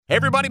Hey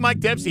everybody, Mike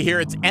Dempsey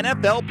here. It's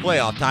NFL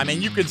playoff time,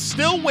 and you can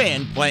still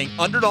win playing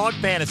Underdog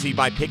Fantasy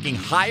by picking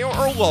higher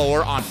or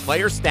lower on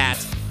player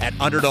stats at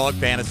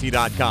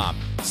UnderdogFantasy.com.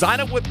 Sign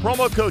up with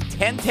promo code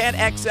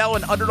 1010XL,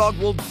 and Underdog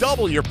will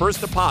double your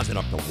first deposit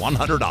up to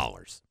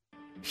 $100.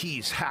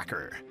 He's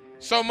Hacker.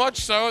 So much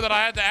so that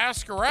I had to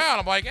ask around.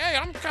 I'm like, hey,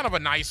 I'm kind of a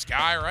nice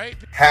guy, right?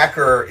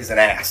 Hacker is an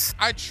ass.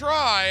 I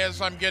try, as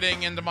I'm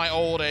getting into my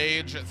old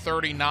age at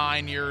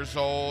 39 years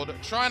old,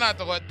 try not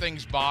to let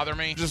things bother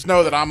me. Just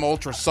know that I'm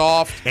ultra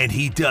soft. And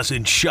he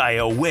doesn't shy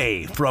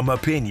away from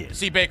opinions.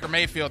 See Baker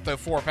Mayfield throw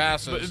 4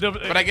 passes,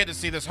 but I get to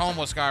see this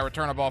homeless guy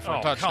return a ball for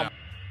a touchdown.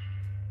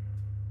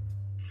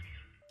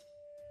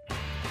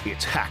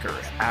 It's Hacker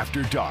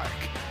After Dark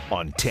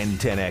on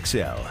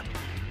 1010XL.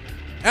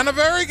 And a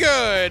very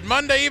good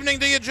Monday evening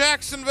to you,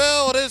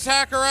 Jacksonville. It is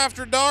Hacker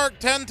After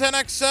Dark,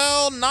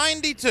 1010XL,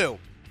 92.5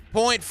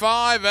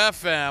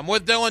 FM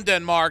with Dylan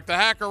Denmark, the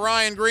Hacker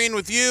Ryan Green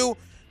with you.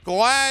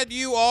 Glad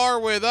you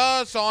are with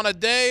us on a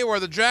day where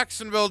the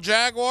Jacksonville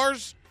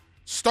Jaguars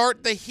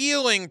start the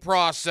healing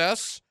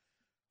process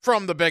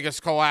from the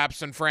biggest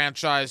collapse in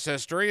franchise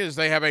history as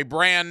they have a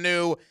brand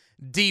new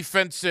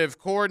defensive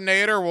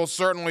coordinator. We'll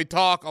certainly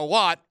talk a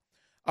lot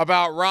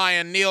about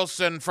Ryan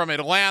Nielsen from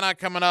Atlanta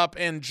coming up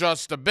in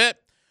just a bit.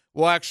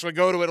 We'll actually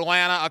go to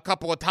Atlanta a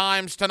couple of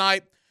times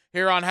tonight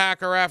here on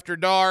Hacker After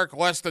Dark.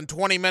 Less than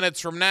 20 minutes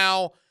from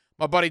now,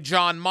 my buddy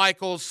John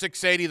Michaels,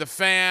 680 The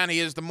Fan. He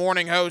is the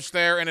morning host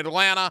there in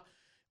Atlanta.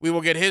 We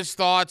will get his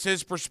thoughts,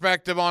 his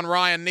perspective on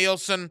Ryan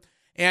Nielsen.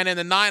 And in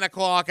the 9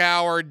 o'clock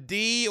hour,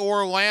 D.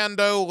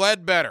 Orlando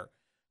Ledbetter,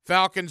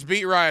 Falcons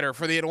beat writer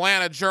for the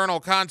Atlanta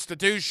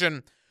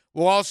Journal-Constitution,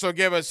 will also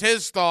give us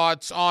his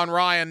thoughts on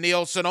Ryan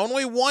Nielsen.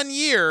 Only 1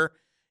 year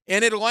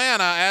in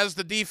Atlanta as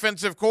the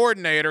defensive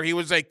coordinator. He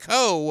was a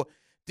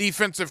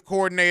co-defensive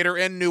coordinator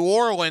in New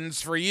Orleans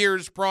for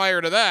years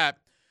prior to that.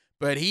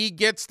 But he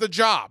gets the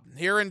job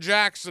here in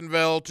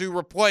Jacksonville to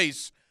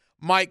replace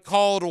Mike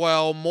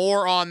Caldwell.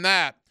 More on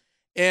that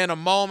in a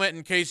moment.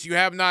 In case you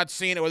have not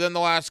seen it within the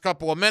last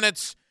couple of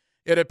minutes,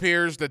 it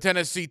appears the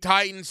Tennessee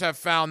Titans have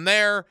found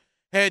their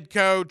head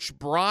coach.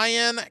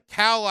 Brian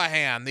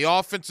Callahan, the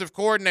offensive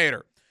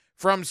coordinator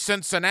from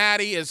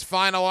Cincinnati, is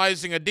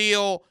finalizing a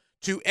deal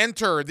to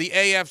enter the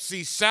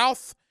AFC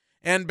South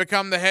and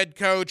become the head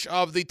coach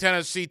of the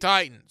Tennessee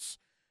Titans.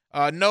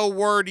 No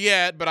word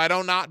yet, but I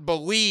do not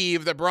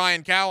believe that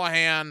Brian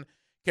Callahan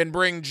can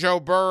bring Joe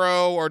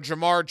Burrow or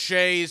Jamar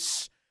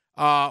Chase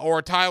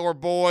or Tyler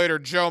Boyd or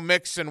Joe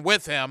Mixon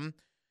with him.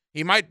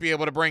 He might be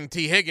able to bring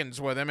T.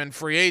 Higgins with him in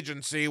free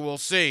agency. We'll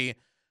see.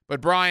 But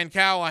Brian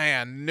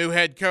Callahan, new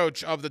head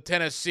coach of the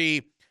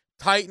Tennessee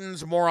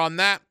Titans. More on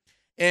that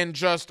in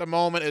just a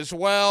moment as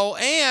well.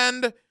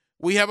 And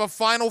we have a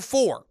Final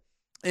Four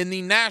in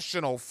the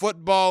National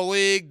Football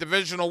League.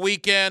 Divisional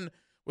weekend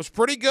was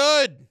pretty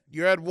good.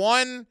 You had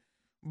one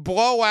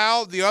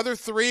blowout. The other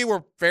 3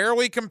 were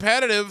fairly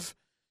competitive.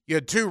 You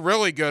had 2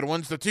 really good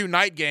ones. The 2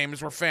 night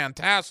games were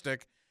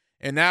fantastic.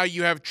 And now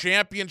you have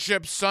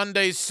Championship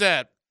Sunday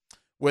set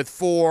with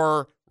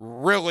 4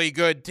 really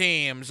good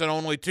teams and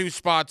only 2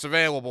 spots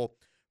available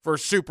for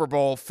Super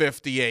Bowl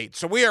 58.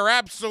 So we are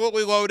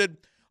absolutely loaded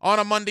on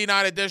a Monday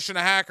night edition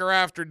of Hacker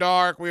After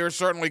Dark. We are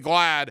certainly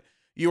glad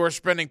you are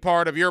spending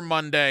part of your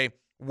Monday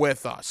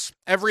with us.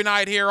 Every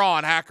night here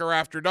on Hacker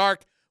After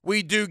Dark,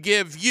 we do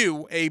give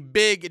you a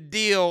big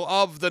deal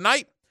of the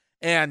night.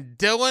 And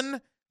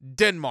Dylan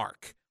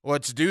Denmark,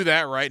 let's do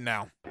that right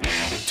now.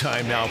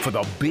 Time now for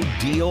the big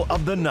deal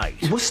of the night.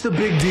 What's the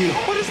big deal?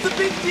 What is the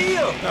big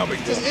deal? No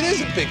big deal. It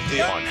is a big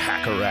deal. On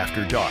Hacker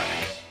After Dark.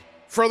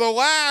 For the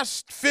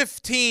last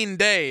 15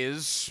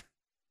 days,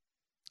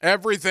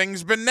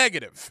 everything's been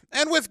negative,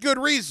 and with good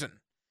reason.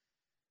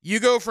 You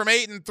go from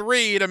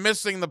 8-3 to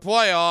missing the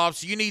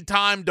playoffs. You need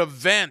time to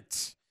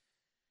vent.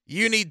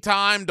 You need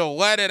time to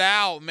let it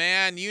out,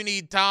 man. You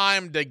need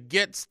time to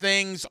get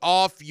things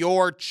off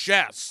your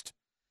chest.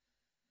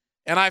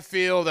 And I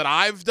feel that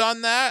I've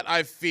done that.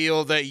 I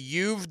feel that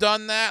you've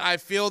done that. I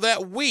feel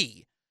that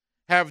we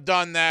have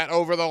done that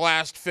over the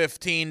last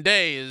 15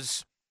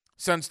 days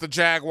since the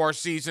Jaguar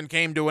season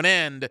came to an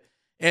end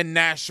in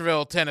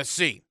Nashville,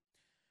 Tennessee.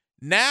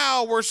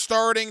 Now we're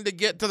starting to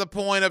get to the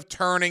point of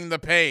turning the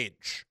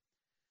page.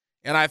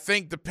 And I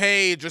think the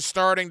page is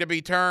starting to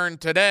be turned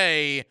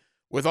today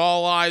with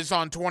all eyes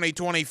on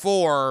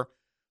 2024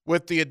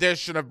 with the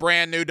addition of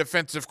brand new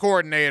defensive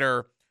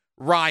coordinator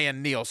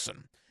Ryan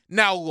Nielsen.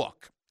 Now,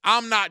 look,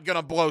 I'm not going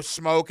to blow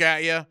smoke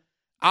at you.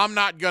 I'm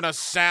not going to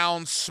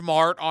sound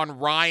smart on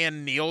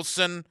Ryan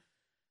Nielsen.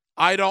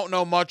 I don't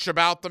know much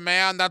about the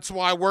man. That's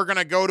why we're going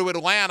to go to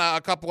Atlanta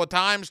a couple of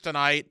times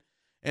tonight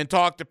and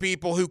talk to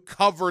people who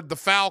covered the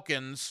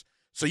Falcons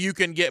so you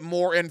can get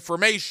more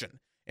information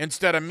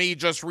instead of me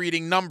just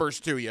reading numbers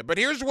to you. But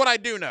here's what I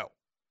do know.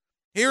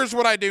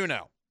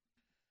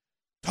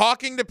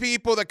 Talking to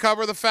people that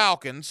cover the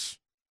Falcons,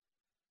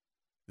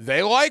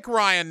 they like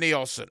Ryan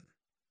Nielsen.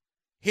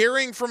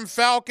 Hearing from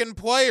Falcon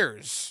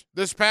players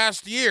this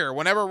past year,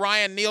 whenever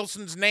Ryan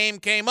Nielsen's name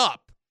came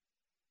up,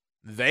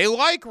 they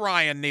like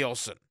Ryan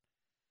Nielsen.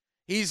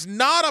 He's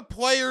not a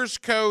player's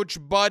coach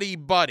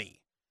buddy-buddy.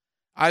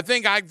 I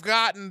think I've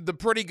gotten the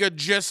pretty good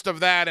gist of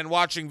that in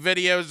watching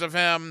videos of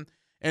him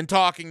and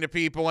talking to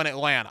people in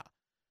Atlanta.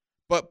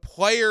 But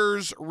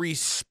players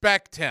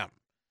respect him.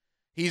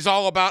 He's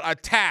all about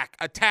attack,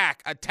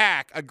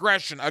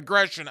 aggression.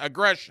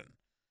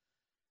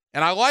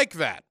 And I like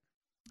that.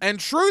 And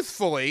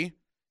truthfully,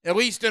 at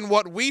least in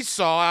what we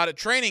saw out at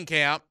training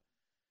camp,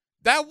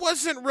 that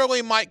wasn't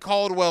really Mike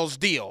Caldwell's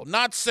deal.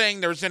 Not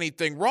saying there's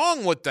anything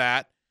wrong with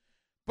that,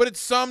 but it's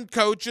some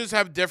coaches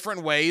have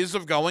different ways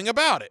of going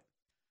about it.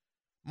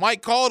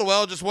 Mike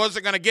Caldwell just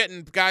wasn't going to get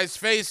in guys'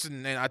 face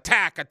and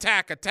attack,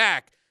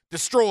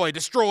 destroy.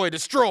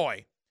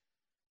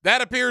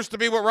 That appears to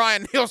be what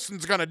Ryan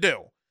Nielsen's going to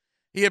do.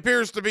 He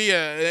appears to be,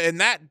 in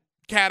that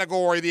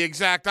category, the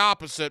exact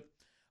opposite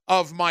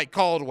of Mike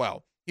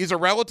Caldwell. He's a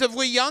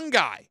relatively young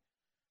guy.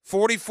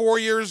 44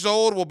 years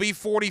old, will be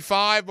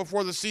 45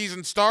 before the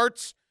season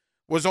starts.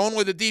 Was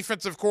only the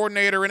defensive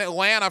coordinator in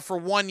Atlanta for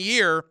 1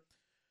 year.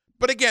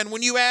 But again,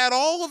 when you add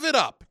all of it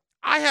up,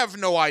 I have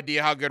no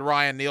idea how good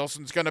Ryan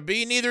Nielsen's going to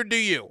be. Neither do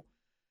you.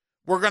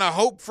 We're going to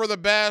hope for the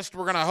best.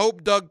 We're going to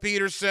hope Doug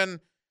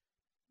Peterson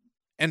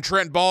and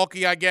Trent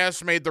Baalke, I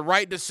guess, made the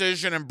right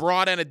decision and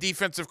brought in a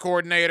defensive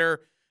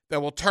coordinator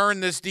that will turn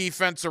this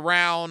defense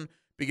around,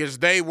 because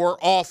they were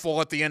awful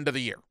at the end of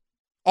the year.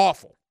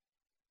 Awful.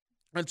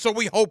 And so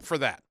we hope for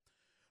that.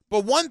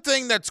 But one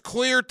thing that's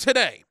clear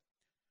today,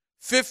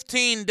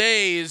 15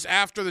 days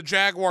after the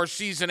Jaguars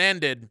season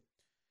ended,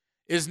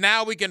 is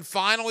now we can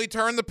finally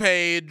turn the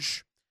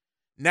page.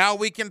 Now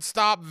we can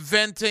stop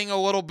venting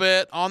a little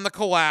bit on the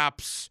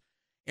collapse,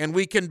 and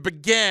we can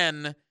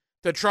begin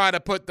to try to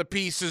put the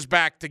pieces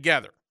back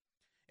together.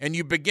 And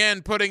you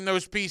begin putting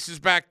those pieces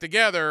back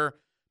together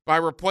by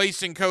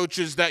replacing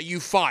coaches that you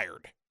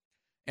fired.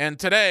 And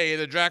today,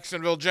 the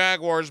Jacksonville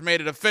Jaguars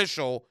made it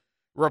official,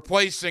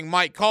 replacing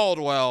Mike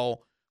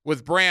Caldwell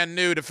with brand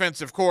new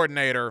defensive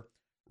coordinator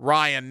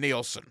Ryan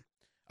Nielsen.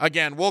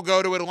 Again, we'll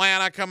go to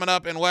Atlanta coming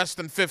up in less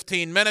than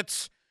 15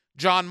 minutes.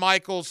 John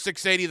Michaels,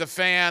 680 The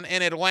Fan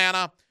in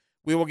Atlanta.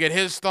 We will get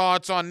his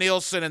thoughts on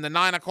Nielsen in the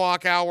 9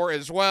 o'clock hour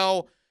as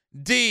well.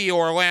 D.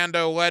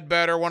 Orlando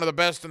Ledbetter, one of the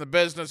best in the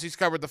business. He's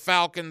covered the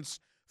Falcons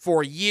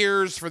for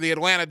years for the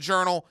Atlanta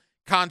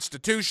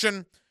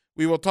Journal-Constitution.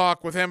 We will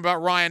talk with him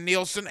about Ryan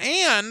Nielsen,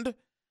 and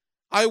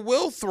I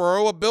will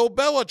throw a Bill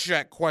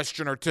Belichick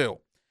question or two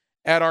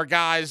at our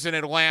guys in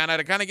Atlanta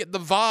to kind of get the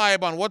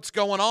vibe on what's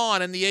going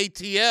on in the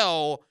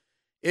ATL.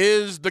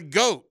 Is the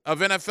GOAT of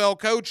NFL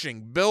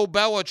coaching, Bill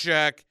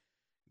Belichick,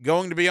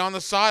 going to be on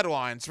the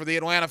sidelines for the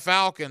Atlanta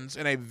Falcons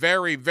in a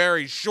very,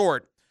 very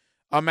short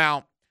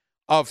amount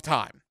of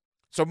time?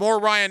 So more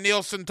Ryan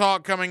Nielsen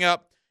talk coming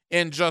up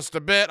in just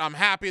a bit. I'm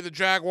happy the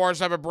Jaguars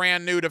have a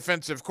brand new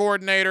defensive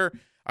coordinator.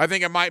 I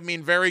think it might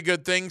mean very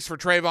good things for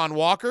Trayvon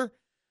Walker.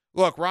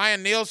 Look,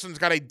 Ryan Nielsen's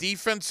got a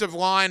defensive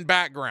line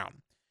background.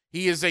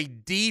 He is a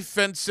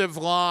defensive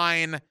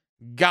line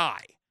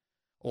guy.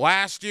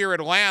 Last year,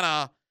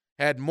 Atlanta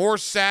had more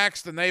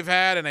sacks than they've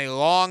had in a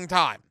long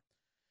time.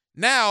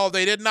 Now,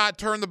 they did not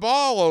turn the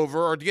ball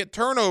over or get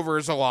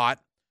turnovers a lot.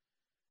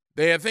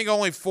 They, I think,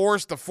 only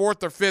forced the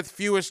 4th or 5th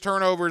fewest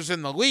turnovers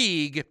in the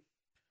league,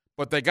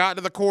 but they got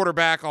to the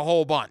quarterback a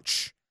whole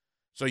bunch.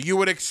 So you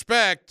would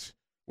expect,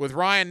 with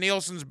Ryan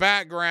Nielsen's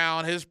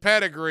background, his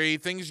pedigree,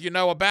 things you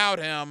know about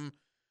him,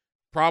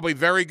 probably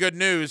very good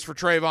news for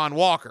Trayvon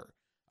Walker,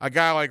 a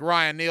guy like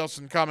Ryan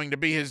Nielsen coming to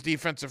be his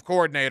defensive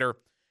coordinator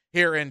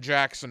here in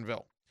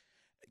Jacksonville.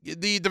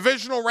 The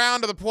divisional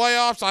round of the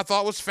playoffs I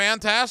thought was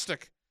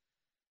fantastic.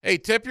 Hey,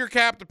 tip your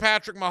cap to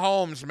Patrick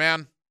Mahomes,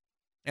 man,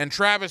 and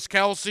Travis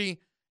Kelce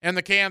and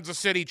the Kansas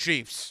City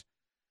Chiefs.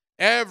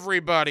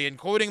 Everybody,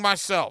 including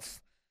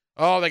myself,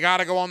 they got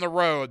to go on the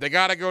road. They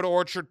got to go to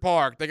Orchard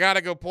Park. They got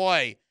to go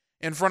play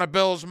in front of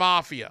Bills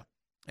Mafia.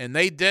 And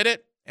they did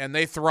it, and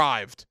they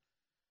thrived.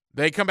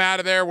 They come out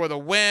of there with a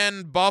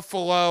win.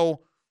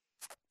 Buffalo.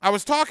 I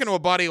was talking to a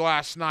buddy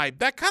last night.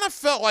 That kind of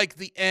felt like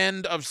the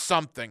end of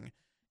something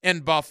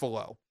in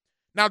Buffalo.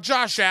 Now,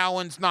 Josh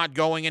Allen's not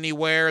going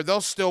anywhere. They'll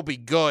still be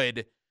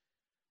good.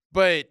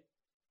 But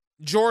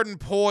Jordan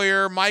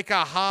Poyer,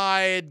 Micah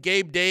Hyde,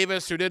 Gabe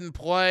Davis, who didn't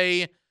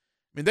play, I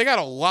mean, they got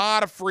a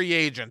lot of free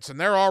agents, and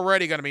they're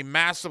already going to be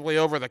massively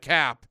over the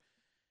cap.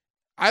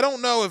 I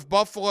don't know if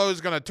Buffalo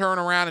is going to turn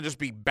around and just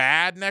be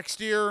bad next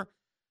year,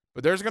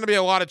 but there's going to be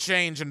a lot of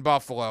change in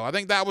Buffalo. I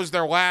think that was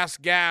their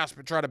last gasp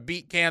to try to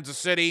beat Kansas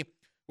City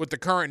with the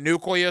current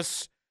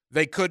nucleus.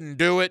 They couldn't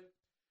do it.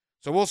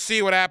 So we'll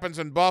see what happens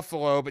in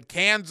Buffalo. But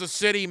Kansas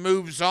City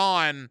moves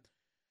on,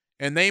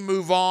 and they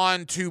move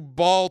on to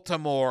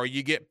Baltimore.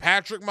 You get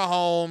Patrick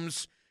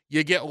Mahomes.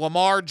 You get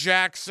Lamar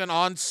Jackson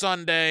on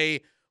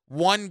Sunday.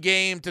 One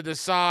game to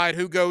decide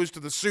who goes to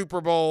the Super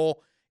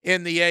Bowl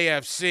in the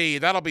AFC.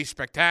 That'll be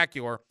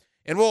spectacular.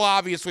 And we'll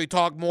obviously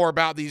talk more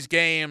about these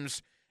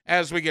games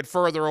as we get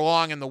further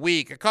along in the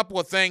week. A couple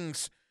of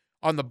things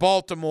on the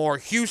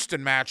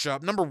Baltimore-Houston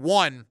matchup. Number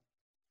one,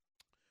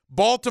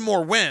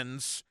 Baltimore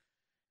wins,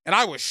 and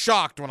I was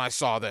shocked when I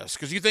saw this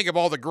because you think of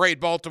all the great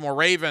Baltimore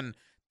Raven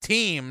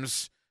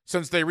teams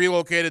since they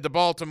relocated to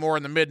Baltimore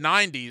in the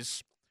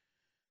mid-'90s,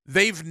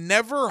 they've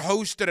never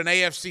hosted an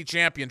AFC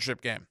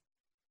championship game.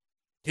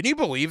 Can you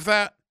believe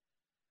that?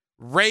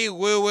 Ray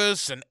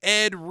Lewis and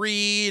Ed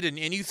Reed, and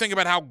you think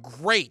about how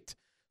great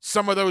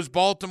some of those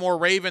Baltimore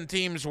Raven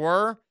teams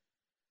were.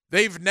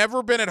 They've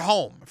never been at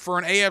home for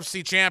an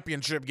AFC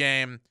championship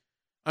game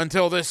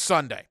until this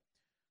Sunday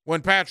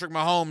when Patrick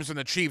Mahomes and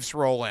the Chiefs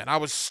roll in. I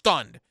was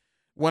stunned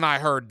when I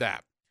heard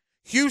that.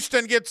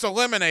 Houston gets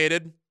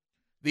eliminated.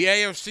 The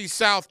AFC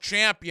South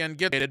champion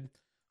gets eliminated.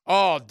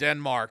 Oh,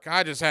 Denmark.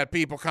 I just had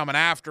people coming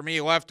after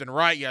me left and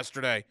right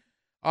yesterday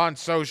on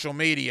social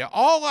media.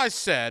 All I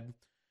said,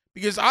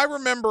 because I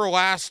remember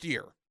last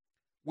year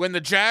when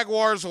the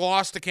Jaguars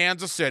lost to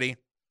Kansas City,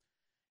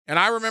 and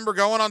I remember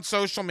going on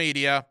social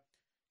media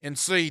and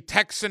see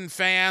Texan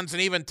fans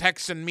and even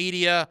Texan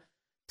media,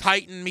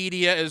 Titan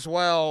media as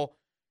well,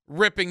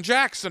 ripping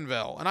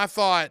Jacksonville. And I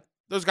thought,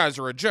 those guys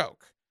are a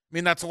joke. I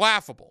mean, that's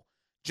laughable.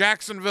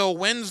 Jacksonville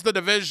wins the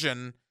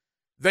division.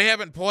 They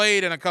haven't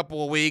played in a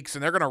couple of weeks,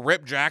 and they're going to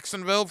rip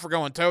Jacksonville for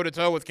going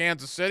toe-to-toe with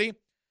Kansas City.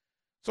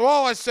 So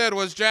all I said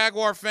was,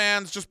 Jaguar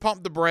fans, just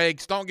pump the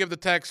brakes. Don't give the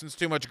Texans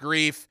too much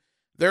grief.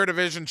 They're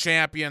division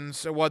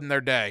champions. It wasn't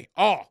their day.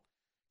 Oh,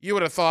 you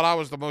would have thought I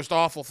was the most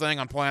awful thing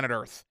on planet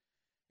Earth.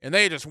 And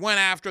they just went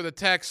after the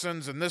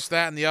Texans and this,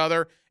 that, and the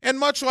other. And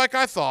much like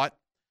I thought,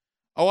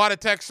 a lot of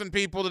Texan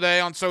people today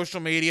on social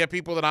media,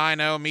 people that I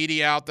know,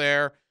 media out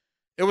there,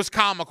 it was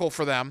comical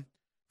for them,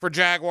 for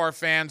Jaguar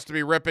fans to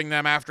be ripping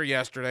them after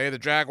yesterday. The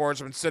Jaguars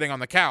have been sitting on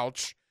the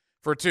couch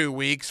for 2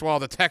 weeks while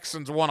the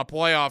Texans won a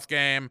playoff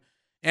game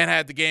and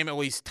had the game at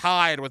least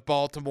tied with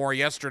Baltimore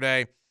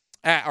yesterday,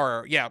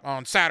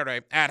 on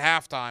Saturday at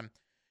halftime.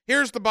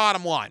 Here's the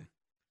bottom line.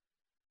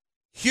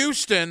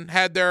 Houston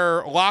had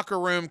their locker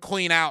room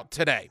clean out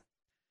today,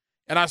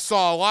 and I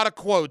saw a lot of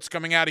quotes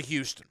coming out of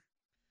Houston.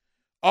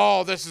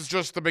 Oh, this is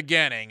just the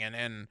beginning,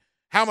 and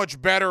how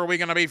much better are we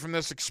going to be from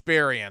this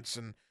experience,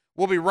 and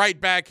we'll be right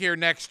back here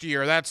next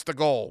year. That's the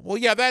goal. Well,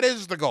 yeah, that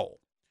is the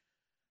goal.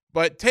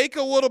 But take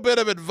a little bit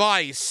of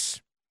advice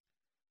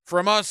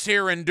from us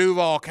here in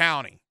Duval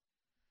County.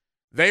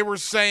 They were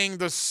saying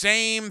the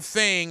same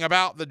thing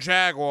about the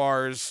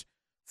Jaguars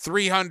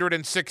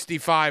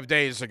 365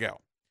 days ago.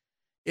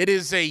 It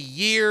is a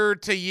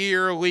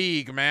year-to-year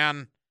league,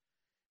 man.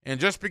 And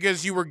just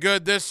because you were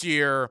good this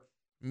year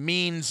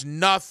means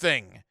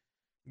nothing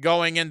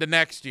going into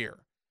next year.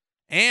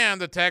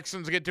 And the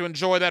Texans get to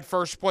enjoy that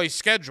first-place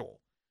schedule.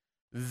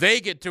 They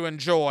get to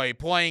enjoy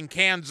playing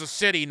Kansas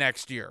City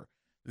next year.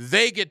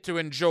 They get to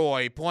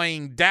enjoy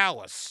playing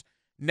Dallas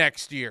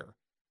next year.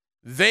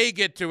 They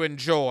get to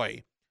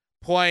enjoy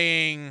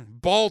playing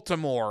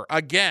Baltimore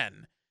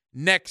again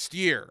next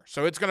year.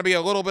 So it's going to be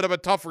a little bit of a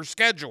tougher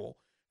schedule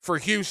for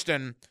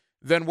Houston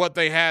than what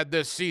they had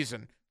this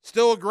season.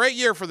 Still a great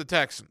year for the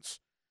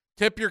Texans.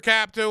 Tip your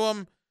cap to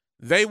them.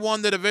 They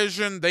won the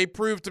division. They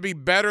proved to be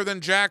better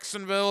than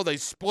Jacksonville. They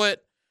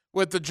split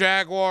with the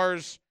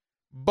Jaguars.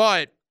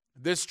 But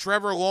this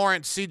Trevor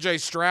Lawrence-CJ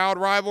Stroud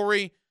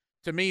rivalry,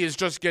 to me, is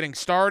just getting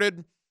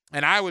started.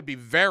 And I would be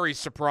very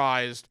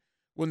surprised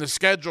when the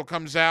schedule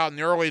comes out in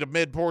the early to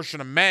mid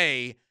portion of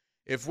May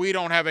if we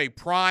don't have a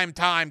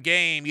prime-time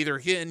game either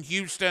in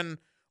Houston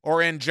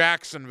or in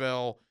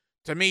Jacksonville.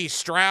 To me,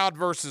 Stroud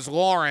versus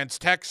Lawrence,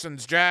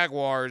 Texans,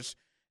 Jaguars,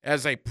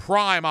 as a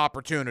prime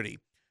opportunity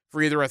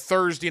for either a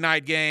Thursday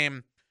night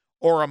game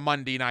or a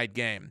Monday night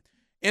game.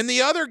 In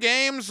the other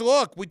games,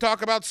 look, we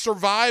talk about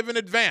survive and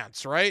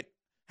advance, right?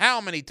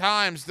 How many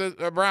times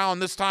around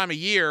this time of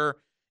year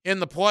in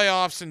the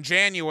playoffs in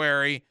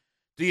January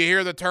do you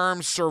hear the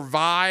term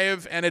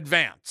survive and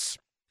advance?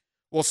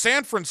 Well,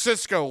 San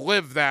Francisco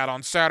lived that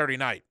on Saturday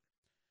night.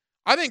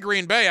 I think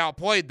Green Bay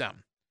outplayed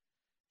them.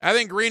 I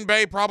think Green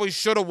Bay probably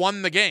should have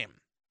won the game.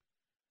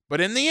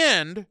 But in the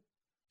end,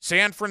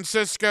 San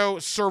Francisco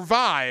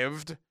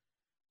survived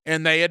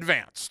and they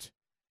advanced.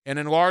 And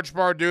in large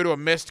part due to a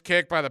missed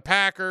kick by the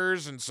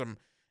Packers and some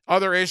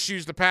other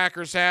issues the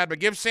Packers had. But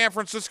give San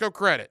Francisco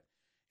credit.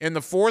 In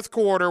the fourth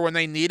quarter, when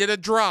they needed a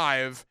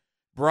drive,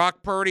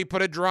 Brock Purdy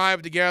put a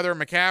drive together.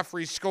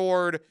 McCaffrey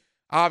scored.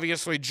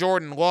 Obviously,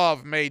 Jordan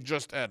Love made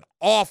just an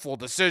awful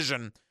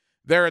decision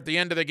there at the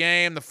end of the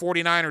game. The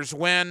 49ers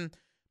win.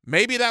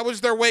 Maybe that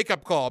was their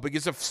wake-up call,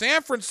 because if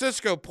San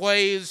Francisco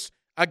plays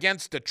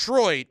against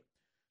Detroit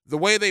the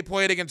way they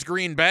played against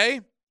Green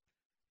Bay,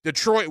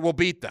 Detroit will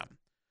beat them.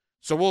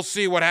 So we'll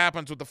see what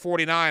happens with the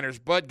 49ers,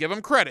 but give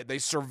them credit. They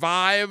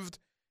survived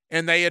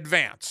and they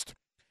advanced.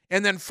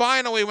 And then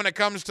finally, when it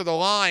comes to the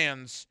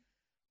Lions,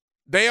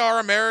 they are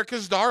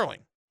America's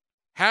darling.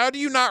 How do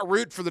you not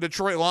root for the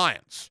Detroit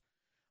Lions?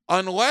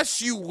 Unless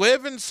you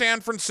live in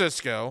San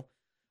Francisco,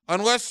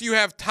 unless you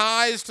have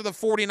ties to the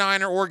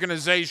 49er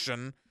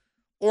organization,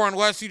 or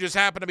unless you just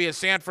happen to be a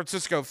San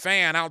Francisco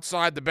fan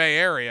outside the Bay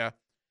Area,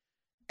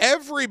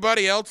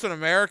 everybody else in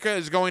America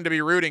is going to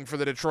be rooting for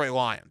the Detroit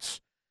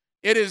Lions.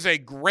 It is a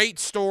great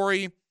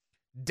story.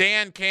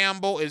 Dan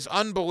Campbell is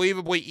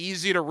unbelievably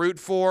easy to root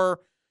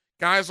for.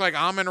 Guys like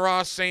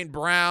Amon-Ra St.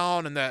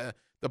 Brown and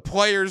the The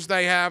players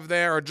they have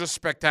there are just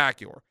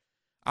spectacular.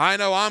 I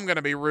know I'm going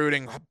to be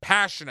rooting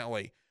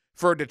passionately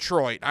for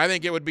Detroit. I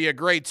think it would be a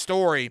great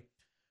story.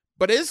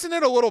 But isn't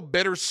it a little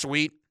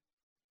bittersweet?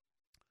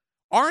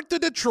 Aren't the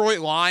Detroit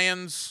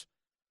Lions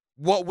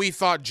what we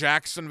thought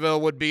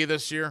Jacksonville would be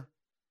this year?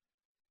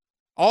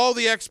 All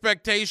the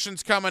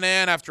expectations coming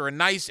in after a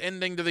nice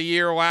ending to the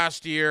year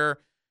last year.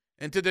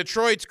 And to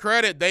Detroit's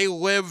credit, they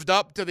lived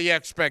up to the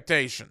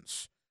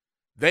expectations.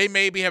 They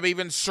maybe have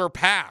even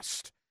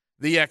surpassed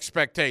the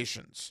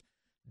expectations.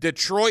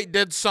 Detroit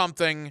did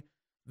something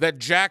that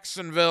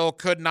Jacksonville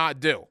could not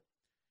do.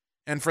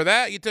 And for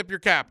that, you tip your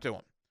cap to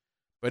them.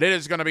 But it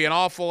is going to be an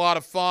awful lot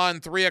of fun.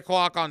 3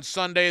 o'clock on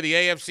Sunday, the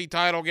AFC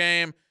title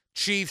game.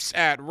 Chiefs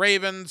at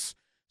Ravens.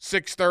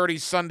 6:30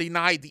 Sunday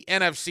night, the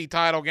NFC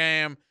title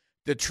game.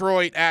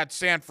 Detroit at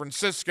San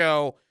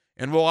Francisco.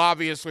 And we'll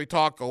obviously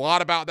talk a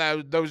lot about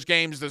those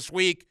games this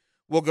week.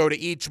 We'll go to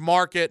each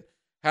market,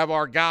 have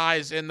our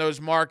guys in those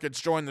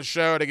markets join the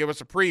show to give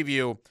us a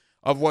preview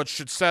of what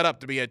should set up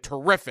to be a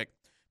terrific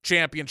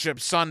championship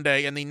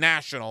Sunday in the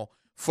National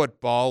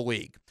Football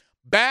League.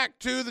 Back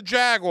to the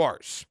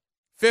Jaguars.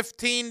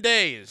 15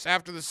 days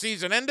after the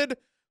season ended,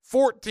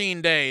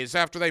 14 days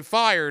after they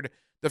fired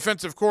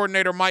defensive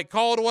coordinator Mike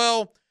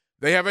Caldwell,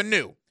 they have a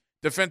new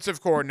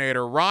defensive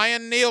coordinator.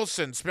 Ryan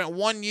Nielsen spent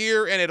 1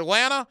 year in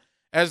Atlanta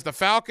as the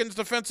Falcons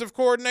defensive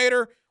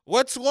coordinator.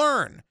 Let's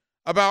learn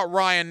about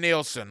Ryan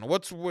Nielsen.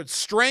 What's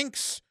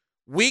strengths,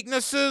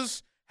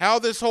 weaknesses, how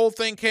this whole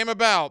thing came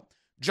about.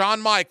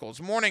 John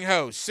Michaels, morning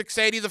host,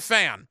 680 The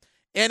Fan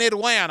in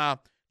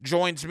Atlanta,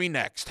 joins me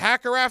next.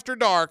 Hacker After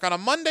Dark on a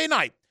Monday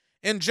night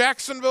in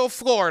Jacksonville,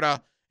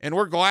 Florida, and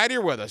we're glad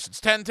you're with us.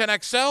 It's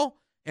 1010XL,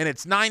 and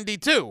it's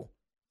 92.5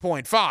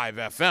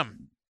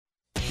 FM.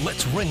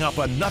 Let's ring up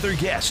another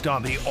guest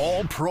on the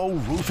All-Pro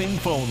Roofing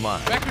phone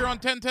line. Back here on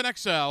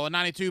 1010XL and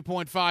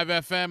 92.5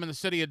 FM in the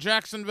city of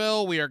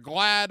Jacksonville, we are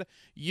glad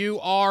you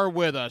are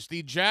with us.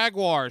 The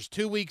Jaguars,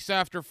 2 weeks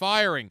after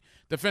firing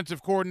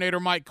defensive coordinator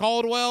Mike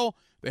Caldwell,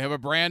 they have a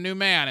brand new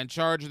man in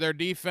charge of their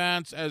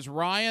defense as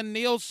Ryan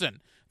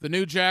Nielsen, the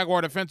new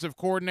Jaguar defensive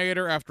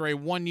coordinator after a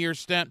 1-year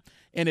stint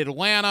in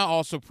Atlanta,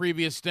 also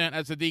previous stint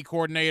as the D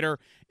coordinator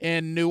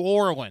in New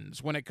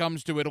Orleans. When it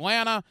comes to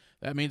Atlanta,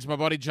 that means my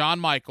buddy John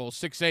Michaels,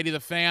 680 The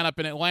Fan up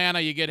in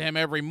Atlanta. You get him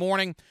every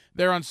morning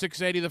there on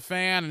 680 The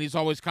Fan, and he's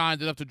always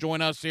kind enough to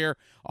join us here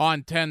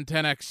on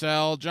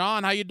 1010XL.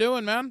 John, how you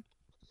doing, man?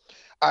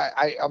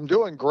 I'm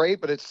doing great,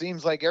 but it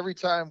seems like every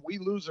time we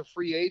lose a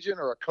free agent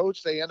or a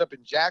coach, they end up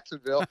in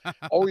Jacksonville.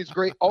 Always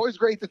great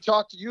to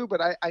talk to you, but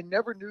I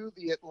never knew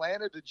the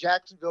Atlanta to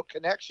Jacksonville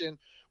connection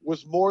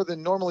was more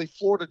than normally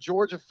Florida,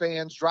 Georgia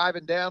fans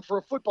driving down for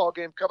a football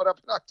game coming up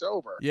in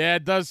October. Yeah,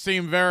 it does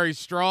seem very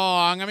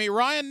strong. I mean,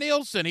 Ryan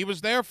Nielsen, he was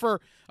there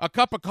for a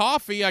cup of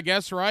coffee, I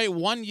guess, right?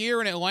 1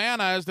 year in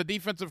Atlanta as the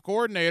defensive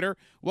coordinator.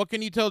 What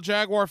can you tell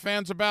Jaguar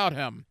fans about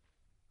him?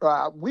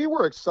 We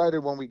were excited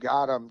when we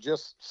got him,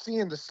 just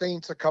seeing the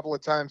Saints a couple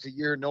of times a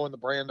year, knowing the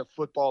brand of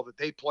football that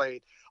they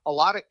played. A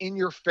lot of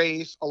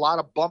in-your-face, a lot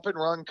of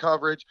bump-and-run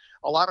coverage,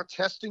 a lot of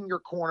testing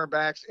your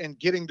cornerbacks and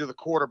getting to the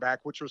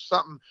quarterback, which was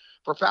something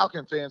for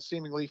Falcon fans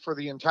seemingly for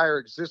the entire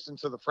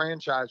existence of the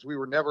franchise we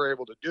were never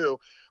able to do.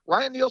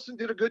 Ryan Nielsen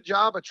did a good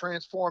job of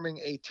transforming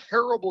a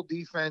terrible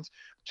defense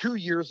 2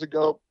 years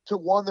ago to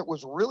one that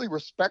was really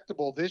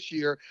respectable this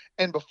year,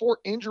 and before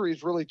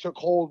injuries really took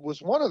hold,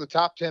 was one of the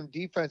top 10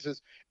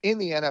 defenses in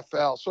the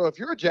NFL. So if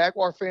you're a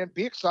Jaguar fan,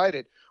 be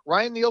excited.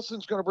 Ryan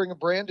Nielsen's going to bring a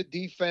brand of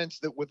defense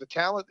that, with the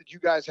talent that you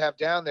guys have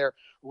down there,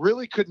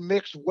 really could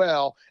mix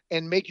well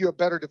and make you a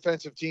better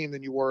defensive team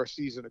than you were a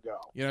season ago.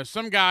 You know,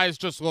 some guys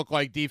just look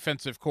like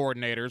defensive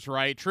coordinators,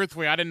 right?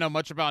 Truthfully, I didn't know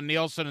much about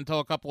Nielsen until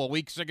a couple of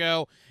weeks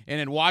ago,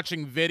 and in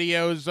watching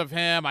videos of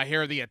him, I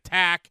hear the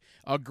attack,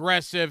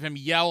 aggressive, him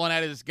yelling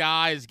at his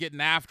guys,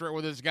 getting after it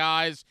with his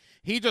guys.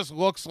 He just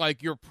looks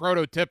like your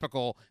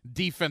prototypical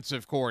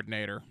defensive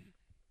coordinator.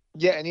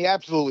 Yeah, and he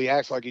absolutely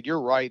acts like it.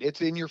 You're right. It's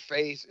in your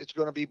face. It's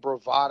going to be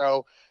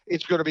bravado.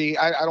 It's going to be,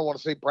 I don't want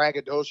to say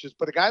braggadocious,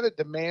 but a guy that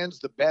demands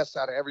the best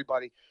out of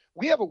everybody.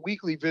 We have a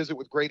weekly visit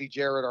with Grady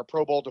Jarrett, our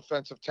Pro Bowl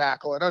defensive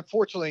tackle. And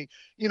unfortunately,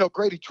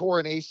 Grady tore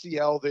an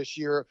ACL this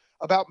year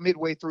about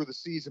midway through the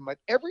season. But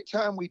every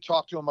time we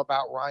talk to him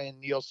about Ryan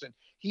Nielsen,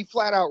 he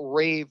flat out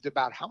raved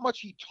about how much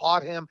he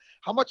taught him,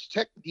 how much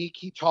technique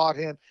he taught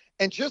him,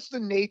 and just the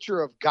nature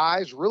of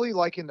guys really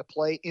liking to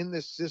play in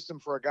this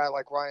system for a guy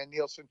like Ryan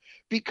Nielsen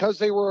because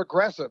they were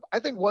aggressive. I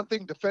think one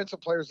thing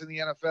defensive players in the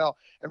NFL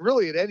and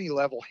really at any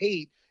level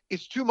hate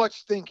is too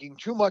much thinking,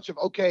 too much of,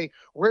 okay,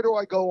 where do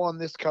I go on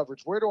this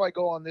coverage? Where do I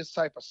go on this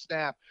type of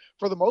snap?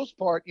 For the most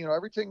part,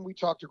 everything we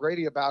talked to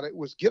Grady about it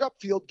was get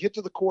upfield, get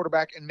to the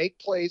quarterback, and make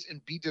plays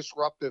and be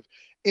disruptive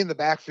in the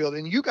backfield.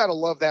 And you got to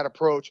love that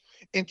approach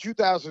in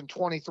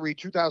 2023,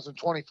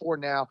 2024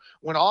 now,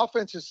 when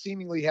offenses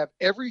seemingly have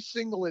every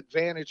single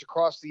advantage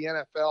across the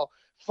NFL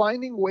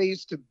finding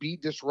ways to be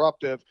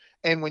disruptive.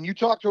 And when you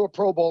talk to a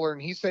Pro Bowler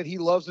and he said he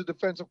loves the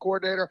defensive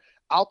coordinator,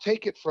 I'll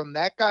take it from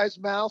that guy's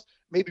mouth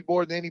maybe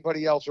more than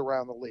anybody else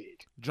around the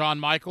league. John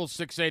Michaels,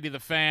 680 The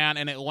Fan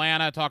in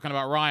Atlanta, talking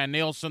about Ryan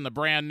Nielsen, the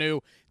brand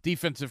new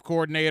defensive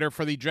coordinator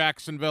for the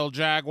Jacksonville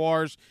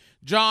Jaguars.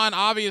 John,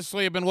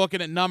 obviously, I've been looking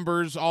at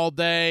numbers all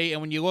day, and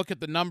when you look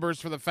at the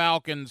numbers for the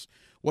Falcons,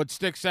 what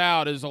sticks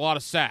out is a lot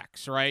of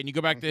sacks, right? And you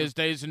go back to his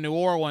days in New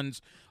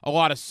Orleans, a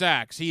lot of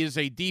sacks. He is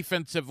a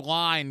defensive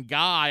line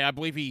guy. I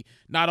believe he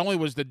not only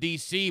was the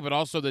DC, but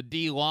also the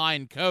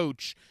D-line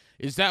coach.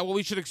 Is that what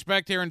we should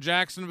expect here in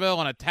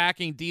Jacksonville, an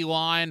attacking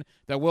D-line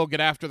that will get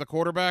after the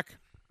quarterback?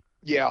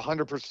 Yeah,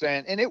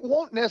 100%. And it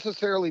won't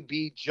necessarily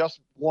be just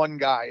one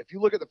guy. If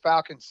you look at the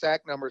Falcons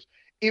sack numbers,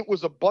 it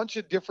was a bunch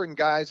of different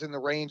guys in the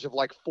range of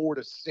like 4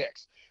 to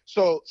 6.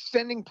 So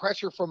sending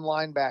pressure from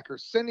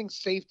linebackers, sending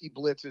safety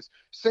blitzes,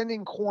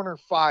 sending corner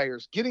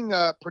fires, getting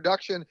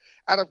production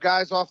out of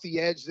guys off the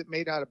edge that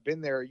may not have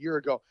been there a year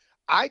ago.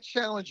 I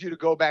challenge you to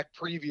go back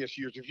previous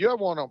years. If you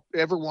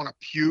ever want to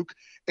puke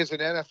as an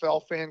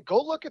NFL fan, go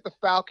look at the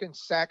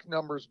Falcons sack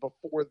numbers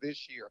before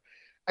this year.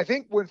 I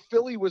think when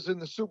Philly was in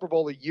the Super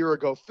Bowl a year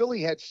ago,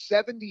 Philly had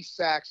 70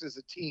 sacks as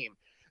a team.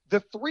 The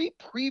 3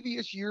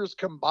 previous years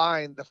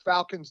combined, the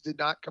Falcons did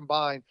not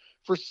combine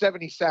for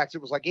 70 sacks.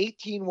 It was like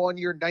 18 one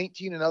year,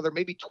 19 another,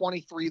 maybe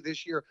 23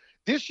 this year.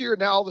 This year,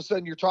 now all of a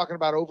sudden you're talking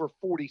about over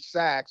 40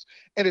 sacks.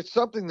 And it's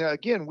something that,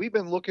 again, we've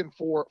been looking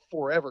for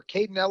forever.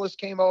 Caden Ellis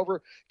came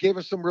over, gave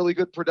us some really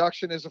good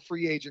production as a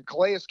free agent.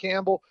 Calais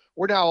Campbell,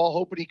 we're now all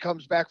hoping he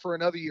comes back for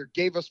another year,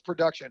 gave us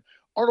production.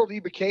 Arnold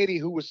Ebiketie,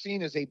 who was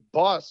seen as a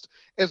bust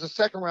as a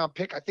second-round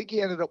pick, I think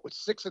he ended up with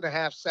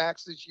 6.5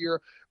 sacks this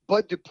year.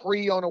 Bud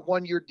Dupree on a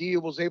 1-year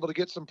deal was able to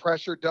get some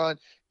pressure done.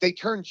 They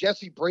turned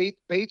Jesse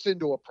Bates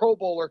into a Pro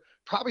Bowler.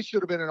 Probably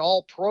should have been an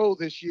All-Pro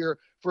this year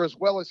for as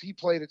well as he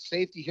played at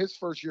safety his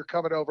first year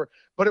coming over.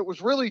 But it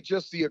was really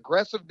just the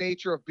aggressive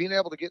nature of being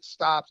able to get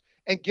stops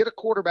and get a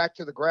quarterback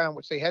to the ground,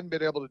 which they hadn't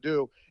been able to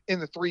do in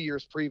the 3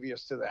 years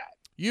previous to that.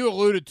 You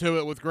alluded to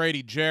it with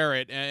Grady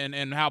Jarrett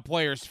and how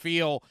players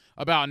feel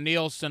about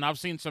Nielsen. I've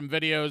seen some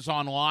videos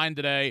online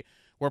today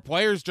where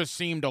players just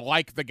seem to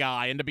like the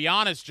guy. And to be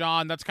honest,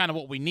 John, that's kind of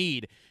what we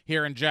need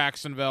here in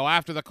Jacksonville.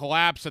 After the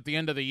collapse at the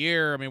end of the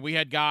year, I mean, we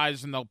had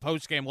guys in the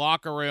post-game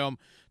locker room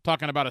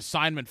talking about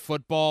assignment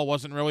football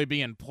wasn't really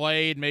being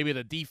played. Maybe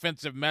the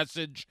defensive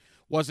message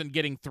wasn't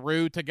getting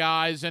through to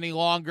guys any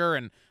longer.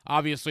 And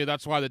obviously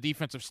that's why the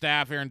defensive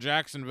staff here in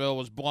Jacksonville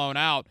was blown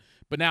out.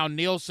 But now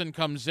Nielsen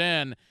comes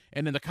in,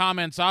 and in the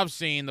comments I've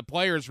seen, the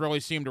players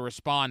really seem to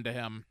respond to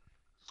him.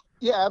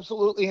 Yeah,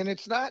 absolutely. And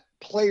it's not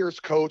players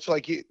coach.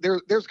 Like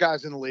there's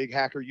guys in the league,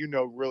 Hacker, you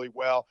know really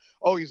well.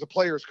 Oh, he's a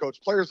players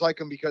coach. Players like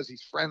him because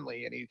he's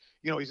friendly and he's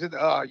in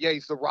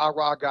he's the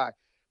rah-rah guy.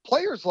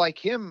 Players like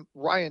him,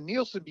 Ryan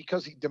Nielsen,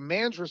 because he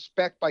demands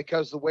respect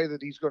because the way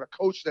that he's going to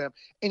coach them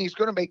and he's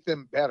going to make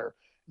them better.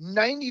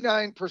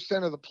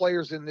 99% of the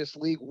players in this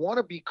league want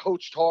to be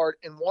coached hard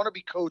and want to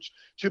be coached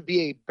to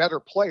be a better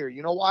player.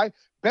 You know why?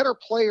 Better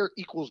player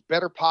equals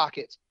better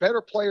pockets.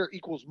 Better player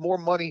equals more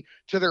money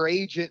to their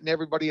agent and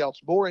everybody else,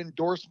 more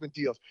endorsement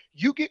deals.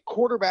 You get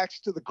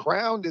quarterbacks to the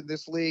ground in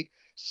this league,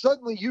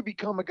 suddenly you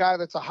become a guy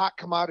that's a hot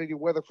commodity,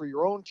 whether for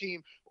your own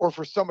team or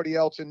for somebody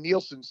else, and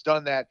Nielsen's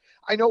done that.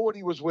 I know when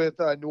he was with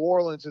New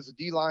Orleans as a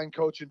D-line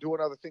coach and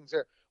doing other things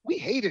there, we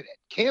hated it.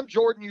 Cam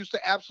Jordan used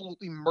to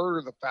absolutely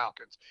murder the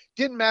Falcons.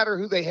 Didn't matter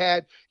who they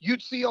had.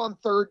 You'd see on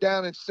 3rd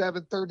down and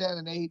 7, 3rd down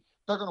and 8,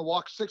 they're going to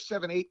walk 6,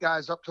 7, 8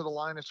 guys up to the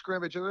line of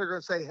scrimmage, and they're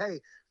going to say, hey,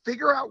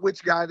 figure out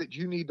which guy that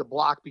you need to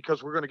block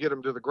because we're going to get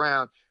him to the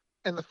ground.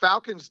 And the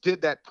Falcons did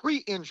that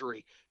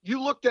pre-injury.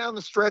 You look down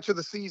the stretch of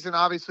the season,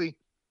 obviously,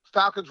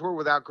 Falcons were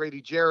without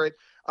Grady Jarrett.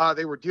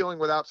 They were dealing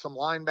without some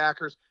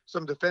linebackers.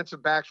 Some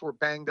defensive backs were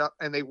banged up,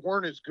 and they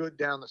weren't as good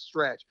down the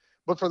stretch.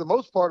 But for the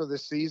most part of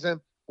this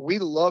season, we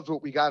loved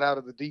what we got out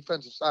of the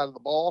defensive side of the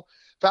ball.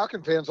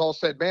 Falcon fans all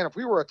said, man, if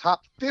we were a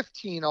top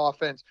 15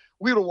 offense,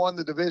 we would have won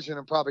the division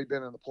and probably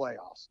been in the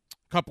playoffs.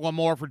 Couple of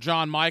more for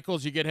John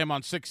Michaels. You get him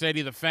on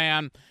 680 The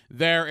Fan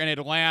there in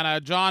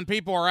Atlanta. John,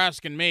 people are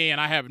asking me,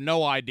 and I have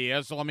no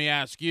idea, so let me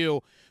ask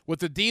you. With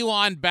the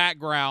D-line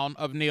background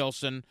of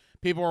Nielsen,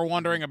 people are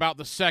wondering about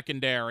the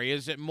secondary.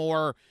 Is it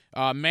more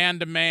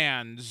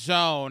man-to-man,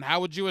 zone?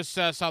 How would you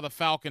assess how the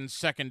Falcons'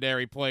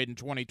 secondary played in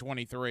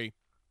 2023?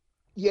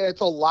 Yeah,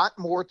 it's a lot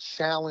more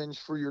challenge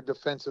for your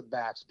defensive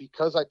backs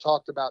because I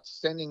talked about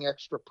sending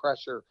extra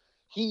pressure.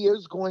 He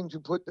is going to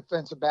put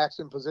defensive backs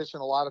in position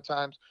a lot of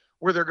times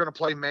where they're going to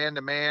play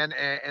man-to-man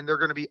and they're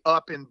going to be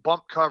up in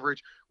bump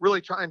coverage,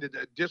 really trying to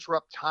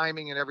disrupt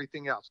timing and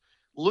everything else.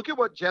 Look at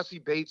what Jesse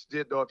Bates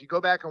did, though. If you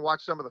go back and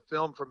watch some of the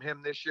film from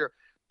him this year,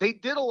 they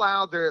did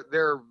allow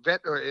their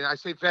vet, and I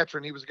say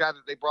veteran, he was a guy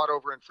that they brought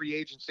over in free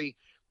agency,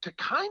 to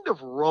kind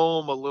of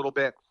roam a little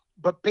bit.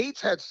 But Bates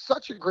had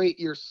such a great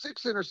year,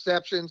 6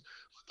 interceptions,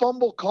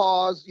 fumble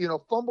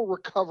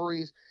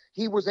recoveries.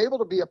 He was able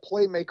to be a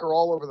playmaker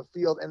all over the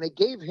field, and they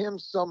gave him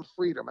some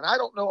freedom. And I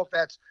don't know if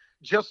that's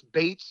just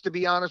Bates, to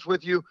be honest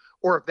with you,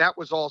 or if that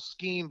was all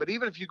scheme. But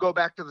even if you go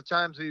back to the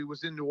times that he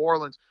was in New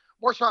Orleans,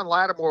 Marshawn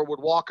Lattimore would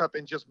walk up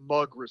and just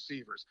mug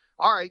receivers.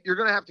 All right, you're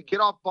going to have to get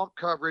off bump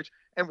coverage,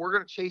 and we're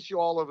going to chase you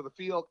all over the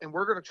field, and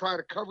we're going to try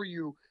to cover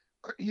you,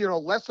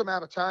 less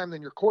amount of time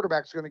than your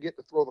quarterback's going to get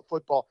to throw the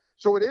football.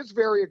 So it is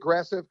very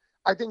aggressive.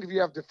 I think if you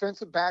have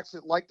defensive backs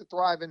that like to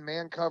thrive in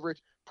man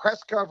coverage,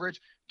 press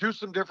coverage, do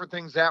some different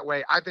things that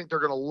way, I think they're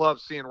going to love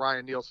seeing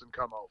Ryan Nielsen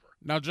come over.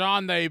 Now,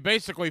 John, they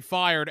basically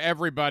fired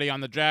everybody on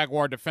the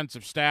Jaguar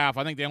defensive staff.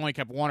 I think they only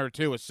kept one or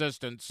two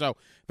assistants, so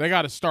they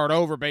got to start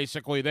over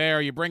basically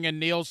there. You bring in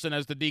Nielsen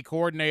as the D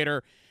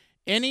coordinator.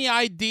 Any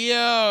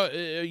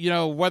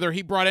idea, whether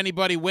he brought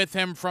anybody with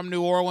him from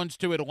New Orleans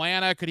to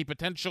Atlanta? Could he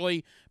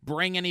potentially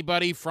bring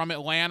anybody from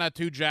Atlanta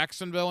to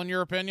Jacksonville, in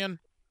your opinion?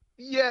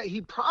 Yeah, he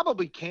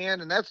probably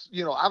can, and that's,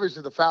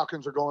 obviously the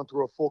Falcons are going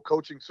through a full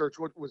coaching search.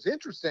 What was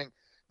interesting,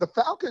 the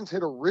Falcons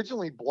had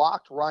originally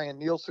blocked Ryan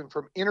Nielsen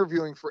from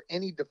interviewing for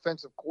any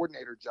defensive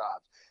coordinator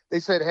jobs.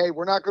 They said, hey,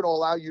 we're not going to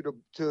allow you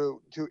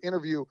to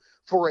interview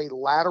for a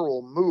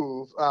lateral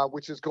move,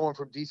 which is going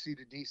from DC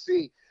to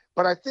DC.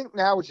 But I think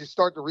now as you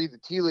start to read the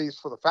tea leaves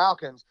for the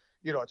Falcons,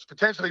 it's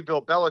potentially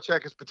Bill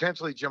Belichick, it's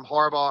potentially Jim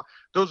Harbaugh.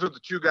 Those are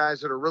the two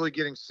guys that are really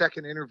getting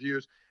second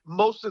interviews.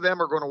 Most of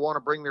them are going to want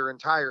to bring their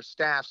entire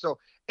staff. So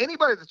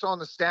anybody that's on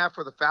the staff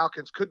for the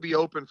Falcons could be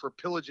open for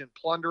pillage and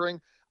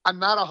plundering. I'm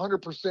not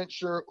 100%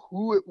 sure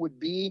who it would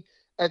be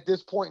at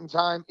this point in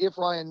time, if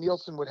Ryan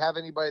Nielsen would have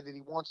anybody that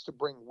he wants to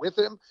bring with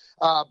him.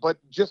 But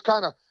just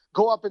kind of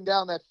go up and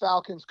down that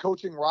Falcons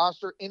coaching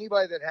roster.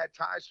 Anybody that had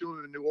ties to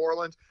him in New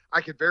Orleans,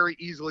 I could very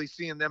easily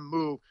see them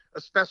move,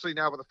 especially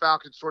now with the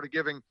Falcons sort of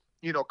giving,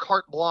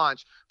 carte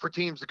blanche for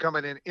teams to come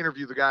in and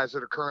interview the guys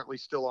that are currently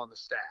still on the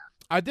staff.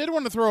 I did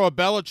want to throw a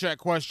Belichick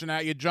question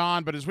at you,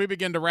 John, but as we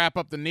begin to wrap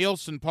up the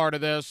Nielsen part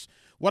of this,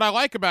 what I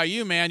like about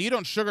you, man, you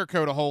don't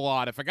sugarcoat a whole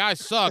lot. If a guy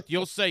sucked,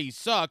 you'll say he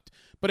sucked.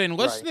 But in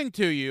listening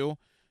to you,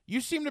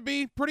 you seem to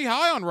be pretty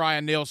high on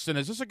Ryan Nielsen.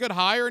 Is this a good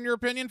hire, in your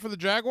opinion, for the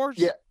Jaguars?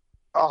 Yeah,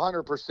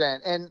 100%.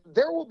 And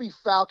there will be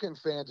Falcon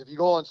fans, if you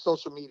go on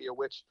social media,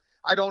 which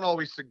I don't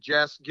always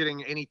suggest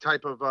getting any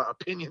type of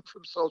opinion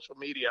from social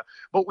media,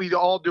 but we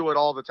all do it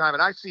all the time.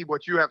 And I see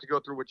what you have to go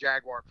through with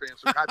Jaguar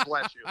fans, so God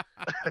bless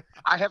you.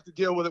 I have to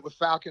deal with it with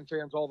Falcon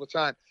fans all the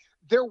time.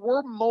 There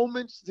were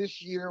moments this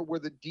year where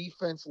the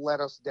defense let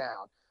us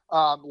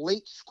down.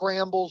 Late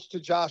scrambles to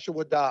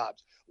Joshua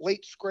Dobbs,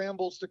 late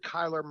scrambles to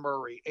Kyler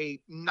Murray, a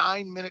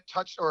 9-minute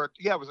touchdown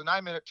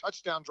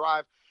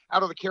drive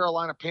out of the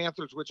Carolina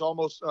Panthers, which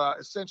almost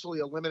essentially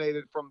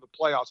eliminated from the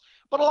playoffs.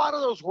 But a lot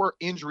of those were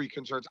injury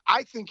concerns.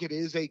 I think it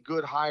is a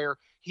good hire.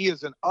 He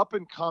is an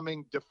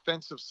up-and-coming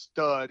defensive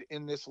stud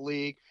in this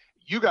league.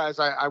 You guys,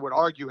 I would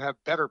argue, have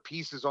better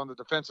pieces on the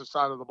defensive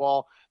side of the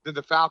ball than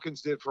the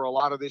Falcons did for a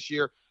lot of this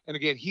year. And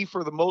again, he,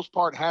 for the most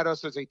part, had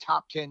us as a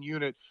top 10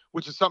 unit,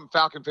 which is something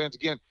Falcon fans,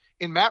 again,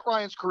 in Matt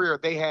Ryan's career,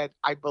 they had,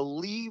 I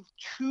believe,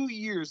 2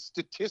 years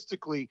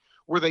statistically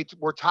where they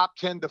were top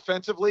 10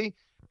 defensively.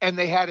 And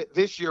they had it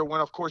this year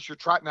when, of course, you're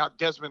trotting out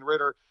Desmond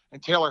Ridder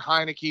and Taylor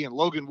Heineke and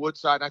Logan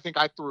Woodside. And I think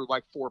I threw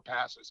like 4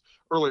 passes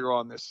earlier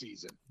on this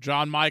season.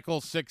 John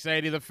Michael,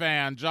 680 The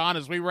Fan. John,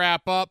 as we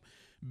wrap up,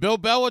 Bill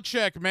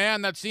Belichick,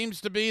 man, that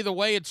seems to be the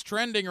way it's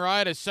trending,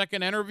 right? A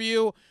second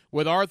interview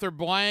with Arthur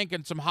Blank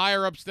and some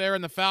higher-ups there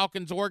in the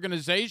Falcons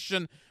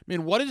organization. I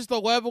mean, what is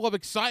the level of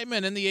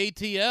excitement in the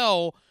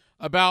ATL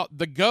about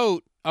the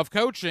GOAT of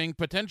coaching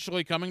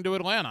potentially coming to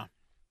Atlanta?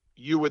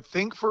 You would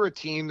think for a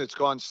team that's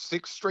gone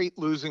 6 straight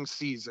losing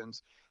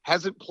seasons,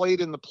 hasn't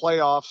played in the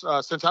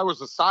playoffs since I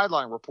was a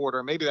sideline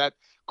reporter. Maybe that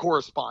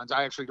corresponds.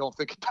 I actually don't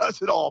think it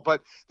does at all.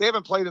 But they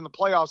haven't played in the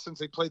playoffs since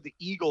they played the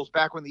Eagles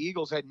back when the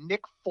Eagles had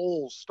Nick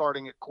Foles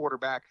starting at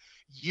quarterback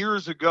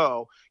years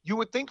ago. You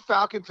would think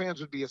Falcon fans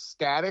would be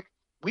ecstatic.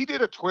 We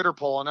did a Twitter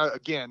poll, and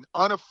again,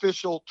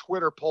 unofficial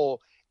Twitter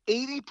poll.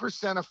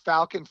 80% of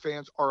Falcon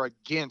fans are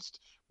against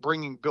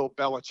bringing Bill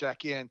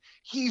Belichick in.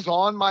 He's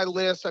on my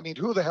list. I mean,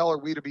 who the hell are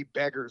we to be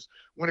beggars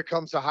when it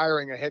comes to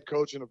hiring a head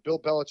coach? And if Bill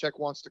Belichick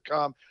wants to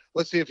come,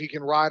 let's see if he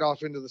can ride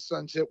off into the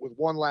sunset with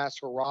one last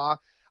hurrah.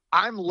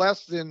 I'm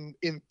less than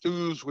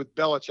enthused with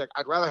Belichick.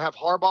 I'd rather have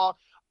Harbaugh.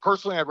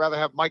 Personally, I'd rather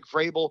have Mike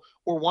Vrabel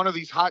or one of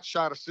these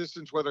hotshot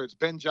assistants, whether it's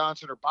Ben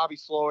Johnson or Bobby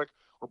Slowick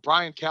or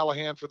Brian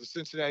Callahan for the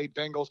Cincinnati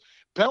Bengals.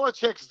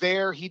 Belichick's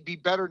there. He'd be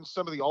better than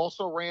some of the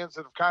also-rans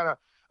that have kind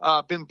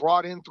of been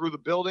brought in through the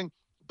building.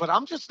 But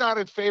I'm just not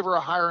in favor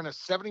of hiring a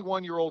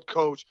 71-year-old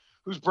coach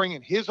who's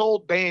bringing his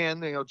old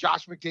band,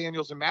 Josh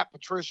McDaniels and Matt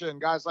Patricia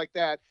and guys like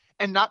that,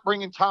 and not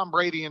bringing Tom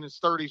Brady in his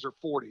 30s or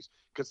 40s,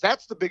 because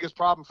that's the biggest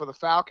problem for the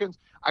Falcons.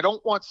 I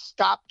don't want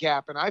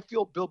stopgap, and I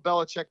feel Bill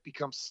Belichick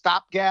becomes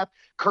stopgap.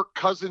 Kirk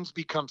Cousins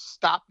becomes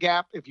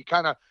stopgap if you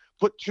kind of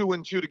put 2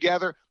 and 2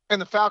 together,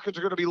 and the Falcons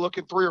are going to be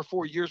looking 3 or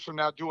 4 years from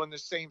now doing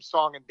this same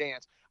song and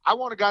dance. I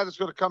want a guy that's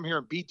going to come here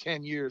and be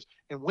 10 years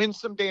and win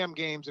some damn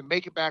games and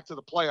make it back to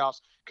the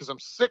playoffs, because I'm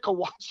sick of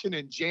watching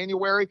in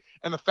January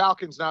and the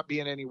Falcons not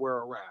being anywhere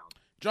around.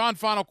 John,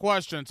 final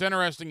question. It's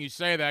interesting you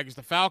say that because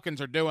the Falcons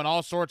are doing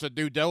all sorts of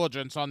due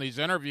diligence on these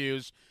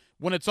interviews.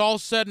 when it's all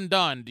said and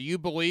done, do you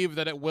believe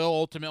that it will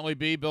ultimately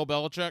be Bill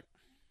Belichick?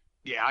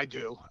 Yeah, I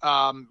do.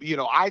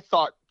 I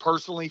thought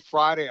personally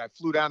Friday I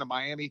flew down to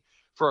Miami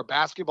for a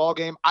basketball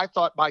game. I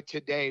thought by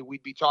today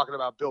we'd be talking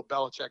about Bill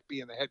Belichick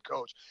being the head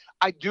coach.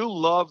 I do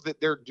love that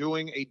they're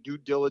doing a due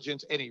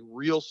diligence and a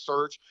real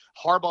search.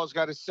 Harbaugh's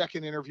got his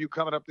second interview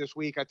coming up this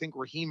week. I think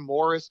Raheem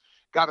Morris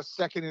got a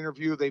second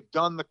interview. They've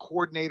done the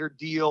coordinator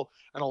deal,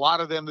 and a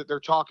lot of them that they're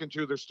talking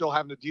to, they're still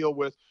having to deal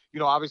with,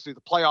 obviously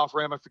the playoff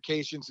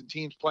ramifications and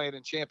teams playing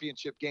in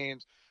championship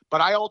games.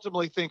 But I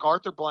ultimately think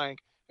Arthur Blank,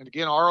 and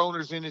again, our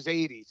owner's in his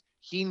 80s,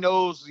 he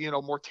knows,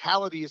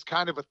 mortality is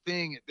kind of a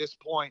thing at this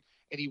point,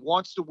 and he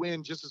wants to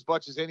win just as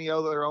much as any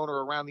other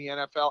owner around the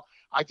NFL.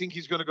 I think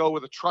he's going to go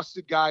with a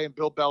trusted guy in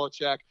Bill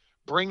Belichick,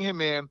 bring him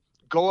in,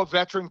 go a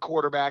veteran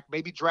quarterback,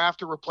 maybe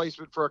draft a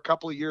replacement for a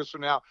couple of years from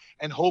now,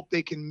 and hope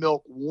they can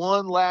milk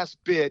one last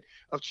bit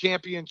of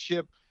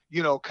championship,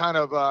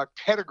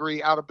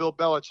 pedigree out of Bill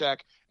Belichick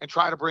and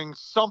try to bring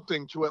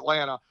something to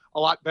Atlanta a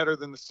lot better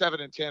than the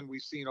 7-10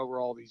 we've seen over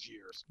all these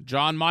years.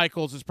 John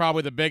Michaels is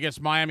probably the biggest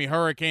Miami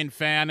Hurricane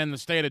fan in the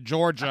state of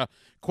Georgia.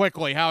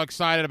 Quickly, how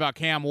excited about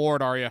Cam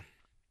Ward are you?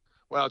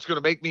 Well, it's going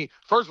to make me,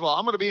 first of all,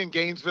 I'm going to be in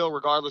Gainesville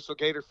regardless, so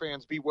Gator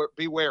fans, be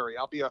wary.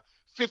 I'll be a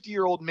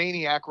 50-year-old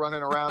maniac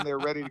running around there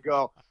ready to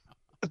go.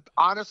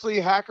 Honestly,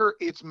 Hacker,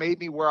 it's made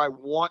me where I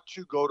want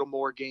to go to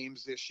more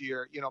games this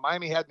year.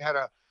 Miami hadn't had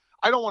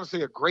I don't want to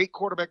say a great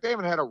quarterback. They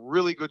haven't had a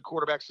really good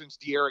quarterback since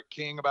De'Aaron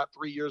King about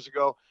 3 years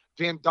ago.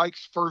 Van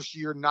Dyke's first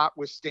year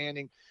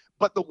notwithstanding.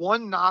 But the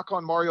one knock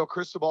on Mario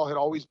Cristobal had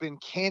always been,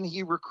 can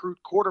he recruit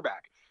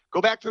quarterback?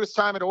 Go back to his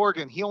time at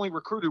Oregon. He only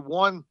recruited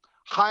one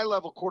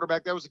high-level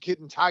quarterback. That was a kid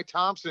in Ty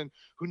Thompson,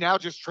 who now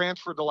just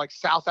transferred to like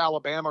South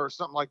Alabama or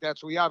something like that.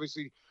 So he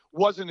obviously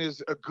wasn't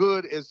as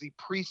good as the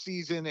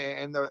preseason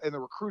and the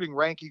recruiting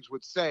rankings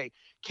would say.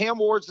 Cam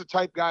Ward's the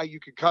type guy you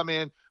could come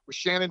in with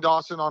Shannon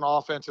Dawson on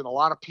offense and a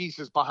lot of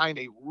pieces behind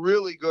a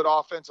really good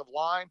offensive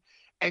line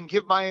and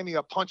give Miami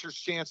a puncher's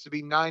chance to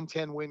be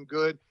 9-10 win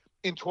good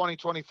in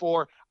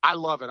 2024. I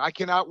love it. I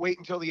cannot wait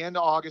until the end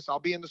of August. I'll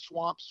be in the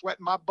swamp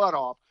sweating my butt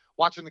off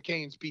watching the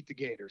Canes beat the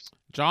Gators.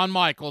 John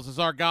Michaels is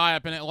our guy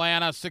up in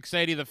Atlanta,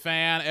 680 The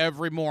Fan,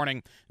 every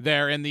morning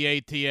there in the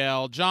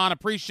ATL. John,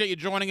 appreciate you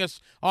joining us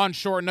on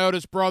short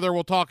notice, brother.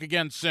 We'll talk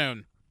again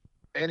soon.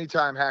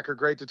 Anytime, Hacker.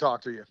 Great to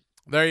talk to you.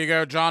 There you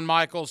go, John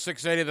Michaels,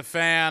 680 The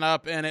Fan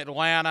up in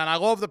Atlanta. And I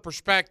love the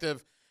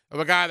perspective of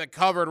a guy that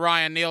covered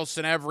Ryan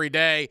Nielsen every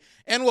day.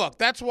 And look,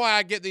 that's why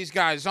I get these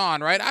guys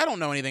on, right? I don't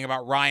know anything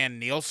about Ryan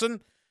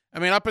Nielsen. I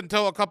mean, up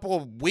until a couple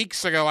of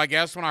weeks ago, I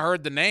guess, when I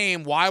heard the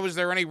name, why was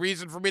there any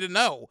reason for me to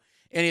know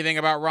anything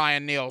about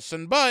Ryan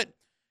Nielsen? But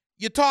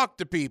you talk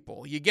to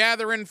people, you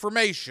gather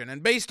information,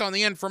 and based on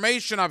the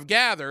information I've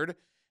gathered,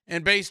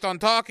 and based on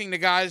talking to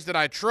guys that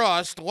I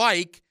trust,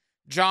 like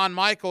John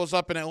Michaels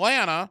up in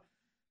Atlanta,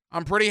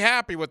 I'm pretty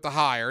happy with the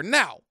hire.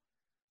 Now,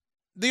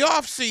 the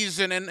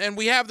offseason, and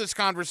we have this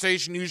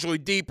conversation usually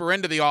deeper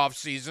into the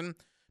offseason,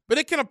 but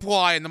it can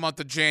apply in the month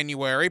of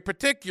January,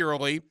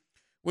 particularly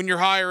when you're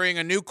hiring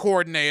a new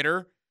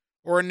coordinator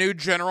or a new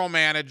general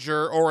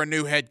manager or a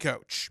new head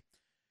coach.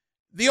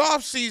 The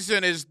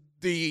offseason is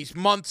these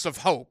months of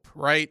hope,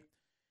 right?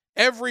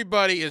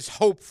 Everybody is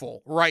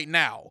hopeful right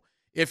now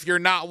if you're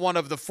not one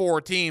of the 4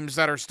 teams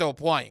that are still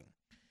playing.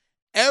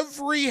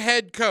 Every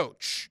head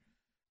coach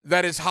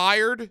that is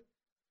hired,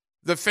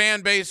 the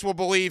fan base will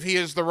believe he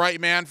is the right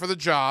man for the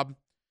job,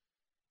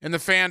 and the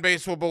fan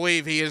base will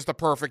believe he is the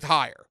perfect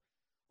hire.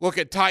 Look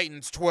at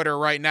Titans Twitter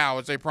right now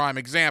as a prime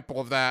example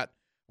of that,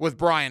 with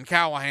Brian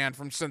Callahan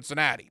from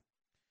Cincinnati.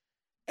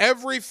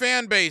 Every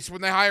fan base,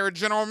 when they hire a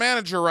general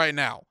manager right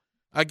now,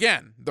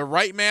 again, the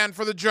right man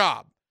for the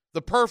job,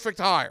 the perfect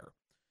hire.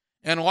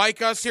 And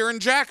like us here in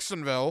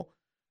Jacksonville,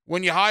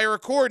 when you hire a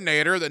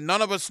coordinator that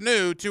none of us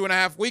knew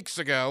 2.5 weeks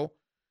ago,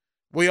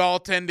 we all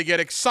tend to get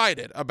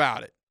excited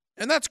about it.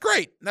 And that's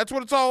great. That's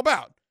what it's all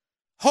about.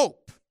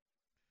 Hope.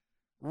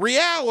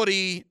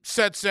 Reality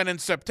sets in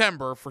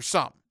September for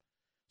some.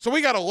 So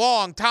we got a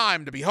long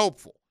time to be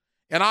hopeful.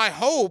 And I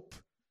hope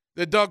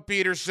that Doug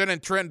Peterson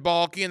and Trent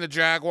Baalke and the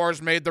Jaguars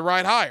made the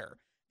right hire.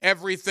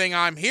 Everything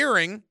I'm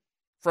hearing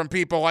from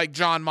people like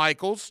John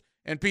Michaels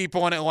and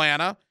people in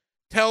Atlanta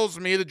tells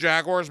me the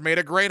Jaguars made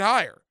a great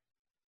hire.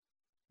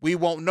 We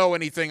won't know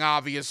anything,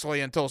 obviously,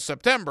 until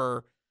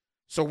September,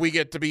 so we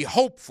get to be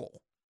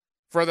hopeful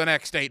for the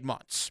next 8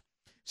 months.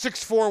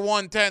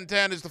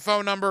 641-1010 is the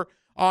phone number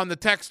on the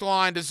text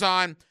line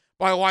designed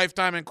by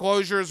Lifetime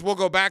Enclosures. We'll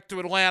go back to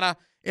Atlanta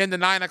in the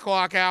 9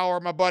 o'clock hour.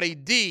 My buddy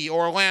D.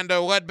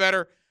 Orlando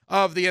Ledbetter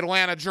of the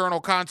Atlanta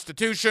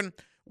Journal-Constitution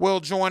will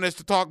join us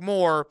to talk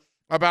more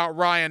about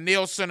Ryan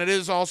Nielsen. It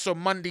is also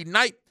Monday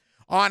night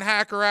on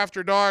Hacker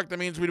After Dark. That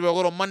means we do a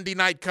little Monday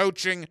night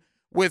coaching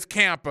with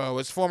Campo.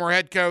 As former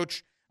head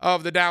coach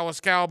of the Dallas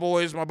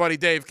Cowboys, my buddy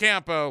Dave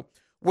Campo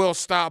will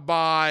stop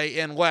by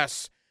in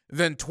less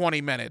than 20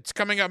 minutes.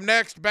 Coming up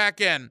next, back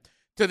in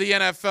to the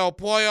NFL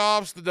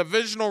playoffs, the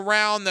divisional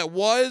round that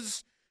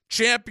was,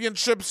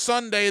 Championship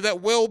Sunday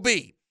that will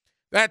be.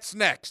 That's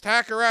next.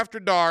 Hacker After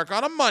Dark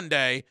on a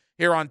Monday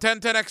here on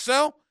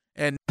 1010XL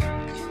and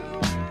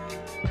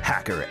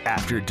Hacker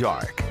After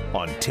Dark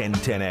on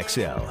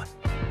 1010XL.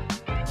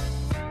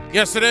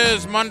 Yes, it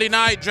is Monday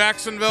night,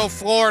 Jacksonville,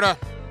 Florida.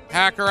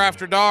 Hacker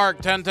After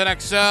Dark,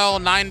 1010XL,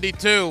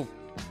 92.5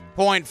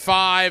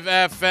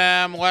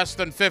 FM, less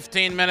than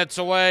 15 minutes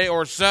away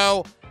or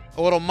so.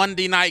 A little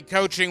Monday night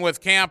coaching with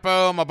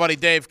Campo, my buddy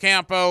Dave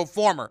Campo,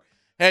 former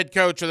head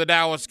coach of the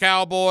Dallas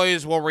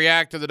Cowboys. We'll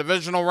react to the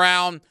divisional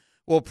round.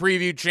 We'll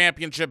preview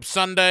Championship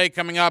Sunday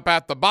coming up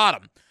at the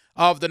bottom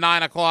of the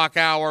 9 o'clock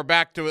hour.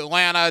 Back to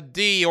Atlanta,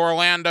 D.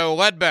 Orlando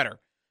Ledbetter.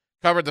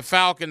 Covered the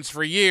Falcons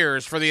for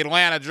years for the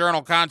Atlanta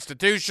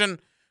Journal-Constitution.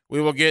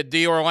 We will get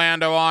D.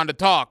 Orlando on to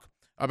talk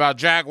about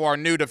Jaguar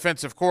new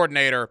defensive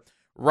coordinator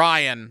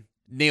Ryan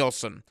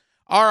Nielsen.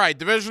 All right,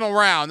 divisional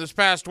round this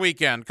past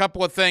weekend. A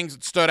couple of things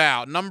that stood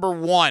out. Number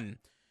one,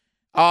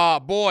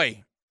 Travis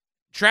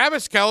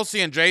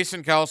Kelce and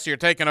Jason Kelce are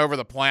taking over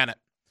the planet.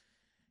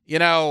 You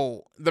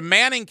know, the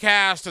Manning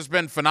cast has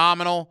been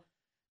phenomenal.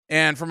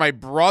 And from a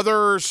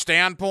brother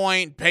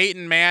standpoint,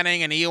 Peyton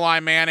Manning and Eli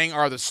Manning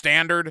are the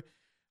standard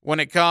when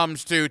it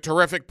comes to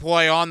terrific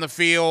play on the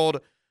field,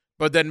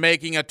 but then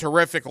making a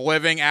terrific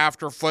living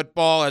after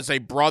football as a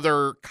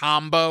brother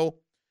combo.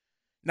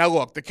 Now,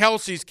 look, the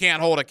Kelce's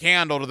can't hold a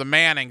candle to the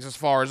Mannings as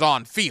far as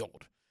on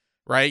field,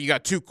 right? You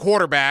got two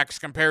quarterbacks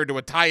compared to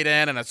a tight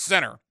end and a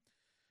center.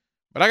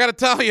 But I got to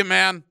tell you,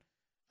 man,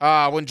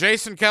 when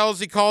Jason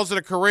Kelce calls it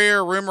a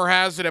career, rumor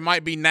has it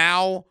might be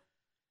now.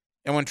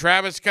 And when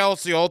Travis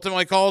Kelce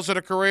ultimately calls it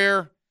a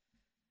career,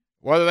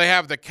 whether they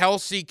have the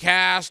Kelce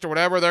cast or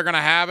whatever they're going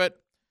to have it,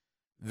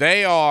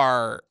 they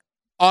are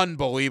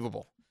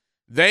unbelievable.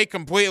 They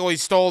completely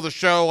stole the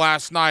show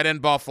last night in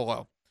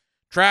Buffalo.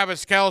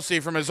 Travis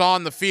Kelce from his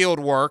on-the-field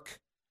work,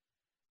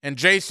 and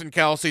Jason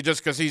Kelce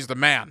just because he's the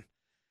man.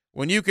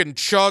 When you can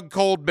chug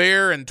cold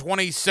beer in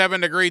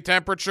 27-degree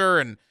temperature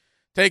and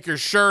take your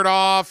shirt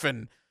off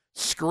and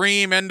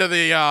scream into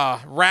the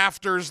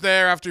rafters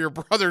there after your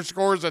brother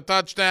scores a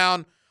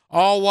touchdown,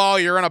 all while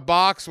you're in a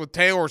box with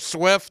Taylor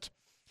Swift,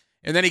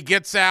 and then he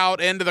gets out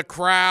into the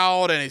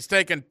crowd and he's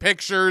taking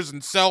pictures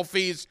and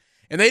selfies,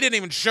 and they didn't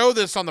even show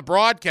this on the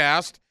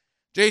broadcast.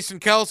 Jason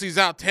Kelce's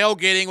out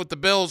tailgating with the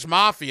Bills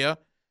Mafia,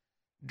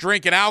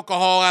 drinking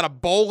alcohol out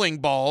of bowling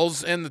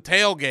balls in the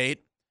tailgate.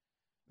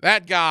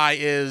 That guy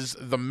is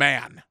the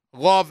man.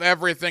 Love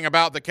everything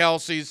about the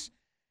Kelces,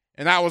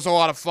 and that was a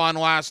lot of fun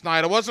last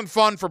night. It wasn't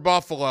fun for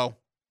Buffalo.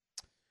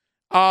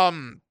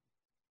 I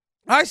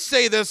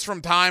say this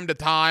from time to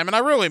time, and I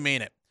really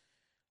mean it.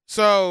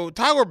 So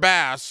Tyler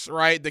Bass,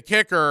 right, the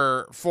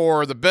kicker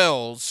for the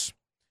Bills,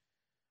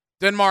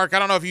 Denmark, I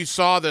don't know if you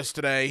saw this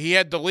today. He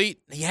had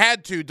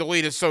to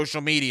delete his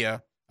social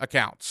media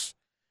accounts.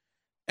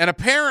 And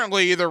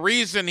apparently the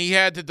reason he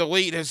had to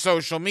delete his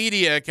social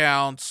media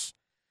accounts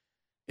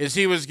is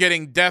he was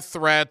getting death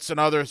threats and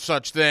other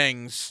such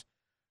things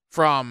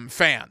from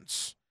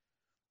fans.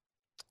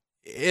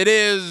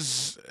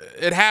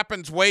 It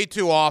happens way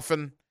too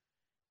often.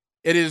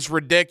 It is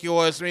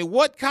ridiculous. I mean,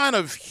 what kind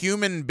of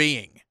human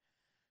being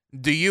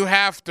do you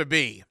have to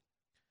be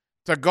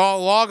to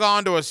log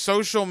on to a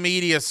social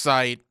media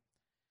site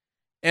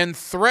and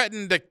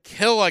threaten to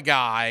kill a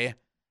guy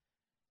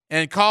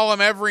and call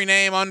him every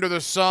name under the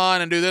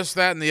sun and do this,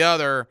 that, and the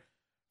other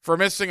for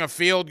missing a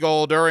field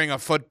goal during a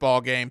football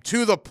game,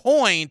 to the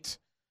point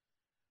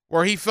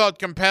where he felt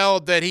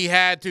compelled that he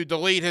had to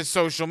delete his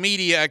social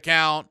media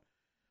account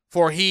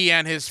for he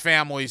and his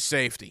family's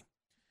safety.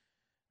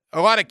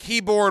 A lot of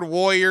keyboard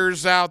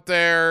warriors out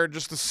there,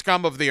 just the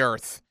scum of the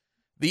earth.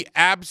 The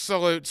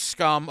absolute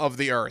scum of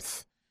the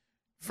earth.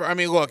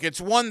 Look,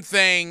 it's one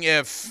thing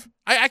if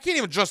I can't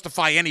even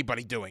justify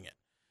anybody doing it.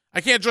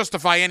 I can't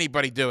justify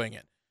anybody doing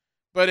it.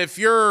 But if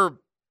you're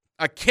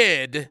a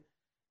kid,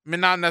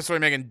 not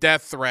necessarily making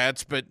death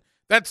threats, but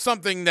that's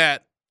something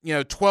that,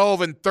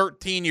 12 and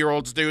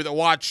 13-year-olds do that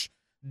watch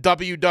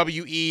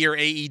WWE or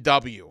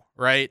AEW,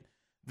 right?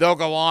 They'll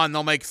go on,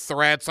 they'll make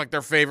threats like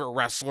their favorite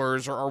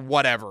wrestlers or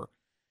whatever.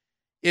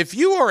 If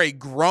you are a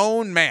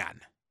grown man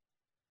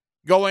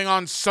going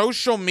on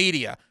social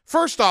media,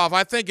 first off,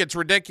 I think it's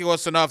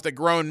ridiculous enough that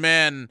grown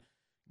men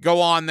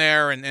go on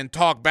there and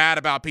talk bad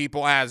about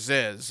people as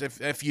is.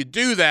 If you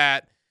do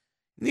that,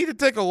 you need to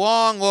take a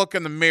long look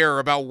in the mirror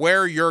about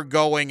where you're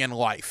going in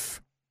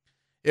life.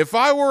 If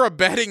I were a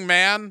betting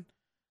man,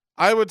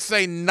 I would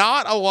say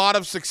not a lot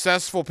of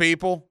successful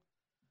people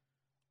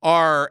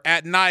are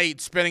at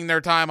night spending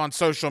their time on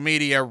social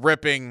media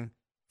ripping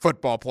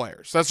football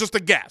players. That's just a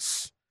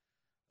guess.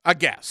 A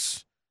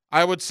guess.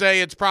 I would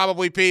say it's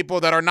probably people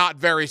that are not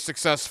very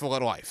successful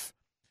at life,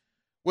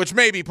 which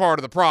may be part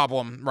of the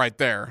problem right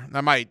there.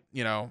 That might,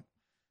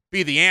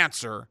 be the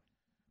answer.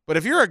 But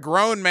if you're a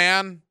grown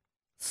man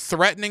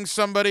threatening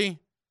somebody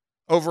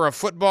over a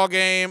football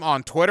game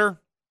on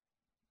Twitter,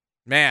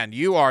 man,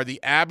 you are the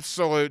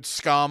absolute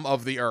scum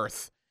of the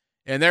earth.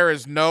 And there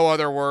is no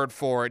other word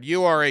for it.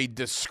 You are a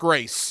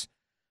disgrace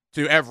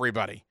to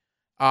everybody.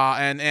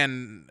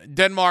 And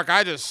Denmark,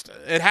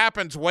 it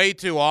happens way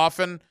too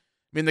often.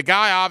 The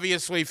guy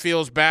obviously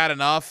feels bad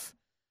enough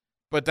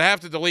But to have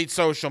to delete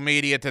social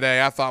media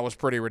today, I thought was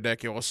pretty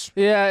ridiculous.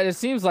 Yeah, it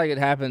seems like it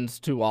happens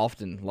too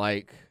often.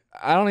 Like,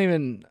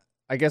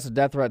 I guess a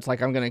death threat's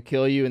like, I'm going to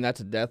kill you, and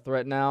that's a death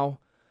threat now,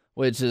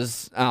 which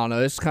is, I don't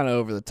know, it's kind of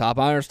over the top.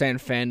 I understand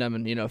fandom,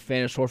 and,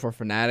 fan is short for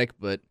fanatic,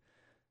 but,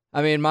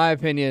 I mean, in my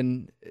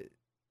opinion,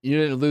 you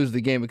didn't lose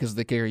the game because of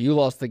the kicker. You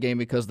lost the game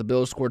because the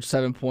Bills scored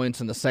 7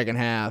 points in the second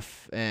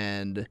half,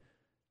 and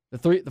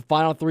the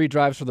final 3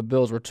 drives for the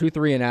Bills were 2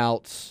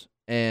 3-and-outs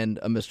and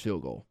a missed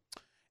field goal.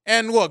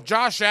 And look,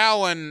 Josh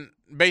Allen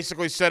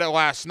basically said it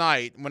last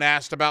night when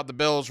asked about the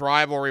Bills'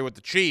 rivalry with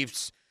the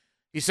Chiefs.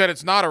 He said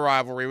it's not a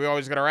rivalry. We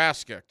always get our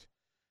ass kicked.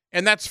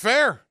 And that's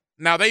fair.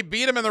 Now, they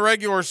beat him in the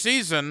regular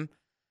season,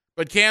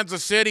 but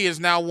Kansas City has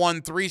now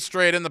won 3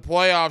 straight in the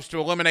playoffs to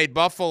eliminate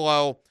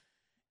Buffalo.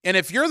 And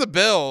if you're the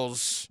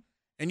Bills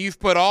and you've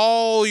put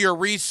all your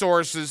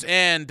resources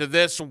into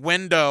this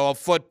window of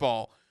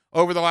football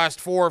over the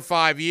last 4 or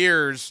 5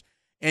 years,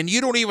 and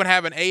you don't even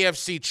have an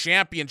AFC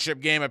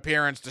championship game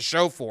appearance to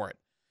show for it.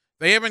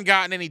 They haven't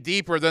gotten any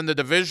deeper than the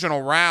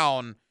divisional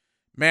round.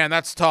 Man,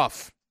 that's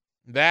tough.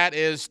 That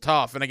is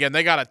tough. And again,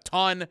 they got a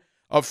ton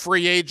of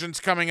free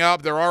agents coming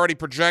up. They're already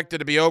projected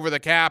to be over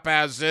the cap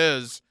as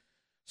is.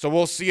 So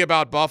we'll see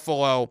about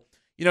Buffalo.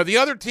 The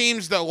other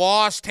teams that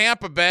lost,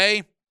 Tampa Bay,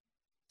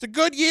 it's a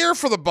good year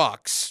for the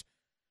Bucs.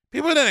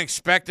 People didn't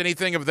expect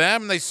anything of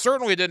them. They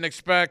certainly didn't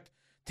expect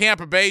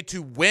Tampa Bay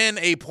to win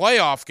a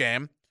playoff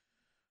game.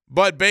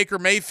 But Baker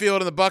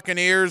Mayfield and the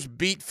Buccaneers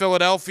beat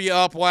Philadelphia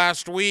up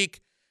last week.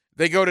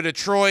 They go to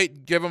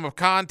Detroit, give them a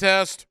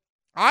contest.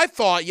 I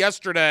thought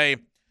yesterday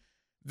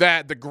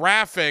that the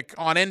graphic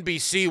on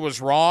NBC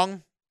was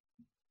wrong.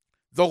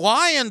 The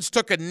Lions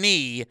took a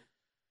knee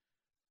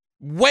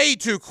way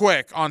too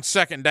quick on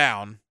second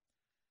down.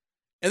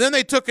 And then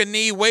they took a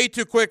knee way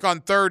too quick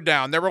on third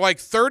down. There were like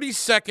 30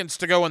 seconds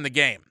to go in the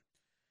game.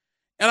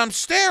 And I'm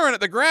staring at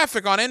the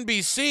graphic on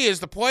NBC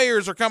as the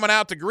players are coming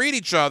out to greet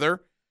each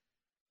other.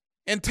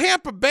 And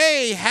Tampa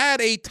Bay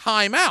had a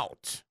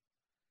timeout.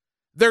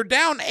 They're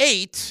down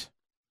 8.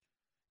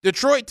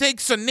 Detroit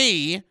takes a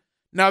knee.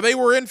 Now, they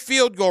were in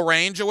field goal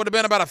range. It would have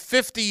been about a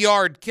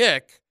 50-yard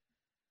kick.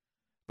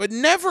 But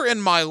never in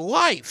my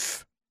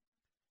life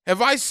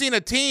have I seen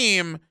a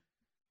team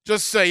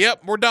just say,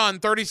 yep, we're done.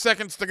 30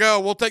 seconds to go.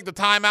 We'll take the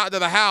timeout to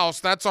the house.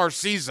 That's our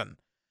season.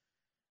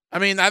 I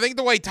mean, I think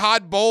the way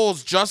Todd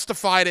Bowles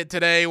justified it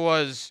today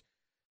was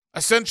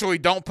essentially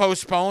don't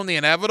postpone the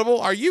inevitable.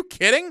 Are you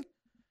kidding?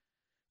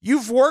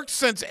 You've worked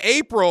since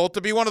April to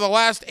be one of the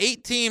last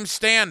 8 teams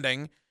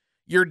standing.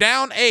 You're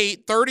down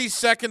 8, 30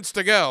 seconds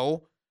to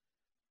go.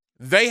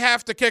 They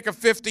have to kick a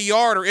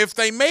 50-yarder. If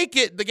they make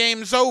it, the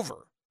game's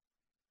over.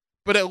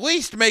 But at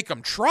least make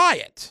them try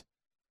it.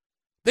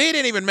 They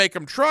didn't even make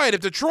them try it.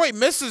 If Detroit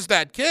misses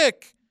that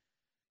kick,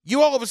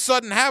 you all of a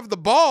sudden have the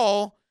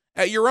ball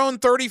at your own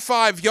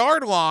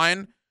 35-yard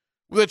line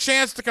with a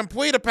chance to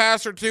complete a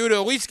pass or two to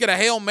at least get a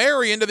Hail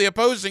Mary into the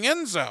opposing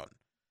end zone.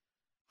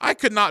 I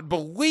could not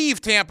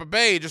believe Tampa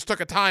Bay just took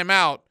a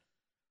timeout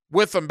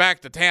with them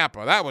back to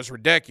Tampa. That was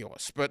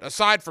ridiculous. But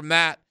aside from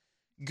that,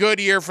 good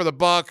year for the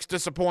Bucs,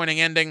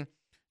 disappointing ending.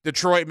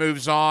 Detroit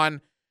moves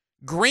on.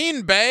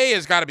 Green Bay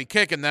has got to be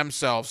kicking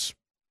themselves.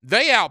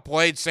 They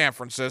outplayed San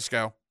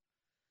Francisco.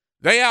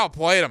 They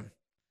outplayed them.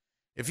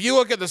 If you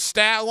look at the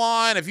stat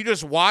line, if you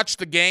just watch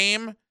the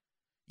game,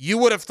 you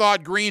would have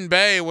thought Green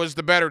Bay was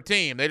the better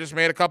team. They just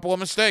made a couple of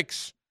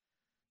mistakes.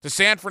 To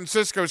San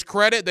Francisco's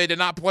credit, they did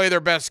not play their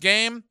best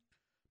game,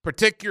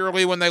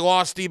 particularly when they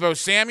lost Deebo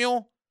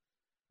Samuel.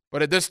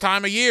 But at this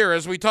time of year,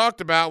 as we talked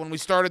about when we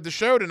started the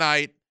show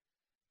tonight,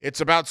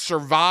 it's about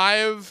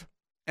survive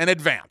and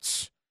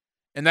advance.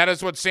 And that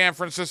is what San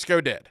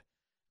Francisco did.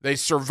 They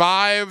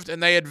survived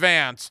and they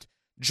advanced.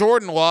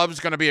 Jordan Love's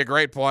going to be a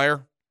great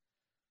player.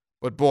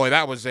 But boy,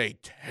 that was a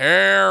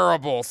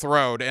terrible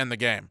throw to end the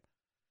game.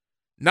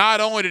 Not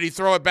only did he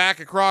throw it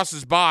back across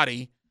his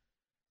body,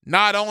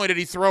 not only did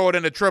he throw it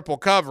into triple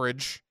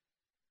coverage,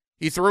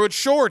 he threw it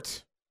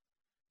short.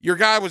 Your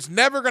guy was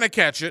never going to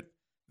catch it.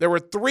 There were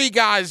 3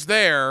 guys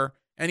there,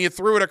 and you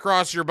threw it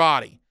across your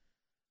body.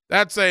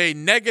 That's a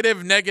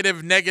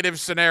negative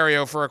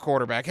scenario for a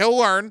quarterback. He'll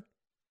learn.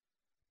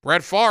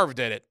 Brett Favre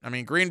did it. I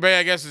mean, Green Bay,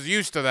 I guess, is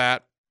used to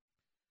that.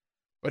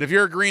 But if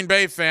you're a Green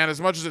Bay fan,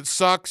 as much as it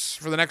sucks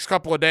for the next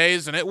couple of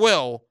days, and it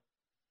will,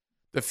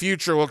 the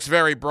future looks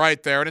very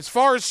bright there. And as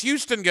far as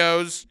Houston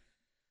goes,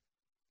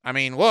 I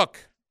mean,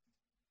 look,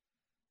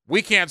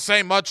 we can't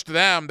say much to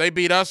them. They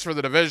beat us for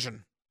the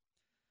division.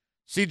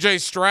 C.J.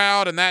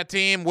 Stroud and that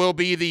team will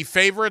be the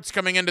favorites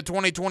coming into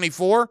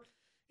 2024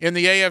 in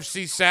the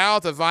AFC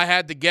South. If I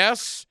had to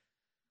guess,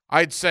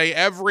 I'd say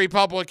every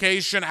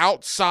publication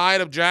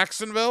outside of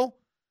Jacksonville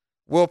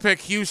will pick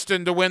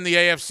Houston to win the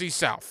AFC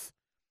South.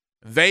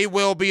 They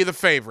will be the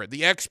favorite.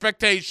 The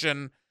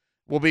expectation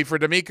will be for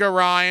DeMeco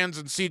Ryans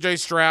and C.J.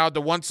 Stroud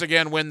to once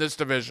again win this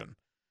division.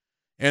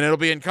 And it'll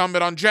be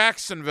incumbent on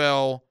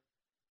Jacksonville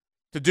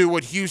to do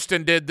what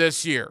Houston did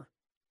this year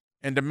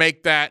and to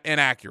make that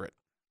inaccurate.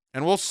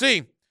 And we'll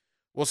see.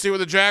 We'll see what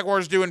the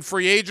Jaguars do in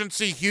free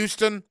agency.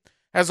 Houston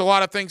has a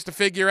lot of things to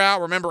figure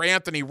out. Remember,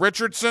 Anthony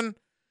Richardson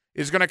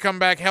is going to come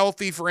back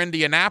healthy for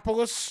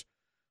Indianapolis.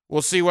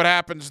 We'll see what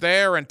happens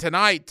there. And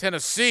tonight,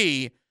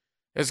 Tennessee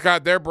has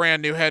got their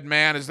brand new head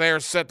man as they are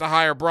set to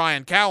hire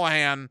Brian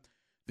Callahan,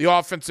 the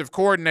offensive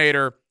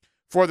coordinator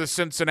for the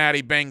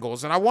Cincinnati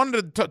Bengals. And I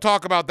wanted to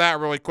talk about that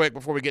really quick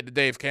before we get to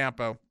Dave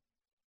Campo.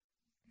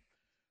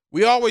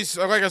 We always,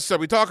 like I said,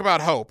 we talk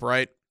about hope,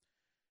 right?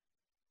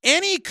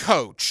 Any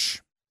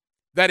coach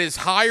that is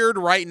hired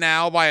right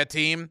now by a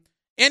team,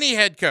 any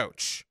head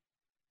coach,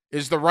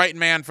 is the right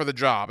man for the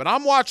job. And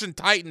I'm watching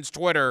Titans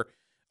Twitter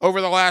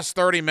over the last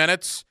 30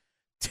 minutes.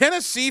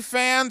 Tennessee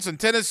fans and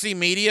Tennessee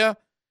media,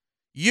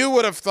 you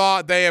would have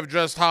thought they have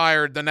just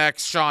hired the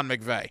next Sean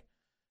McVay.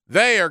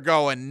 They are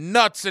going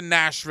nuts in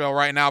Nashville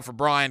right now for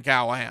Brian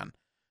Callahan.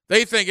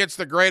 They think it's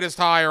the greatest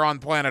hire on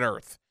planet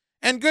Earth.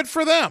 And good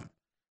for them.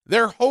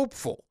 They're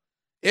hopeful.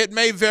 It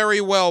may very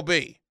well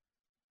be.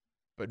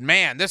 But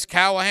man, this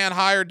Callahan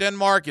hire,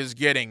 Denmark, is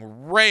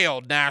getting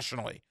railed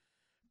nationally.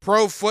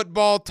 Pro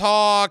Football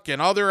Talk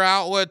and other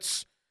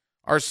outlets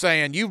are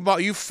saying,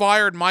 you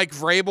fired Mike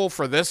Vrabel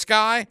for this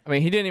guy? I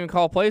mean, he didn't even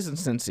call plays in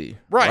Cincy.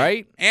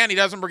 Right? And he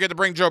doesn't get to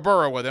bring Joe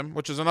Burrow with him,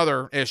 which is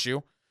another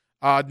issue.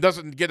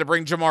 Doesn't get to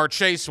bring Jamar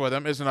Chase with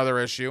him is another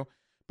issue.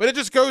 But it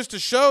just goes to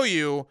show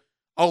you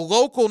a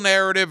local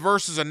narrative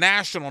versus a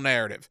national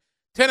narrative.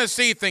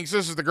 Tennessee thinks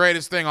this is the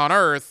greatest thing on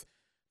earth.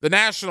 The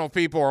national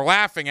people are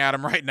laughing at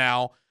him right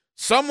now.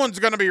 Someone's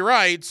going to be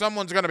right.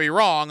 Someone's going to be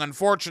wrong.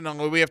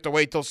 Unfortunately, we have to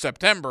wait till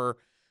September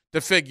to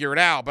figure it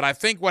out. But I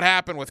think what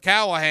happened with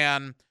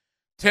Callahan,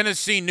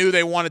 Tennessee knew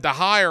they wanted to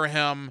hire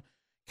him.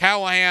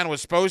 Callahan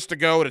was supposed to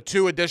go to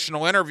 2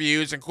 additional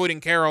interviews,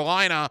 including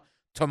Carolina,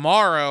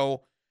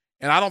 tomorrow.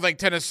 And I don't think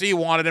Tennessee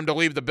wanted him to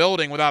leave the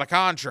building without a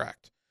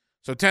contract.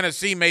 So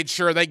Tennessee made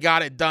sure they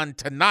got it done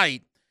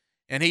tonight,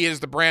 and he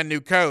is the brand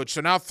new coach.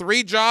 So now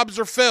 3 jobs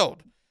are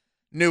filled.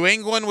 New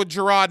England with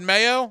Gerard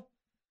Mayo,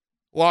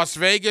 Las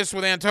Vegas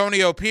with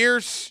Antonio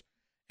Pierce,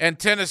 and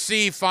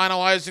Tennessee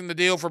finalizing the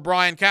deal for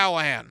Brian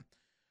Callahan.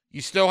 You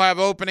still have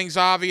openings,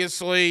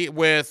 obviously,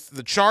 with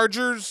the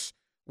Chargers,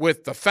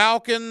 with the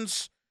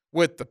Falcons,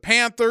 with the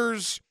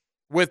Panthers,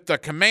 with the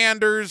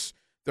Commanders.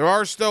 There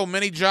are still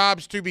many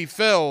jobs to be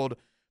filled.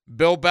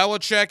 Bill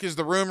Belichick is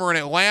the rumor in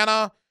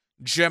Atlanta.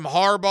 Jim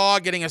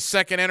Harbaugh getting a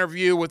second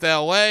interview with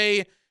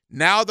L.A.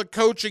 Now the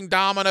coaching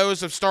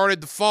dominoes have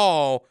started to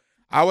fall.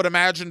 I would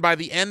imagine by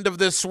the end of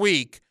this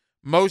week,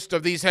 most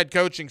of these head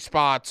coaching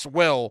spots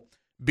will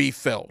be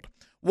filled.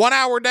 1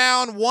 hour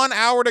down, 1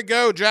 hour to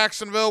go.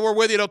 Jacksonville, we're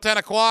with you till 10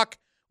 o'clock.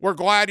 We're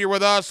glad you're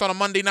with us on a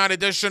Monday night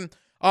edition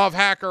of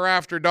Hacker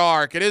After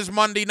Dark. It is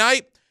Monday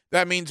night.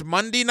 That means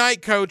Monday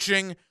night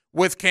coaching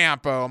with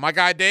Campo. My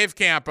guy Dave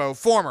Campo,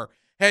 former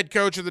head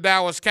coach of the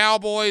Dallas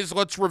Cowboys.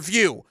 Let's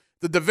review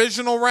the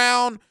divisional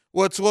round.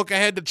 Let's look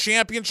ahead to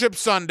Championship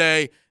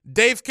Sunday.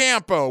 Dave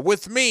Campo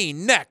with me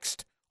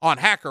next on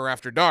Hacker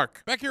After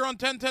Dark. Back here on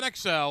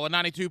 1010XL at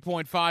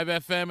 92.5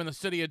 FM in the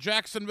city of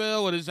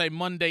Jacksonville. It is a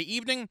Monday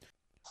evening.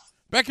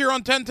 Back here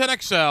on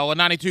 1010XL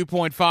at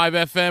 92.5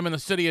 FM in the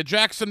city of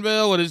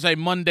Jacksonville. It is a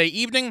Monday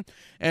evening,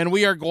 and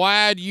we are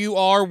glad you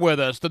are with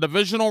us. The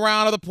divisional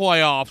round of the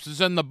playoffs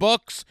is in the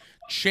books.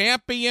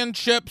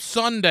 Championship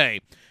Sunday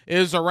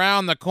is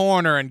around the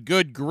corner, and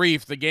good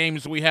grief, the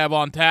games we have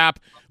on tap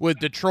with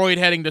Detroit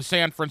heading to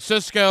San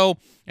Francisco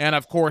and,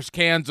 of course,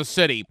 Kansas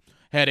City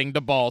heading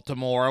to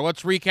Baltimore.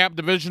 Let's recap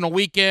divisional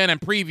weekend and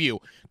preview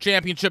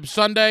Championship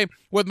Sunday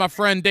with my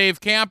friend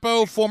Dave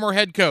Campo, former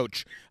head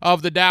coach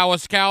of the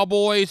Dallas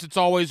Cowboys. It's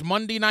always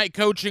Monday night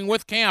coaching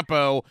with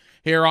Campo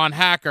here on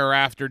Hacker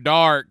After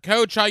Dark.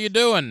 Coach, how you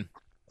doing?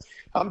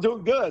 I'm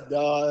doing good.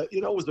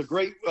 It was a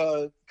great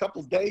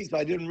couple of days.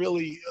 I didn't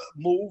really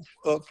move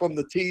from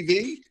the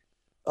TV.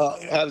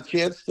 Had a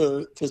chance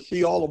to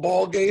see all the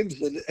ball games,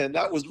 and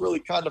that was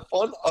really kind of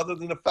fun, other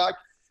than the fact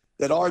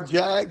that our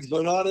Jags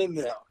are not in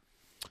there.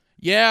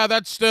 Yeah,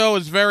 that still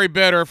is very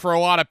bitter for a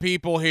lot of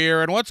people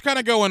here. And let's kind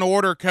of go in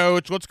order,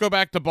 Coach. Let's go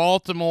back to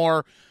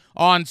Baltimore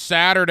on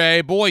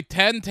Saturday. Boy,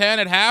 10-10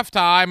 at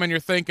halftime, and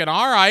you're thinking,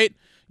 all right,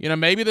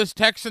 maybe this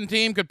Texan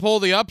team could pull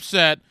the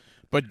upset.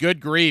 But good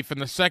grief, in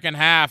the second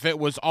half, it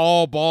was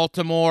all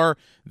Baltimore.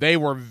 They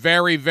were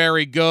very,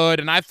 very good.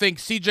 And I think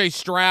C.J.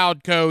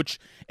 Stroud, Coach,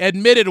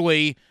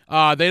 admittedly,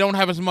 they don't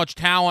have as much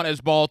talent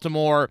as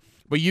Baltimore,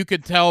 but you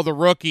could tell the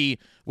rookie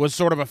was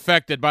sort of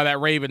affected by that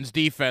Ravens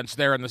defense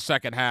there in the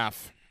second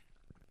half.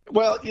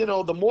 Well,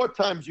 the more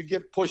times you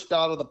get pushed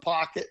out of the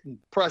pocket and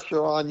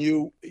pressure on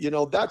you,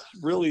 that's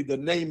really the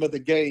name of the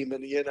game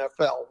in the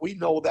NFL. We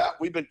know that.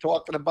 We've been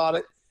talking about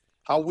it,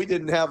 how we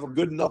didn't have a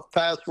good enough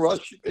pass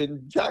rush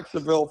in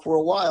Jacksonville for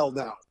a while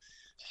now.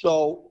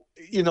 So,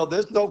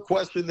 there's no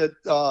question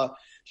that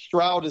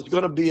Stroud is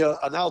going to be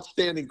an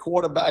outstanding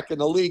quarterback in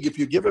the league. If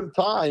you give him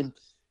time,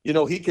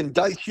 he can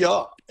dice you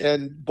up.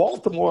 And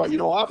Baltimore,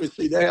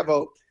 obviously they have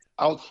a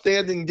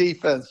outstanding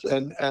defense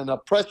and a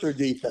pressure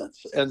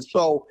defense. And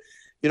so,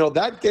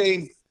 that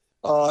game,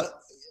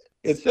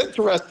 it's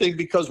interesting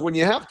because when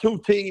you have two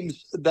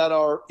teams that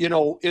are,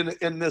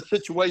 in the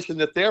situation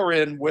that they're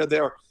in, where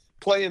they're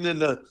playing in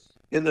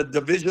the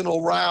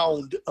divisional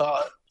round,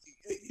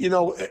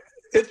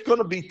 it's going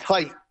to be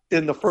tight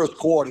in the first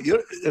quarter,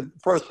 in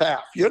first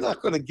half. You're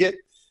not going to get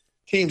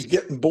teams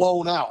getting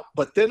blown out.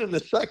 But then in the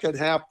second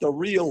half, the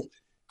real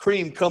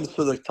cream comes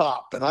to the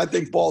top. And I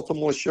think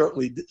Baltimore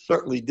certainly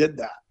did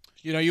that.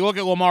 You look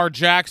at Lamar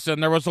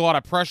Jackson, there was a lot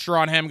of pressure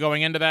on him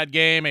going into that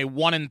game, a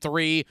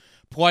 1-3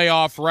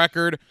 playoff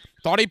record.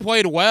 Thought he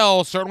played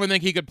well. Certainly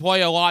think he could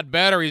play a lot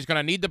better. He's going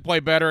to need to play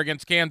better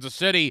against Kansas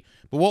City.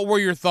 But what were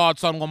your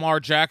thoughts on Lamar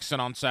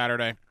Jackson on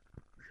Saturday?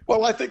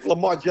 Well, I think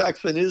Lamar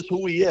Jackson is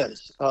who he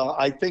is.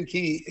 I think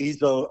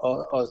he's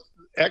a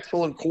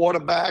excellent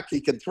quarterback. He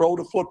can throw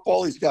the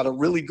football. He's got a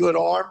really good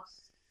arm.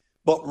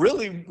 But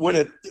really, when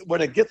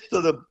it gets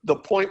to the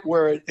point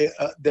where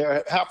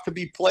there have to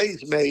be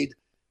plays made,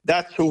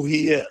 that's who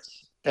he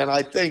is. And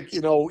I think,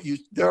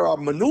 there are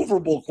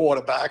maneuverable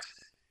quarterbacks,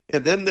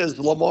 and then there's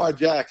Lamar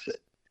Jackson.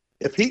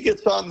 If he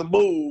gets on the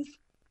move,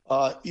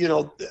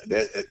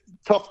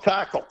 tough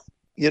tackle.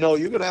 You're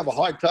going to have a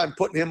hard time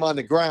putting him on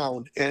the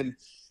ground. And,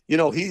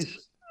 he's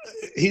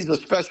a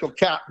special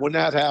cat when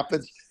that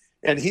happens.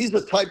 And he's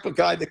the type of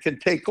guy that can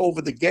take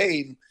over the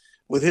game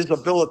with his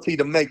ability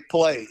to make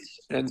plays.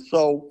 And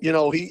so,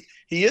 he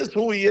is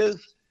who he is.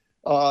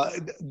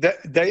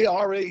 They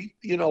are a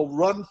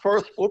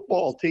run-first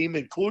football team,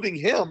 including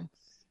him,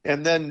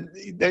 and then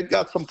they've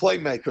got some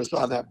playmakers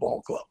on that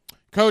ball club.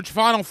 Coach,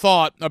 final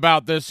thought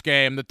about this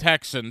game, the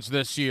Texans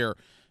this year.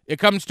 It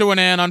comes to an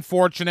end,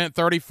 unfortunate,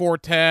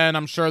 34-10.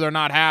 I'm sure they're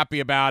not happy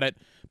about it,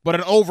 but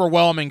an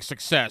overwhelming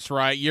success,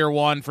 right? Year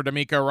one for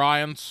DeMeco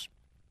Ryans.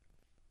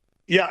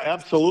 Yeah,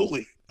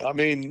 absolutely. I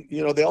mean,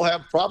 they'll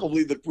have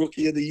probably the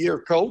Rookie of the Year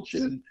coach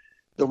and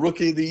the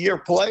Rookie of the Year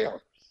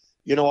player.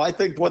 I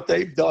think what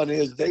they've done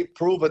is they've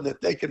proven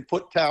that they can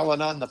put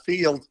talent on the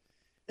field,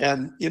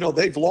 and,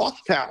 they've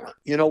lost talent.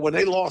 When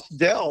they lost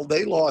Dell,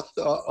 they lost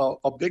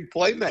a big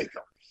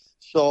playmaker.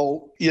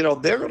 So,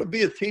 they're going to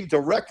be a team to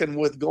reckon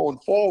with going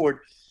forward.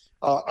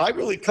 I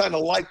really kind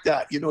of like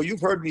that.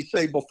 You've heard me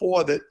say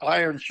before that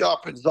iron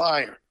sharpens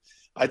iron.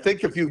 I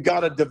think if you've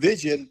got a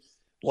division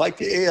like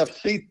the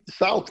AFC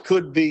South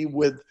could be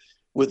with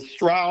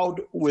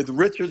Stroud, with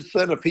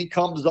Richardson, if he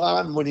comes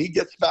on when he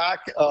gets back,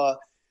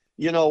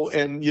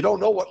 and you don't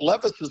know what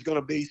Levis is going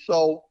to be.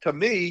 So to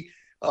me,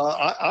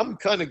 I'm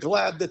kind of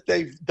glad that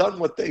they've done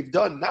what they've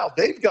done. Now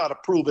they've got to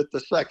prove it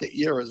the second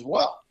year as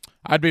well.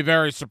 I'd be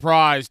very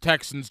surprised,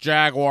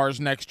 Texans-Jaguars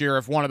next year,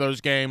 if one of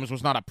those games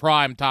was not a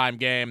primetime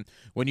game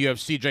when you have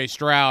C.J.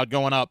 Stroud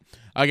going up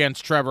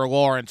against Trevor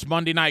Lawrence.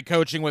 Monday Night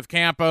Coaching with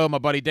Campo, my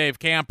buddy Dave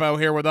Campo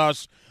here with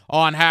us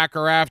on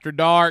Hacker After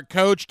Dark.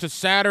 Coach, to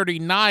Saturday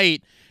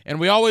night, and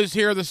we always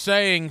hear the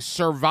saying,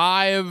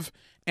 survive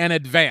and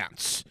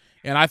advance.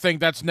 And I think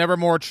that's never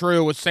more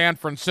true with San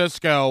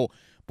Francisco.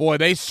 Boy,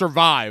 they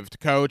survived,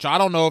 Coach. I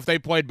don't know if they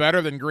played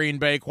better than Green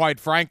Bay, quite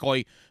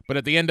frankly, but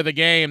at the end of the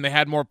game, they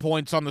had more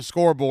points on the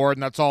scoreboard,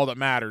 and that's all that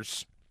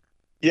matters.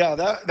 Yeah,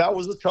 that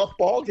was a tough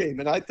ball game.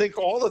 And I think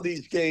all of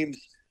these games,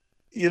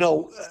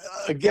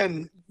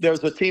 again,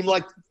 there's a team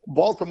like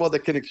Baltimore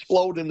that can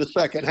explode in the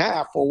second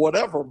half or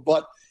whatever,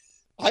 but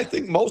I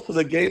think most of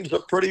the games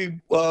are pretty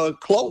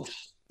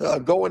close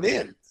going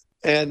in.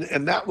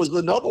 And that was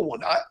another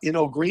one.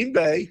 Green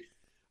Bay,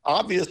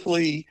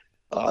 obviously,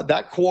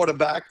 that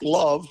quarterback,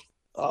 Love,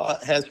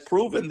 has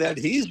proven that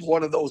he's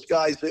one of those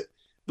guys that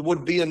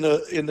would be in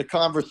the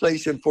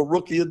conversation for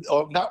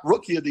not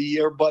rookie of the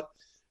year, but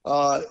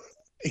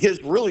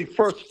his really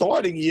first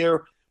starting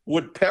year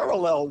would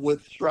parallel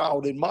with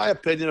Stroud, in my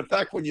opinion. In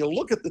fact, when you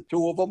look at the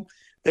two of them,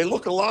 they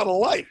look a lot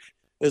alike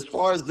as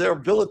far as their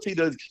ability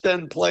to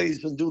extend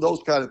plays and do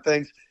those kind of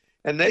things.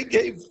 And they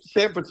gave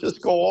San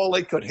Francisco all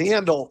they could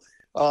handle.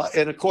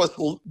 And, of course,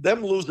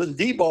 them losing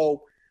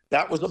Debo,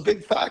 that was a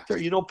big factor.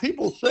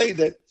 People say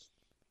that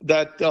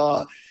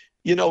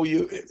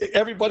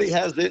everybody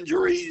has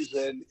injuries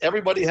and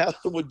everybody has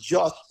to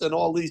adjust and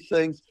all these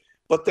things.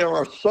 But there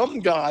are some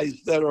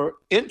guys that are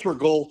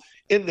integral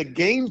in the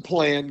game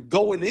plan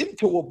going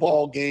into a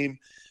ball game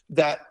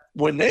that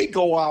when they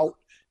go out,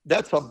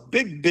 that's a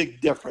big,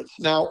 big difference.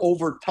 Now,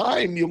 over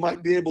time, you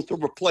might be able to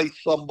replace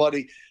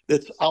somebody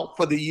that's out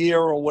for the year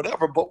or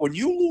whatever. But when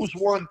you lose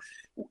one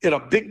in a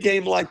big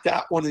game like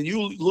that one and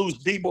you lose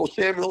Deebo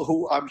Samuel,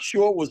 who I'm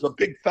sure was a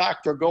big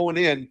factor going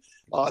in,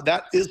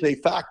 that is a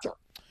factor.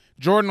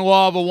 Jordan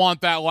Love will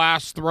want that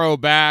last throw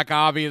back.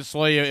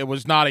 Obviously, it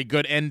was not a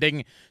good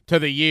ending to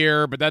the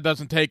year, but that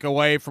doesn't take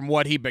away from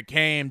what he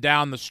became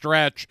down the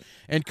stretch.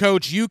 And,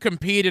 Coach, you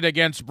competed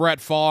against Brett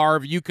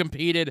Favre. You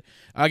competed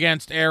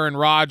against Aaron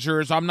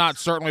Rodgers. I'm not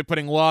certainly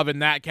putting Love in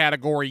that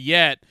category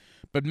yet,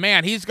 but,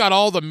 man, he's got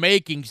all the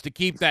makings to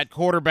keep that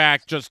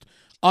quarterback just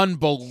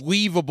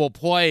unbelievable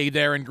play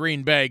there in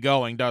Green Bay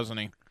going, doesn't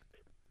he?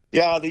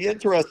 Yeah, the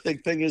interesting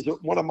thing is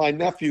that one of my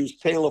nephews,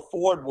 Taylor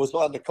Ford, was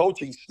on the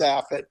coaching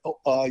staff at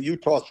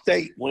Utah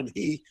State when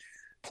he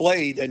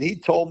played, and he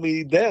told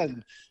me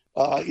then,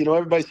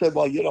 everybody said,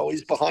 well,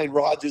 he's behind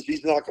Rodgers,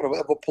 he's not going to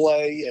ever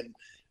play, and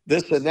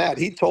this and that.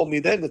 He told me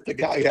then that the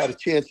guy had a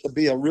chance to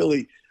be a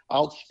really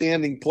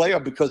outstanding player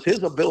because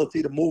his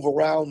ability to move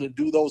around and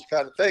do those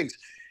kind of things.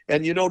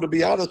 And, to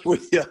be honest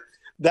with you,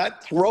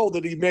 that throw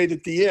that he made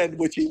at the end,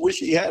 which he wish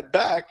he had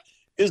back,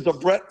 is the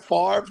Brett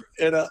Favre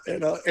and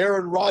a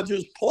Aaron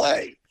Rodgers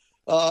play.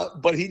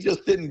 But he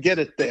just didn't get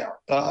it there.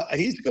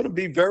 He's going to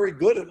be very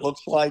good, it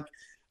looks like.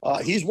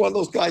 He's one of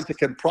those guys that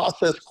can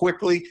process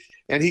quickly,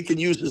 and he can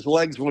use his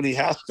legs when he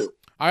has to.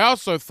 I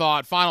also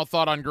thought, final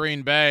thought on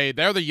Green Bay,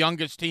 they're the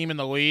youngest team in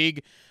the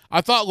league.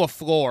 I thought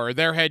LaFleur,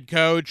 their head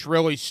coach,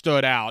 really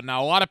stood out.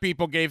 Now, a lot of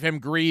people gave him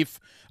grief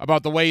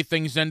about the way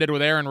things ended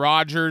with Aaron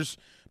Rodgers,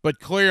 but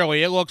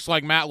clearly it looks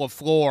like Matt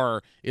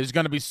LaFleur is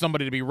going to be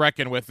somebody to be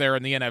reckoned with there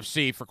in the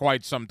NFC for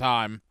quite some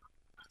time.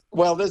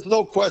 Well, there's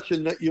no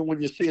question that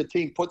when you see a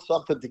team put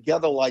something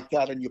together like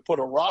that and you put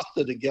a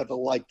roster together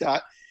like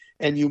that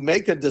and you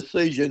make a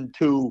decision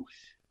to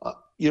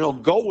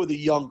go with a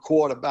young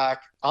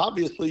quarterback,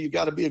 obviously you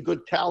got to be a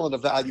good talent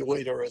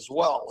evaluator as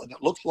well. And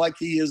it looks like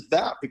he is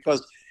that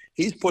because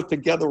he's put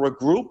together a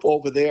group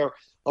over there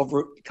of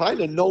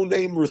kind of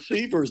no-name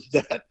receivers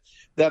that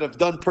have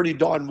done pretty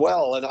darn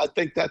well. And I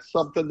think that's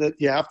something that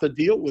you have to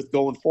deal with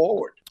going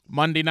forward.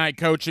 Monday Night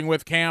Coaching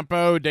with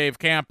Campo. Dave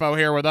Campo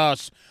here with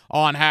us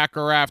on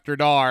Hacker After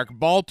Dark.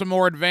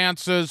 Baltimore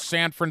advances.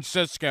 San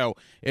Francisco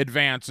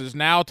advances.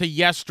 Now to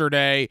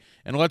yesterday,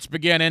 and let's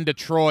begin in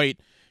Detroit.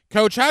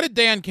 Coach, how did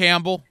Dan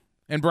Campbell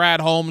and Brad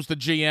Holmes, the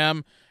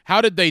GM,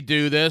 how did they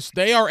do this?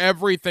 They are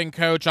everything,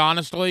 Coach,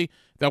 honestly,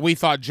 that we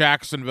thought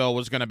Jacksonville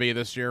was going to be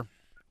this year.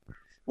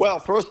 Well,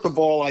 first of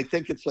all, I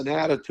think it's an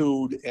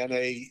attitude and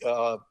I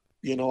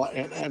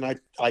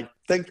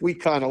think we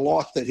kind of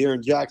lost it here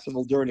in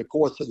Jacksonville during the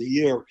course of the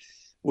year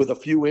with a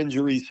few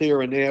injuries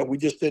here and there. We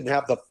just didn't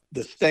have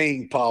the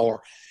staying power.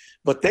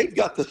 But they've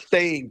got the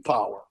staying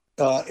power,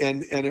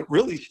 and it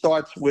really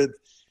starts with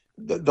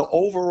the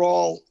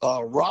overall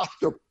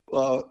roster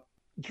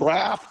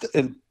draft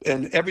and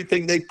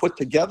everything they put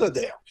together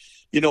there.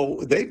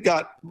 They've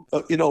got,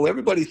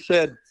 everybody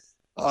said,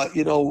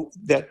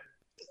 that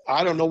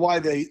I don't know why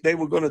they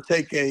were going to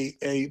take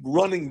a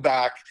running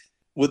back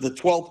with the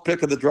 12th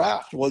pick of the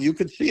draft. Well, you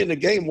can see in the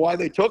game why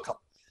they took him.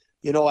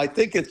 I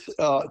think it's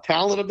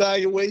talent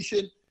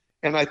evaluation,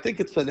 and I think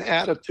it's an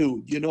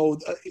attitude.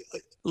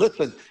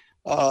 Listen,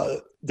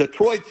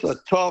 Detroit's a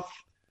tough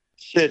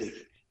city,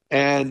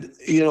 and,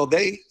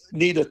 they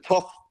need a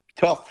tough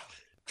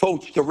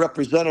coach to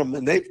represent them,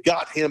 and they've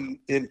got him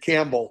in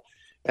Campbell.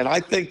 And I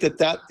think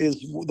that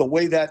is the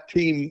way that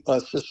team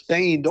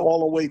sustained all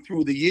the way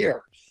through the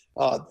year.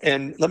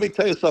 And let me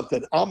tell you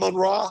something,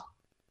 Amon-Ra,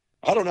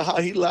 I don't know how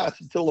he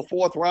lasted until the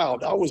fourth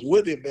round. I was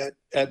with him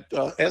at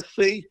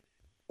SC,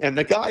 and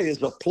the guy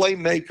is a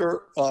playmaker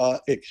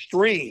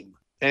extreme.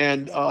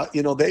 And,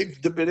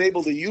 they've been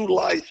able to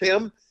utilize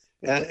him,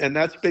 and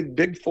that's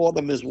big for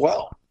them as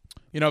well.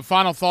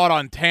 Final thought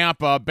on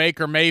Tampa.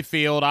 Baker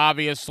Mayfield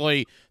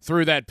obviously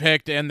threw that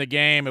pick to end the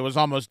game. It was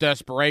almost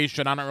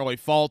desperation. I don't really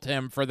fault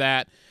him for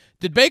that.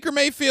 Did Baker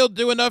Mayfield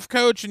do enough,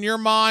 Coach, in your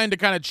mind to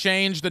kind of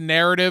change the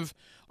narrative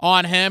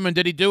on him? And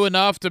did he do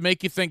enough to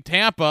make you think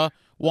Tampa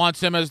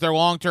wants him as their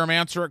long-term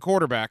answer at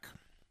quarterback?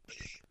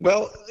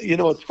 Well,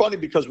 it's funny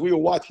because we were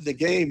watching the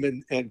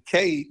game, and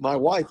Kay, my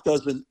wife,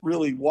 doesn't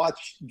really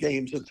watch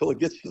games until it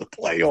gets to the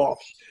playoffs.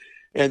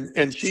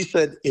 And she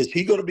said, is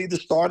he going to be the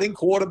starting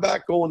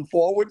quarterback going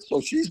forward?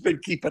 So she's been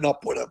keeping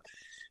up with him.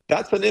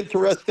 That's an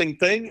interesting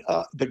thing.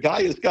 The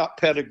guy has got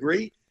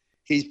pedigree.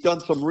 He's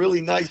done some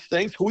really nice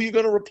things. Who are you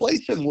going to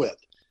replace him with?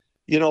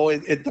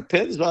 It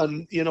depends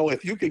on,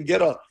 if you can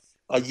get a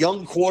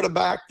young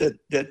quarterback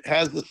that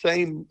has the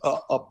same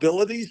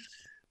abilities,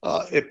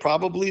 it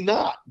probably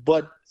not.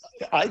 But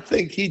I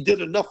think he did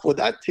enough with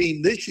that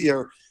team this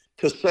year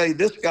to say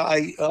this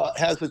guy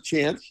has a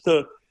chance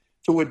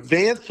to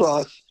advance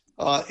us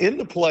in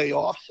the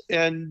playoffs.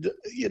 And,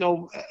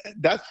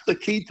 that's the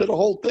key to the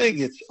whole thing.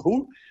 It's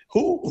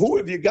who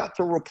have you got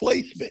to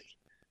replace me?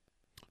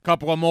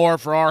 Couple of more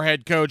for our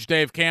head coach,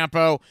 Dave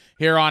Campo,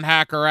 here on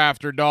Hacker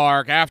After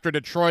Dark. After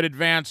Detroit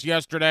advanced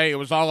yesterday, it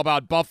was all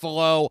about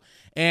Buffalo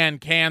and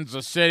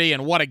Kansas City,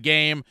 and what a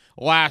game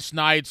last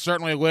night.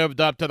 Certainly lived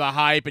up to the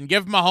hype, and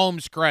give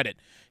Mahomes credit.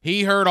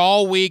 He heard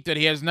all week that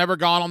he has never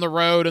gone on the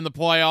road in the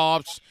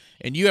playoffs,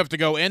 and you have to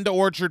go into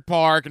Orchard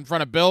Park in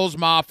front of Bills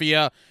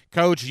Mafia.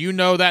 Coach, you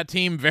know that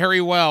team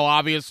very well,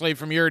 obviously,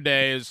 from your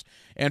days.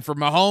 And for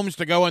Mahomes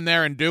to go in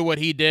there and do what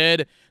he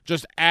did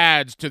just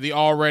adds to the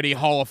already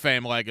Hall of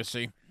Fame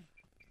legacy.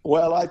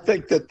 Well, I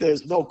think that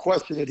there's no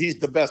question that he's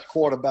the best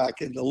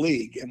quarterback in the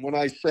league. And when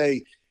I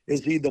say,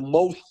 is he the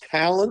most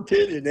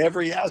talented in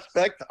every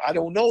aspect, I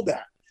don't know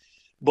that.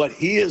 But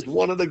he is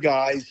one of the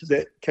guys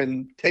that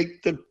can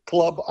take the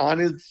club on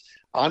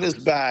his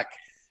back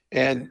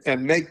and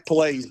make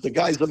plays. The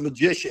guy's a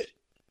magician.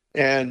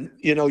 And,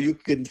 you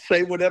can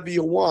say whatever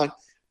you want,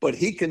 but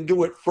he can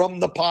do it from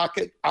the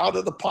pocket, out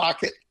of the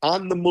pocket,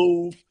 on the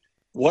move,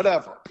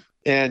 whatever.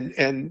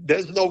 And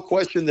there's no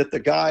question that the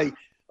guy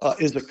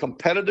is a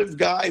competitive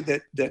guy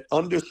that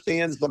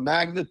understands the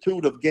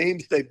magnitude of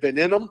games they've been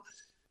in them.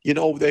 they're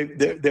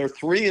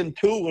 3-2 in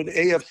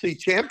AFC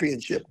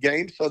Championship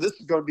games, so this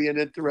is going to be an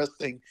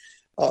interesting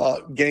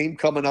game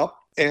coming up.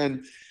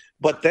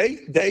 But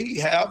they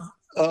have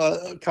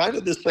kind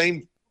of the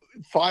same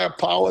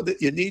firepower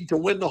that you need to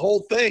win the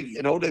whole thing.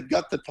 They've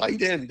got the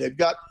tight end, they've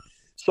got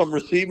some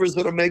receivers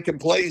that are making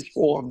plays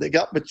for them. They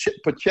got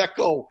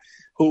Pacheco,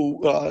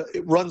 who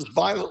runs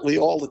violently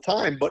all the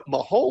time, but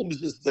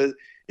Mahomes is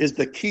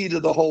the key to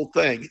the whole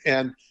thing.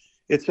 And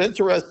it's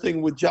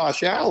interesting with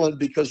Josh Allen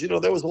because,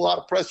 there was a lot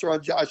of pressure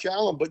on Josh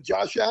Allen, but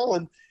Josh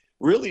Allen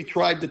really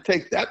tried to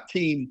take that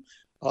team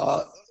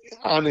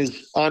on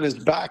his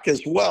back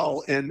as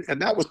well. And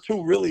that was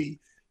two really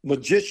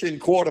magician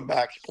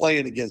quarterbacks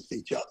playing against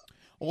each other.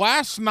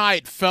 Last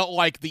night felt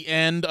like the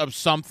end of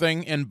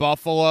something in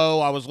Buffalo.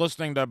 I was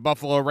listening to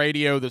Buffalo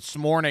radio this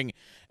morning,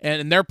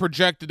 and they're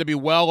projected to be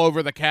well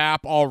over the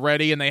cap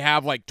already, and they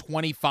have like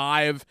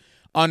 25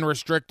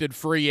 unrestricted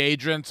free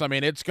agents. I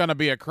mean, it's going to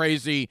be a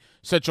crazy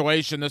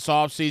situation this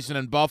offseason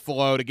in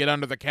Buffalo to get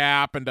under the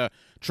cap and to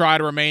try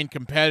to remain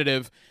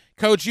competitive.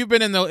 Coach, you were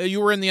in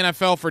the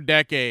NFL for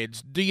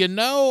decades. Do you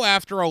know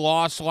after a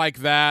loss like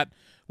that,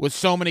 with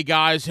so many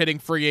guys hitting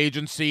free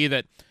agency,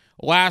 that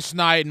last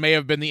night may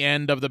have been the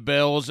end of the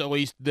Bills, at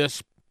least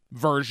this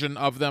version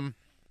of them?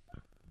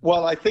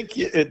 Well, I think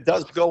it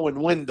does go in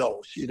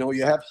windows. You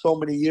have so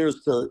many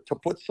years to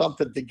put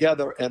something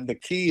together, and the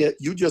key,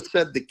 you just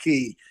said the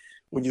key.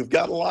 When you've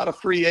got a lot of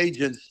free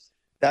agents,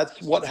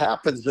 that's what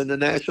happens in the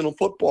National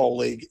Football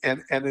League.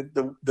 And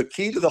the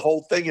key to the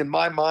whole thing, in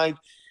my mind,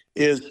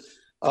 is,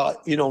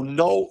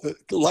 know,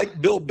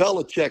 like Bill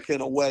Belichick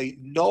in a way,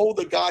 know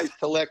the guys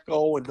to let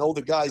go and know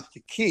the guys to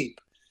keep.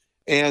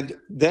 And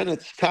then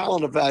it's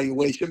talent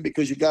evaluation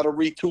because you got to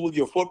retool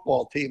your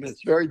football team. And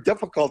it's very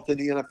difficult in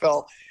the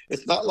NFL.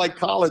 It's not like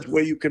college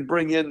where you can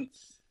bring in,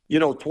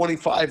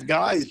 25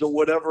 guys or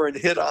whatever and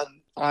hit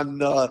on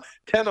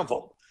 10 of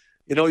them.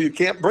 You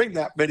can't bring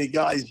that many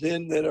guys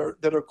in that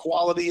are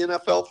quality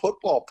NFL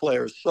football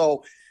players.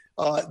 So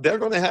they're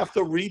going to have to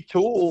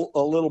retool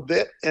a little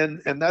bit,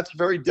 and that's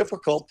very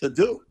difficult to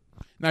do.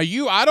 Now,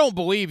 I don't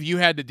believe you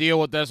had to deal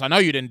with this. I know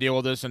you didn't deal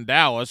with this in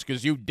Dallas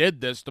because you did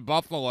this to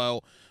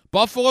Buffalo.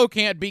 Buffalo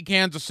can't beat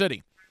Kansas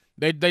City.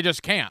 They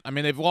just can't. I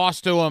mean, they've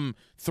lost to them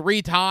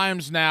 3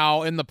 times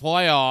now in the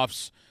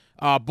playoffs.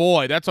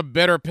 Boy, that's a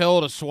bitter pill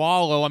to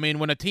swallow. I mean,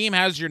 when a team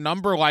has your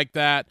number like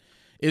that,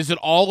 is it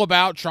all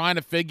about trying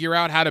to figure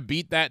out how to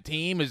beat that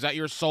team? Is that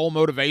your sole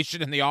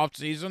motivation in the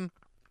offseason?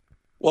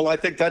 Well, I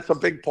think that's a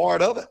big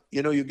part of it.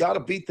 You got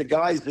to beat the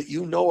guys that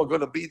are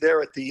going to be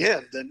there at the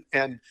end.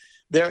 And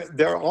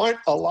there aren't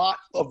a lot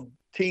of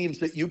teams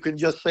that you can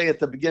just say at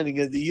the beginning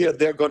of the year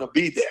they're going to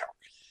be there.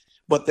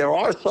 But there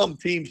are some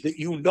teams that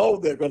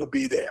they're going to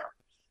be there.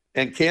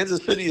 And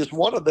Kansas City is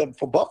one of them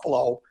for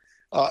Buffalo.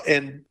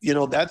 And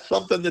that's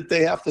something that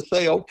they have to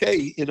say,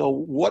 okay,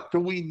 what do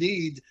we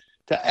need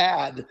to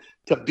add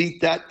to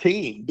beat that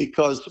team?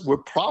 Because we're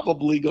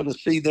probably going to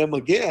see them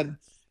again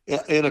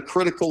in a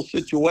critical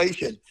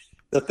situation.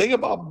 The thing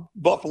about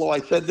Buffalo, I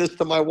said this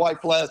to my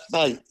wife last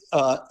night,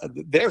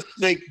 they're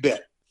snake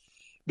bit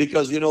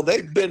because,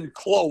 they've been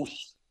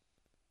close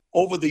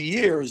over the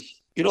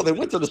years. They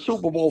went to the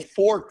Super Bowl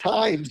 4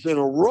 times in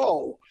a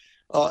row,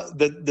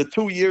 the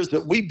 2 years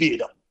that we beat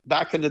them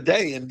back in the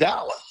day in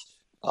Dallas,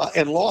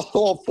 and lost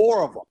all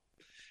 4 of them.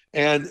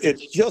 And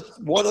it's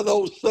just one of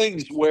those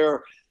things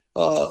where,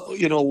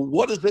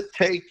 what does it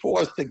take for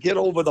us to get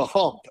over the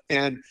hump?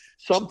 And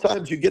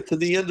sometimes you get to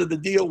the end of the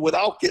deal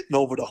without getting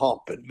over the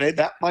hump, and maybe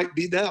that might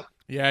be them.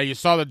 Yeah, you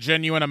saw the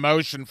genuine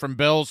emotion from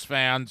Bills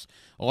fans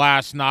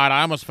last night.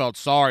 I almost felt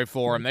sorry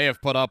for them. They have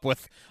put up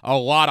with a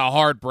lot of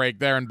heartbreak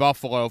there in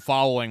Buffalo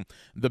following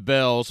the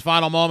Bills.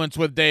 Final moments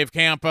with Dave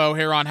Campo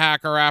here on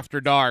Hacker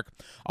After Dark.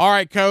 All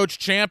right, Coach,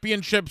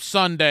 Championship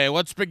Sunday.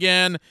 Let's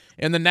begin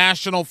in the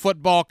National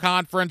Football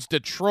Conference.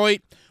 Detroit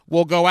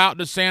will go out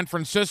to San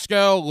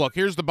Francisco. Look,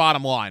 here's the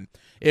bottom line.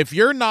 If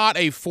you're not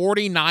a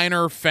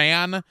 49er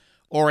fan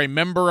or a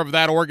member of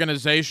that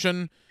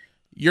organization,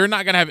 you're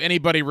not going to have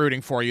anybody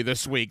rooting for you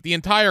this week. The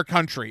entire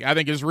country, I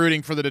think, is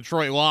rooting for the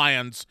Detroit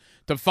Lions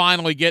to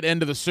finally get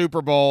into the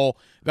Super Bowl.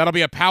 That'll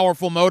be a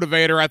powerful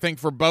motivator, I think,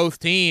 for both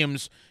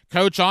teams.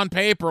 Coach, on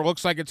paper,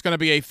 looks like it's going to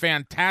be a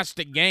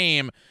fantastic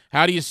game.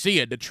 How do you see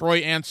it,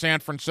 Detroit and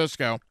San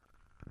Francisco?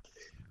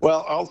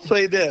 Well, I'll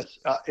say this.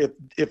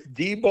 If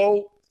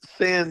Debo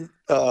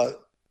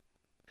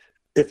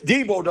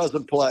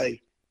doesn't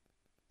play,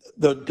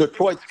 the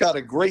Detroit's got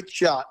a great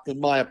shot, in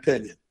my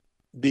opinion,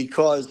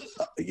 because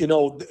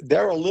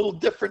they're a little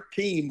different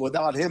team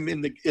without him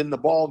in the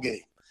ball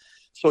game.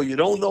 So you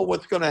don't know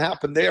what's going to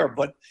happen there,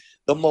 but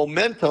the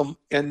momentum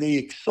and the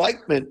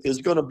excitement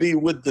is going to be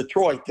with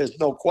Detroit. There's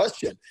no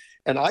question,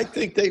 and I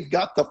think they've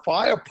got the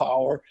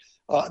firepower.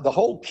 The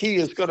whole key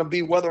is going to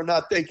be whether or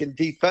not they can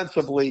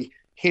defensively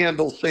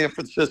handle San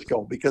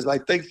Francisco, because I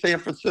think San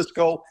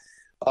Francisco,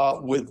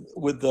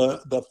 with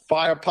the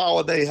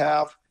firepower they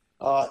have,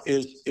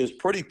 is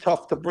pretty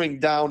tough to bring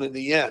down in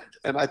the end.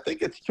 And I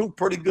think it's 2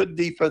 pretty good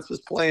defenses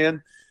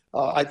playing.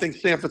 I think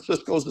San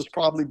Francisco's is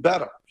probably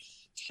better.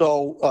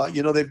 So,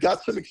 they've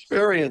got some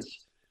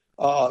experience,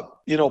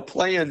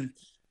 playing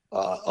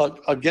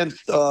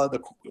against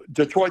the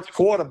Detroit's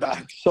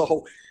quarterback.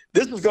 So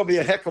this is going to be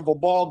a heck of a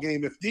ball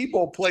game. If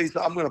Debo plays,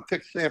 I'm going to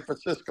pick San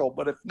Francisco.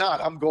 But if not,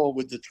 I'm going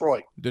with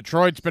Detroit.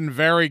 Detroit's been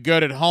very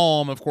good at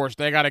home. Of course,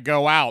 they got to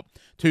go out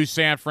to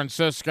San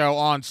Francisco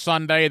on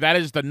Sunday. That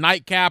is the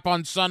nightcap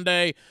on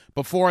Sunday.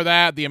 Before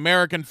that, the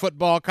American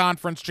Football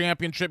Conference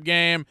Championship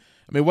game.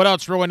 I mean, what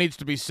else really needs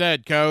to be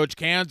said, Coach?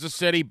 Kansas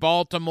City,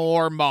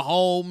 Baltimore,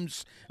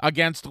 Mahomes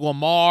against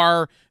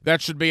Lamar.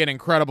 That should be an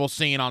incredible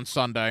scene on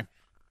Sunday.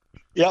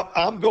 Yep,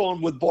 I'm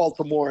going with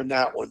Baltimore in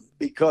that one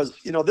because,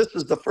 this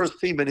is the first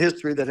team in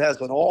history that has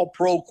an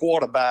all-pro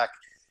quarterback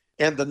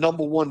and the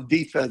number one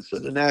defense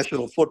in the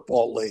National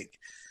Football League.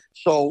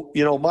 So,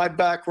 my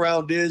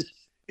background is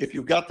if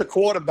you've got the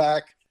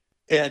quarterback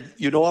and,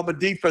 I'm a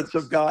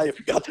defensive guy, if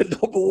you got the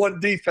number one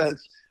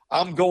defense,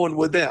 I'm going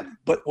with them.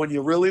 But when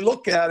you really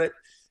look at it,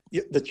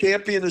 the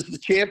champion is the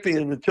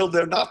champion until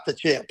they're not the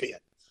champion.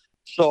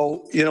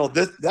 So,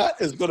 that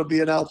is going to be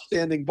an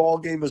outstanding ball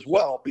game as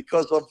well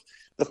because of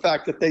the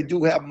fact that they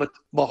do have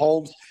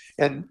Mahomes,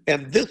 and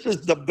this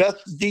is the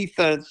best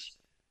defense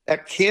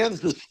at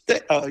Kansas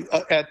City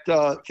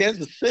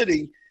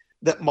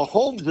that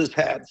Mahomes has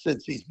had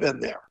since he's been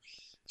there.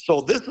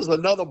 So this is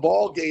another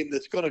ball game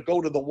that's going to go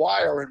to the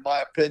wire, in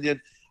my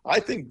opinion. I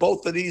think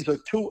both of these are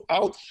two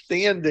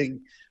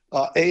outstanding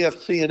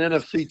AFC and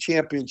NFC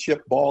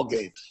championship ball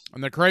games.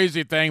 And the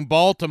crazy thing,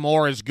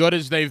 Baltimore, as good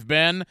as they've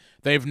been,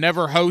 they've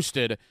never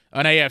hosted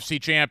an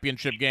AFC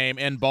championship game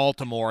in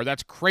Baltimore.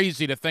 That's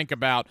crazy to think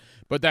about,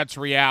 but that's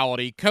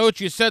reality.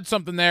 Coach, you said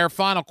something there.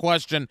 Final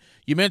question.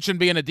 You mentioned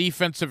being a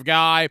defensive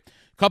guy. A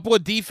couple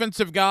of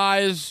defensive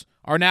guys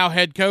are now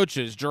head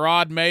coaches.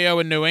 Gerard Mayo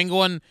in New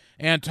England,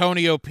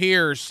 Antonio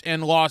Pierce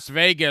in Las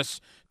Vegas.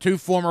 Two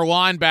former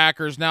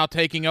linebackers now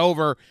taking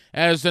over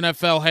as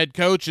NFL head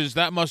coaches.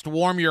 That must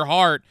warm your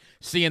heart,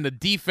 seeing the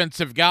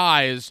defensive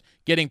guys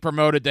getting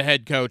promoted to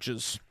head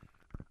coaches.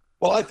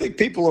 Well, I think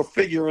people are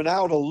figuring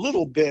out a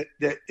little bit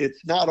that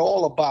it's not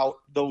all about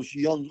those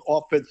young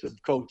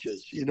offensive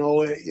coaches.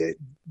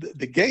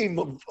 The game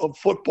of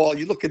football,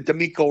 you look at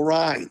D'Amico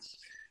Ryans.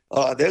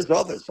 There's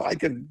others. I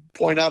can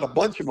point out a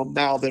bunch of them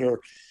now that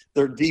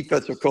they're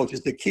defensive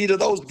coaches. The key to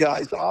those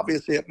guys,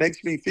 obviously, it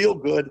makes me feel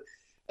good.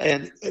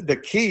 And the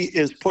key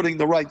is putting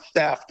the right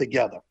staff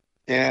together.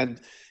 And,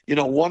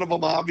 one of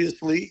them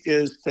obviously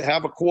is to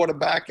have a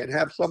quarterback and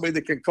have somebody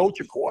that can coach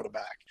a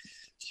quarterback.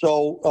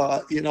 So,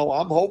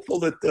 I'm hopeful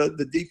that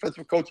the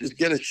defensive coaches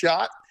get a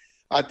shot.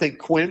 I think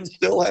Quinn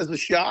still has a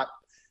shot.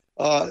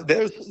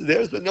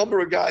 There's a number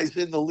of guys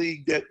in the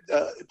league that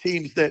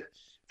teams that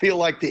feel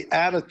like the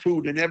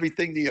attitude and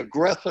everything, the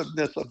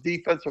aggressiveness of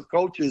defensive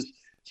coaches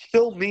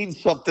still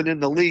means something in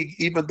the league,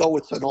 even though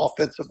it's an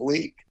offensive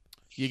league.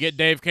 You get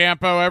Dave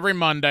Campo every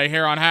Monday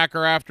here on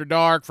Hacker After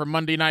Dark for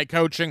Monday Night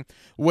Coaching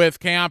with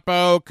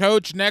Campo.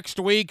 Coach, next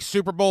week,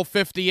 Super Bowl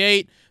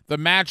 58. The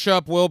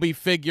matchup will be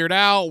figured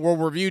out. We'll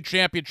review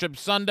Championship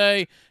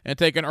Sunday and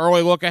take an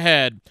early look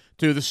ahead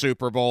to the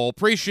Super Bowl.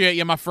 Appreciate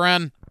you, my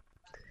friend.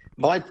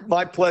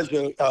 My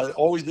pleasure.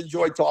 Always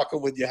enjoy talking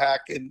with you,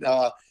 Hack. And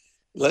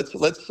let's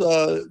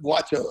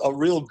watch a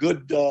real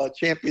good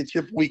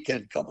championship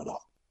weekend coming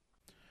up.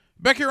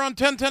 Back here on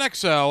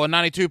 1010XL and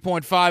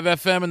 92.5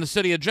 FM in the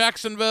city of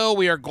Jacksonville,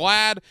 we are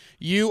glad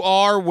you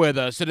are with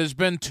us. It has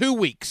been 2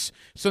 weeks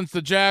since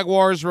the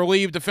Jaguars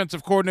relieved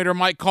defensive coordinator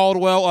Mike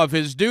Caldwell of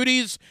his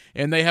duties,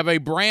 and they have a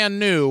brand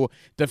new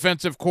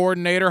defensive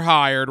coordinator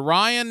hired.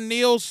 Ryan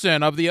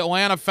Nielsen of the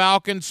Atlanta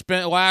Falcons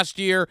spent last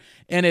year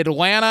in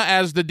Atlanta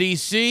as the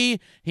DC.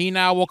 He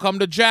now will come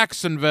to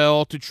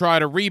Jacksonville to try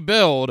to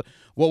rebuild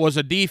what was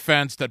a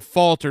defense that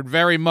faltered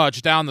very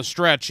much down the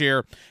stretch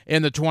here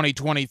in the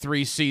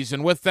 2023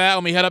 season. With that,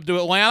 let me head up to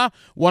Atlanta.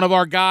 One of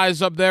our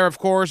guys up there, of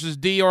course, is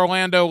D.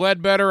 Orlando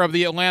Ledbetter of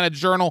the Atlanta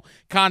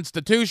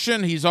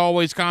Journal-Constitution. He's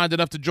always kind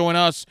enough to join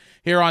us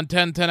here on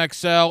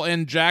 1010XL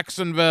in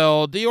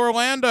Jacksonville. D.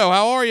 Orlando,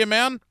 how are you,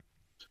 man?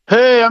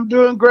 Hey, I'm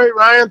doing great,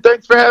 Ryan.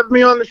 Thanks for having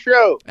me on the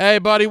show. Hey,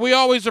 buddy, we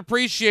always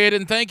appreciate it,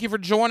 and thank you for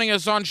joining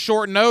us on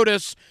short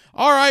notice.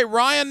 All right,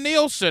 Ryan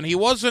Nielsen, he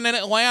wasn't in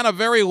Atlanta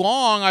very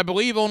long, I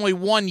believe only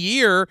 1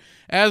 year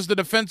as the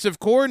defensive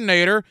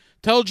coordinator.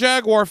 Tell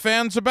Jaguar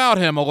fans about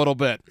him a little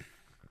bit.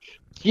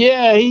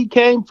 Yeah, he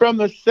came from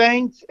the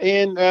Saints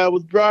and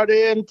was brought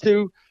in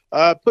to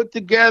put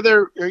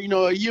together, a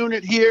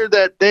unit here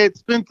that they had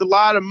spent a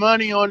lot of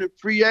money on in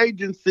free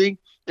agency,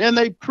 and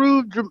they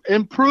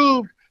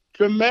improved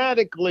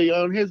dramatically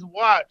on his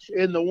watch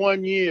in the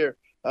 1 year,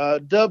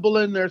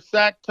 doubling their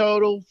sack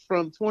total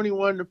from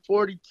 21 to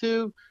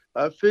 42,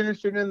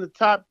 finishing in the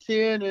top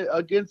 10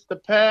 against the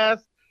pass,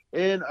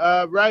 and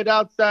right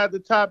outside the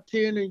top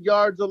 10 in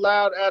yards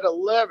allowed at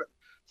 11.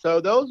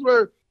 So those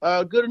were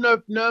good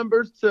enough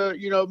numbers to,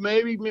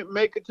 maybe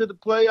make it to the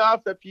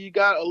playoffs if you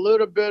got a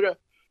little bit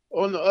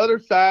on the other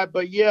side.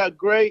 But, yeah,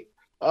 great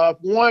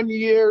 1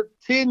 year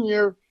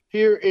tenure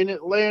here in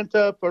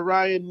Atlanta for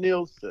Ryan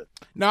Nielsen.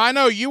 Now, I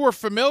know you were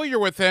familiar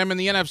with him in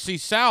the NFC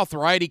South,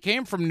 right? He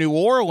came from New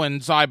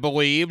Orleans, I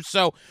believe.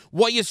 So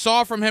what you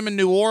saw from him in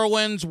New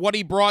Orleans, what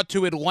he brought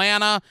to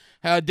Atlanta,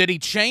 did he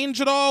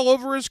change at all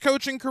over his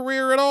coaching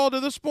career at all to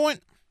this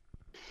point?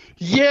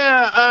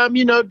 Yeah,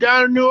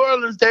 down in New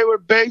Orleans, they were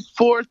base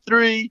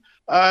 4-3.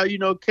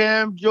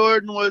 Cam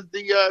Jordan was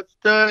the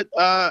stud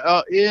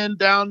in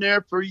down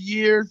there for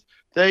years.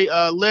 They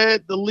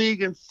led the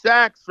league in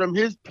sacks from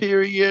his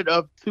period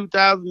of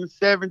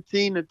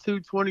 2017 to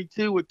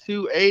 222 with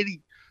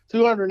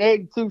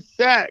 282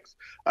 sacks.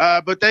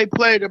 But they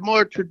played a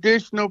more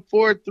traditional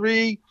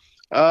 4-3,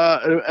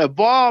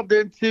 evolved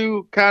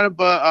into kind of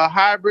a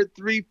hybrid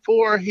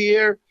 3-4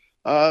 here,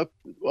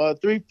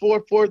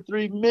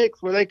 3-4-4-3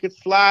 mix where they could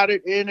slide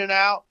it in and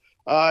out.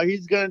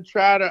 He's going to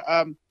try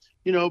to,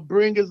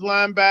 bring his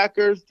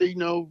linebackers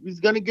to, he's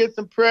going to get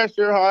some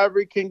pressure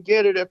however he can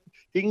get it. If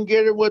he can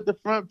get it with the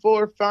front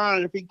four,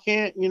 fine. If he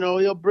can't,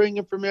 he'll bring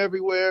it from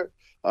everywhere.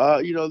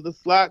 The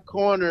slot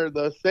corner,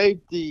 the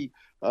safety,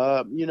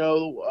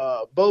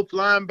 both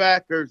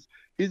linebackers.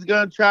 He's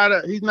going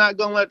to he's not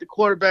going to let the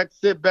quarterback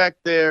sit back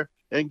there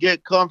and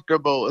get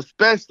comfortable,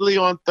 especially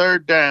on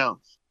third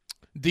downs.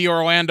 The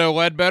Orlando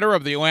Ledbetter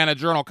of the Atlanta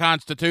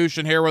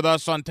Journal-Constitution here with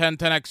us on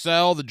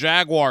 1010XL. The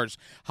Jaguars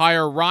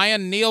hire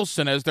Ryan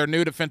Nielsen as their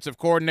new defensive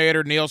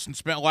coordinator. Nielsen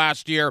spent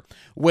last year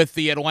with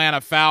the Atlanta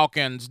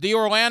Falcons. The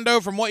Orlando,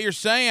 from what you're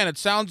saying, it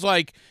sounds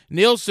like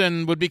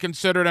Nielsen would be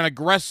considered an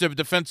aggressive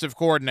defensive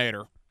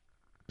coordinator.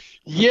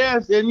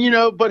 Yes,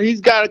 and, but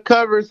he's got to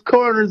cover his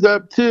corners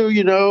up too,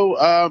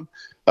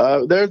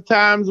 there's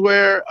times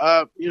where,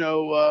 if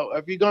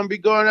you're going to be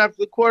going after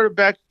the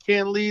quarterback, you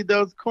can't leave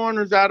those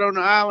corners out on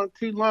the island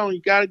too long.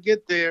 You got to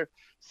get there.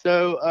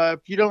 So if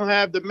you don't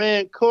have the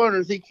man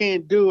corners, he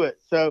can't do it.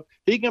 So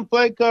he can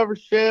play cover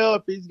shell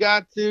if he's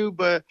got to,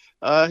 but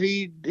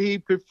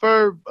he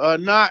preferred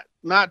not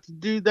to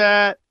do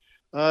that.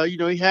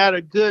 He had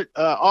a good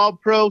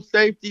all-pro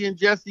safety in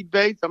Jesse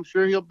Bates. I'm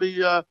sure he'll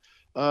be,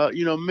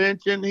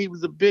 mentioned. He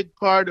was a big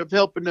part of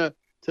helping to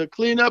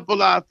clean up a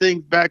lot of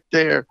things back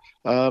there.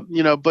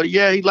 But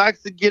yeah, he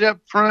likes to get up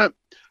front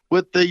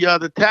with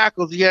the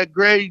tackles. He had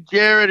Grady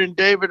Jarrett and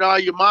David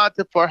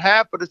Onyemata for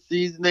half of the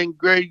season, then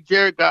Grady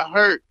Jarrett got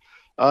hurt.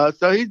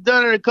 So he's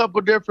done it a couple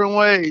different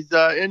ways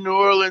in New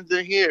Orleans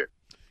and here.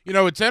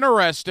 It's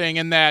interesting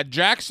in that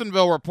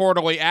Jacksonville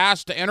reportedly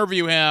asked to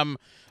interview him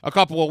a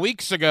couple of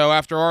weeks ago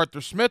after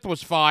Arthur Smith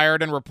was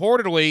fired, and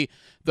reportedly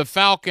the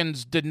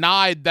Falcons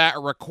denied that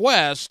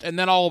request, and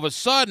then all of a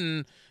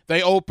sudden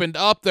they opened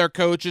up their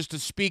coaches to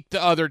speak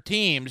to other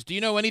teams. Do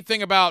you know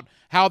anything about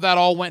how that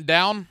all went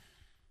down?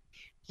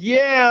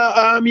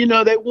 Yeah,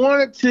 they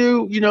wanted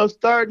to,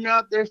 starting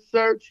out their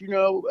search,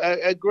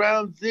 at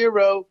ground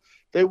zero,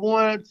 they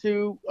wanted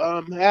to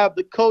have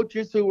the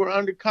coaches who were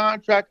under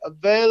contract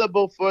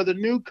available for the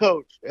new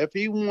coach if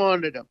he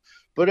wanted them.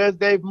 But as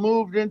they've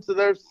moved into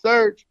their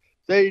search,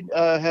 they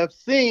have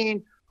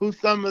seen who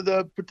some of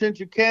the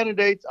potential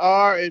candidates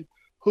are and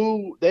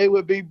who they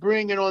would be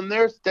bringing on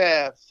their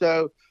staff.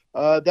 So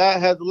that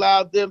has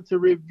allowed them to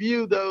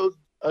review those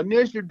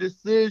initial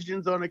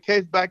decisions on a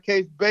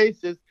case-by-case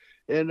basis.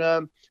 And,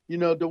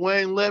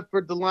 Dwayne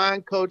Ledford, the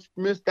line coach,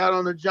 missed out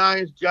on the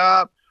Giants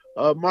job.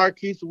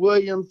 Marquise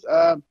Williams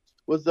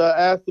was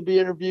asked to be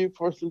interviewed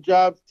for some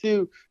jobs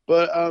too.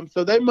 But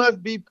so they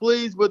must be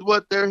pleased with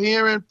what they're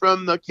hearing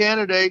from the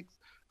candidates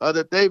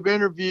that they've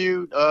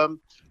interviewed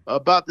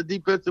about the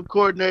defensive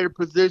coordinator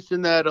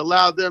position that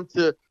allowed them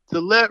to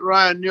let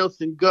Ryan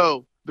Nielsen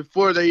go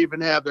before they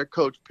even have their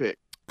coach pick.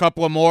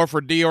 Couple of more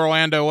for D.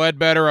 Orlando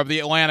Ledbetter of the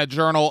Atlanta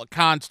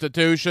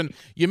Journal-Constitution.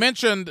 You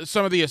mentioned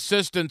some of the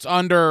assistants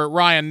under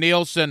Ryan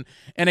Nielsen,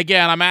 and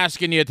again, I'm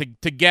asking you to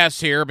guess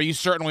here, but you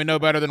certainly know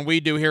better than we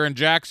do here in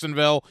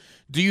Jacksonville.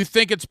 Do you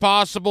think it's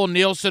possible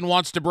Nielsen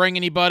wants to bring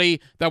anybody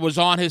that was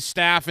on his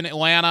staff in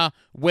Atlanta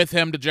with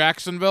him to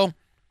Jacksonville?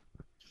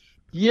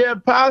 Yeah,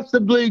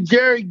 possibly.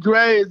 Jerry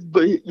Gray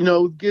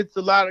gets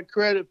a lot of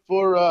credit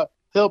for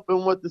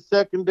helping with the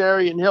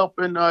secondary and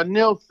helping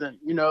Nielsen.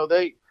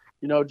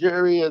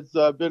 Jerry has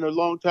been a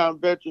long-time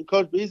veteran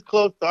coach, but he's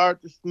close to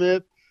Arthur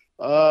Smith.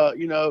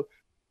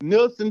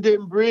 Nielsen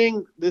didn't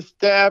bring the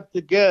staff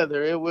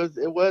together. It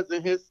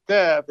wasn't his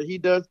staff. He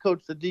does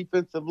coach the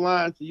defensive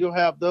line, so you'll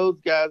have those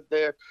guys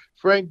there.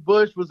 Frank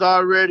Bush was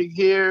already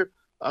here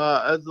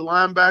as the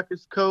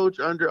linebackers coach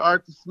under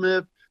Arthur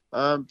Smith.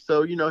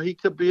 So he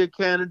could be a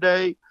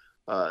candidate.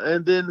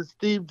 And then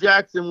Steve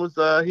Jackson was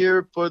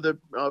here from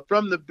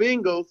the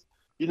Bengals.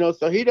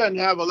 So he doesn't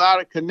have a lot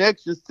of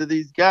connections to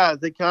these guys.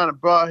 They kind of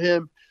brought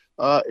him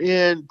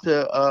in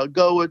to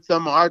go with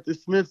some of Arthur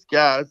Smith's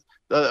guys,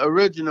 the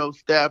original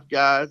staff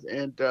guys,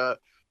 and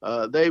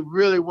they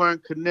really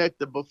weren't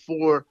connected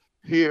before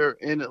here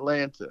in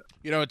Atlanta.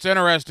 It's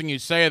interesting you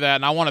say that,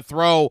 and I want to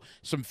throw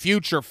some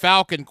future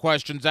Falcon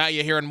questions at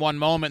you here in one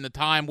moment in the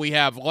time we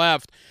have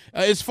left.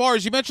 As far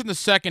as you mentioned the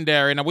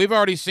secondary, now we've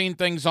already seen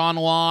things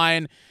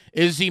online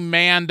Is he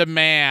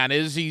man-to-man?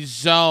 Is he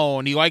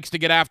zone? He likes to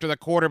get after the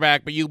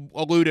quarterback, but you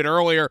alluded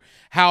earlier,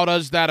 how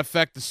does that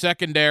affect the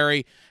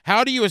secondary?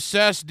 How do you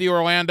assess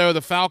Orlando,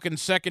 the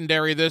Falcons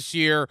secondary this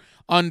year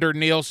under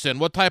Nielsen?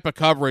 What type of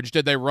coverage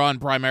did they run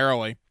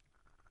primarily?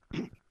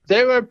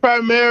 They were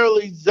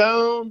primarily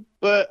zone,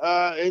 but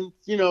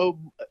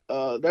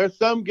there's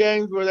some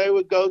games where they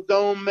would go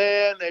zone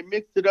man. They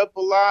mixed it up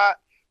a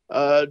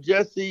lot.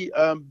 Jesse,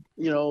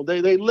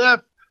 they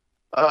left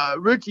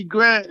Richie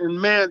Grant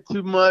in man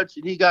too much,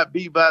 and he got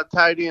beat by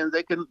tight ends.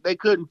 They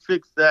couldn't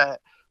fix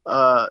that,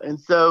 and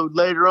so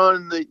later on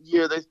in the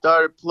year they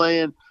started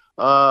playing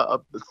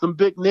some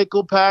big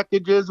nickel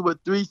packages with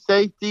 3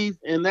 safeties,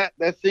 and that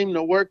seemed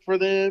to work for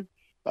them.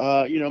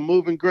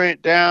 Moving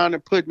Grant down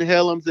and putting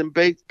Helms and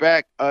Bates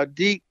back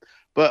deep.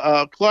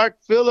 But Clark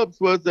Phillips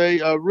was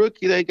a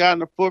rookie they got in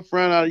the 4th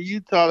round out of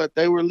Utah that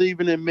they were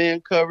leaving in man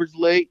coverage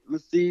late in the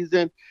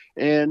season.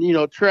 And,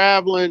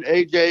 traveling,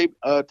 A.J.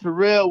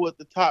 Terrell was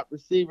the top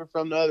receiver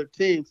from the other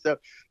team. So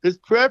his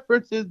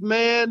preference is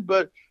man,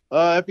 but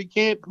if he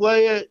can't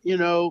play it,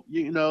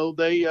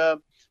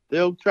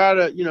 they'll try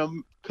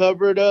to,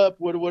 cover it up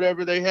with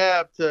whatever they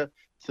have to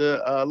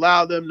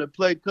allow them to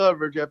play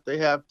coverage if they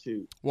have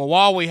to. Well,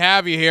 while we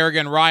have you here,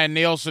 again, Ryan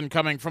Nielsen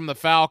coming from the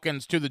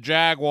Falcons to the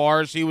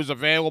Jaguars. He was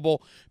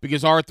available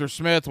because Arthur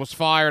Smith was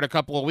fired a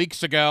couple of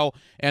weeks ago.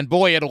 And,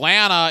 boy,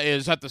 Atlanta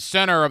is at the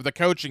center of the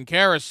coaching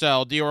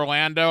carousel,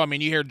 Orlando. I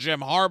mean, you hear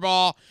Jim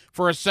Harbaugh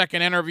for a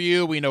second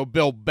interview. We know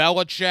Bill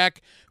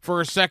Belichick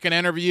for a second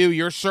interview.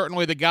 You're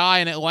certainly the guy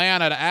in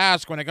Atlanta to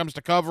ask when it comes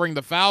to covering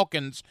the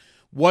Falcons.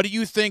 What do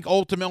you think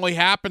ultimately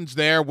happens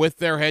there with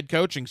their head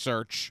coaching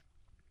search?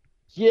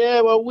 Yeah,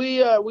 well,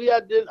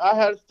 I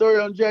had a story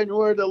on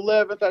January the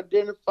 11th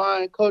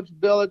identifying Coach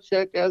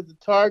Belichick as the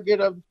target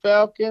of the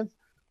Falcons.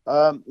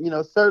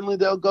 Certainly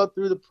they'll go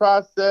through the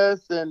process,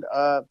 and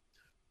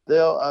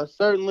they'll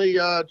certainly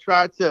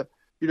try to,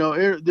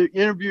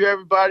 interview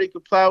everybody,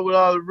 comply with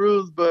all the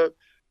rules, but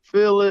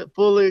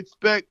fully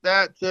expect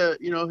that to,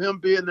 him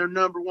being their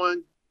number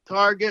 1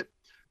 target.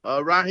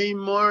 Raheem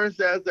Morris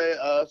as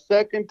a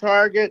second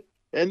target,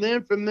 and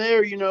then from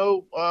there,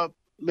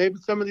 maybe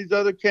some of these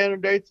other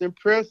candidates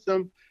impress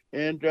them,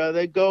 and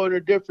they go in a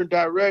different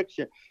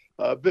direction.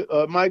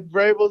 Mike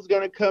Vrabel's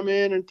going to come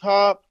in and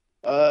top.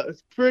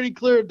 It's pretty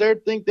clear they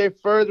think they're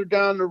further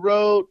down the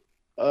road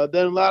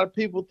than a lot of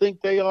people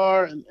think they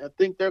are, and I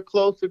think they're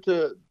closer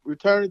to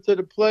returning to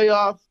the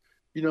playoffs.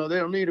 They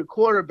don't need a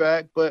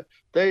quarterback, but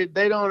they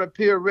don't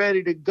appear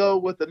ready to go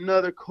with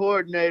another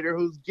coordinator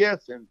who's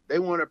guessing. They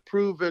want a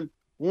proven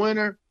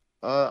winner,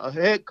 a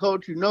head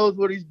coach who knows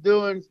what he's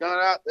doing. He's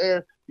not out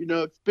there,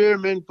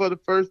 experimenting for the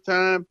first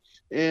time.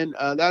 And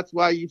that's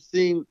why you've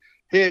seen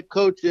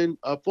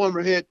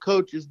former head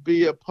coaches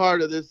be a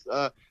part of this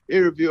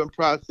interviewing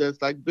process,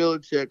 like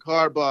Belichick,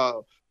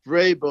 Harbaugh,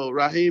 Vrabel,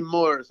 Raheem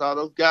Morris. All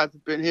those guys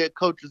have been head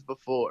coaches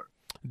before.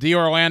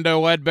 Orlando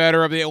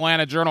Ledbetter of the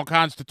Atlanta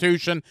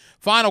Journal-Constitution.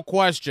 Final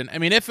question. I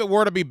mean, if it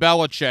were to be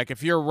Belichick,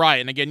 if you're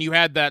right, and again, you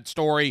had that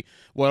story,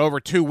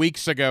 over 2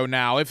 weeks ago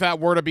now, if that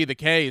were to be the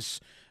case,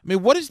 I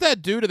mean, what does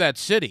that do to that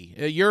city?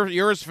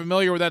 You're as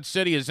familiar with that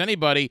city as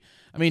anybody.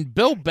 I mean,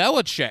 Bill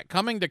Belichick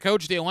coming to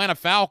coach the Atlanta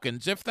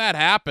Falcons, if that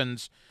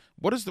happens,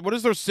 what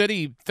does their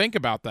city think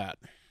about that?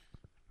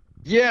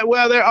 Yeah,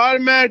 well, they're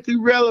automatically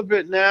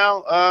relevant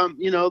now.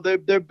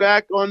 They're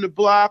back on the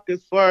block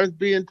as far as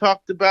being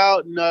talked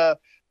about, and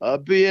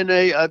being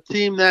a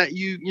team that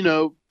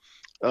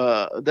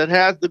that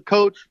has the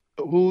coach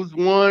who's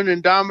won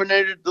and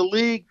dominated the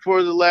league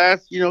for the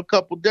last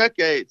couple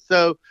decades.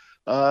 So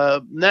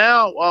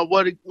now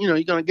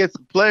you're going to get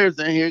some players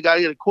in here. You got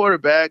to get a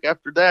quarterback.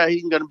 After that,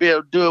 he's going to be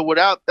able to do it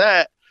without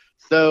that.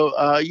 So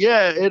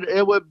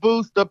it would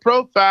boost the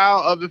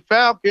profile of the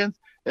Falcons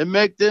and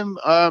make them,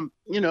 at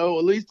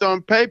least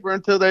on paper,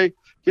 until they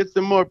get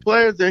some more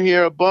players in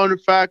here, a bona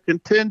fide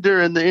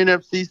contender in the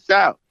NFC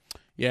South.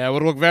 Yeah, it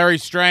would look very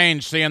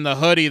strange seeing the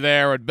hoodie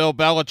there with Bill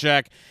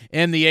Belichick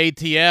in the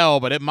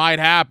ATL, but it might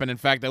happen. In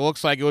fact, it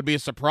looks like it would be a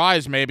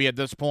surprise maybe at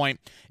this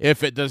point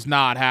if it does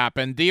not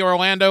happen.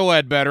 Orlando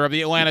Ledbetter of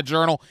the Atlanta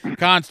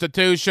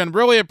Journal-Constitution.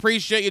 Really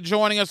appreciate you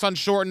joining us on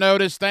short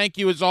notice. Thank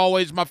you as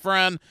always, my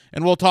friend,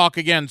 and we'll talk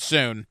again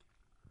soon.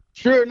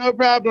 Sure, no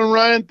problem,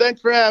 Ryan.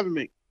 Thanks for having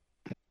me.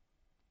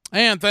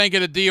 And thank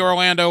you to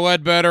Orlando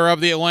Ledbetter of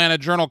the Atlanta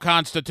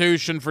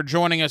Journal-Constitution for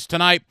joining us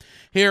tonight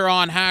here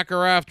on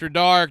Hacker After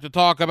Dark to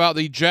talk about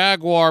the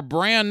Jaguar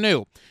brand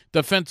new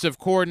defensive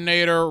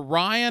coordinator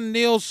Ryan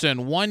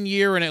Nielsen, 1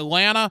 year in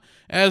Atlanta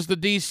as the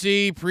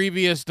DC,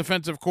 previous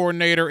defensive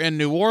coordinator in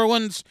New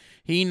Orleans.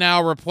 He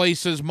now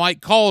replaces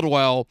Mike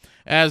Caldwell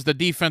as the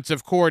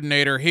defensive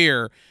coordinator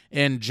here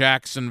in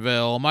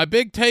Jacksonville. My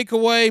big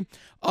takeaway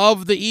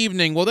of the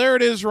evening, well, there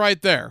it is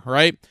right there,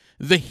 right?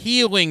 The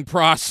healing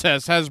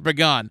process has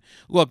begun.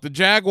 Look, the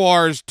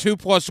Jaguars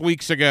 2+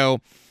 weeks ago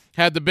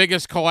had the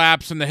biggest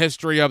collapse in the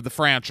history of the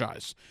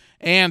franchise.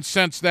 And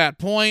since that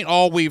point,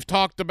 all we've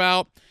talked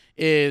about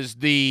is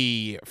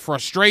the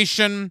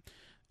frustration,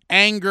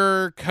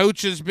 anger,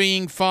 coaches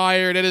being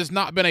fired. It has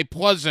not been a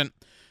pleasant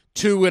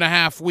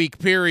 2.5-week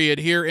period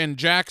here in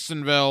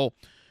Jacksonville.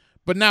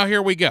 But now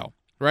here we go,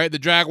 right? The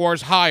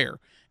Jaguars hire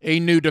a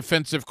new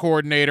defensive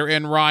coordinator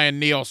in Ryan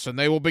Nielsen.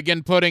 They will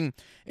begin putting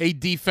a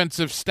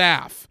defensive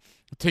staff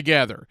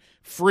together.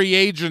 Free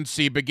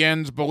agency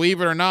begins,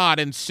 believe it or not,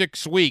 in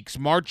 6 weeks.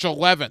 March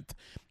 11th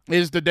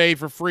is the day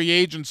for free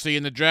agency,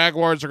 and the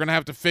Jaguars are going to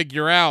have to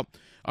figure out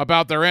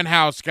about their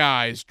in-house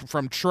guys,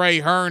 from Trey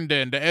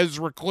Herndon to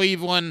Ezra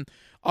Cleveland,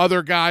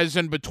 other guys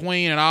in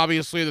between, and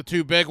obviously the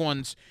two big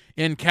ones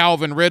in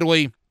Calvin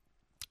Ridley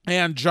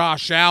and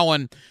Josh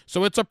Allen.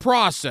 So it's a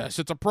process.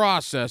 And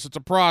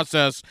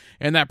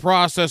that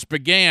process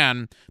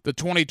began, the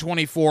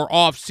 2024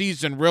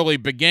 offseason really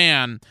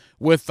began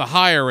with the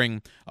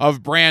hiring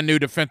of brand new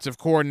defensive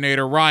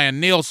coordinator Ryan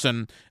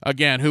Nielsen,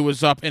 again, who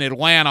was up in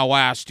Atlanta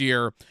last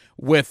year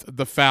with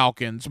the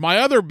Falcons. My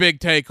other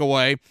big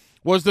takeaway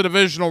was the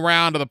divisional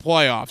round of the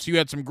playoffs. You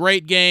had some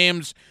great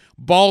games: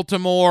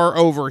 Baltimore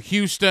over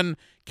Houston,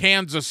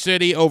 Kansas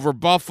City over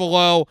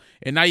Buffalo,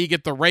 and now you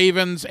get the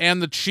Ravens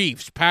and the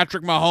Chiefs.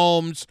 Patrick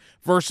Mahomes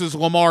versus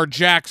Lamar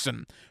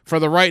Jackson for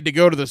the right to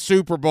go to the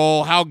Super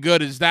Bowl. How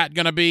good is that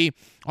going to be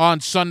on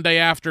Sunday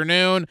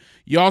afternoon?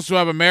 You also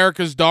have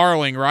America's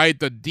darling, right?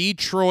 The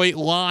Detroit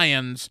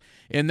Lions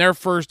in their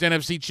first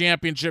NFC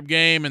Championship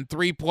game in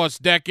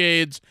 3+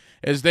 decades,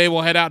 as they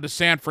will head out to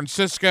San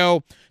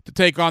Francisco to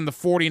take on the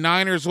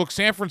 49ers. Look,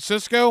 San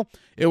Francisco,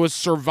 it was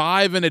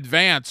survive and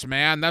advance,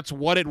 man. That's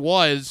what it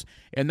was,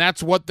 and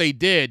that's what they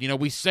did. You know,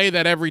 we say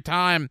that every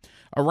time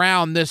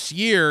around this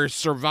year,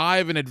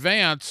 survive and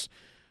advance.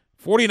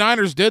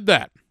 49ers did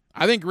that.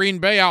 I think Green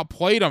Bay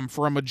outplayed them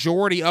for a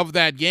majority of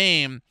that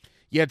game,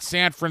 yet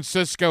San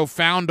Francisco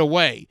found a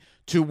way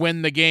to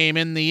win the game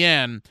in the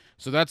end.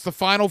 So that's the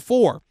Final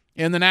Four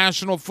in the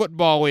National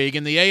Football League.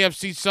 In the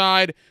AFC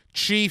side,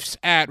 Chiefs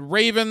at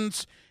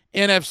Ravens.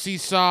 NFC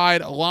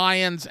side,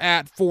 Lions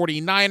at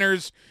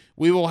 49ers.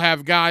 We will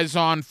have guys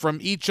on from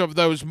each of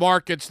those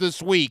markets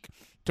this week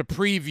to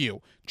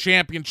preview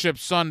Championship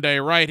Sunday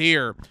right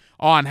here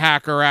on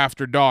Hacker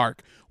After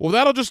Dark. Well,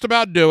 that'll just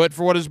about do it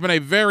for what has been a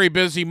very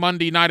busy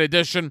Monday night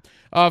edition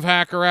of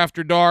Hacker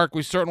After Dark.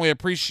 We certainly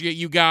appreciate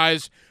you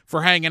guys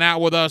for hanging out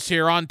with us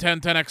here on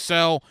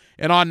 1010XL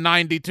and on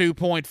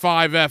 92.5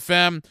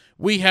 FM.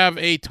 We have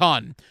a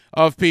ton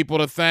of people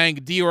to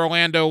thank. D.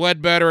 Orlando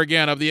Ledbetter,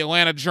 again, of the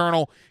Atlanta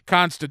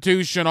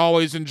Journal-Constitution.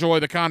 Always enjoy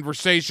the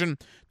conversation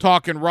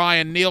talking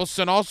Ryan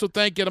Nielsen. Also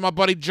thank you to my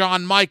buddy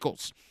John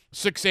Michaels,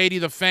 680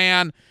 The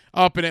Fan,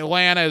 up in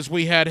Atlanta, as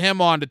we had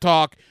him on to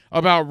talk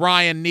about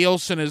Ryan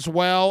Nielsen as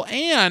well.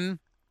 And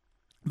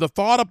the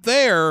thought up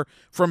there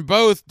from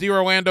both D.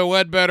 Orlando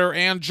Ledbetter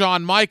and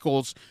John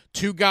Michaels,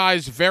 two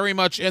guys very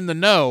much in the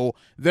know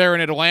there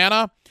in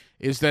Atlanta,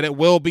 is that it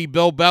will be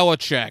Bill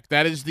Belichick.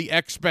 That is the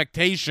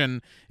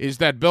expectation, is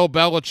that Bill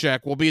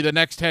Belichick will be the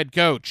next head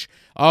coach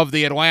of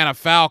the Atlanta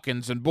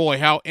Falcons. And boy,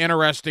 how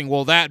interesting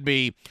will that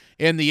be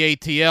in the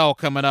ATL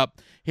coming up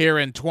here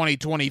in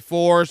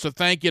 2024. So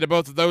thank you to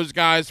both of those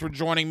guys for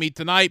joining me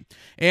tonight.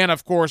 And,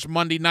 of course,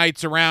 Monday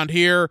nights around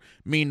here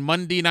mean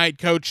Monday night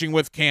coaching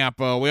with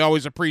Campo. We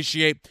always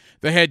appreciate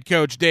the head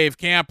coach, Dave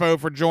Campo,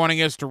 for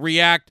joining us to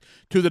react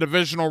to the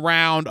divisional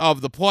round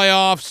of the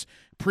playoffs,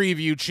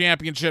 preview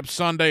Championship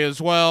Sunday as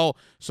well.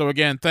 So,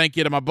 again, thank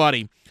you to my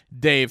buddy,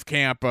 Dave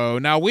Campo.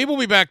 Now, we will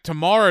be back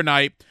tomorrow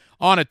night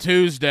on a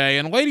Tuesday.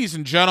 And, ladies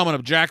and gentlemen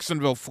of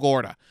Jacksonville,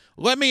 Florida,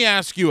 let me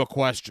ask you a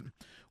question.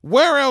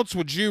 Where else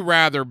would you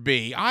rather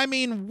be? I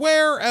mean,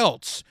 where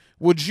else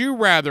would you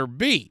rather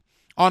be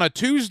on a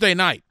Tuesday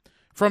night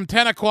from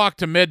 10 o'clock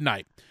to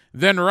midnight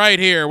than right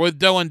here with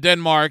Dylan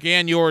Denmark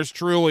and yours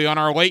truly on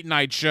our late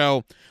night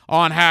show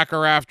on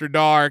Hacker After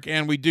Dark?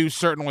 And we do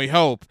certainly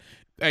hope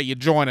that you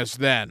join us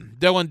then.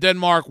 Dylan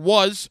Denmark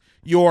was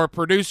your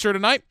producer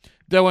tonight.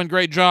 Dylan,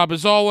 great job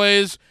as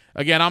always.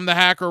 Again, I'm the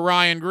Hacker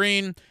Ryan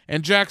Green.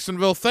 And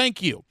Jacksonville,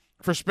 thank you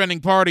for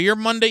spending part of your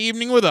Monday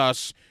evening with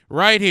us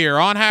right here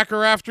on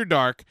Hacker After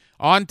Dark,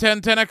 on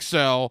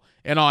 1010XL,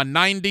 and on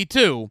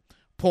 92.5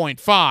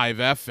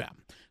 FM.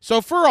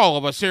 So for all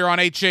of us here on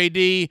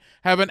HAD,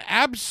 have an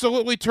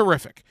absolutely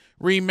terrific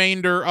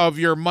remainder of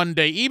your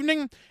Monday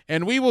evening,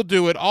 and we will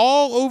do it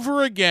all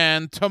over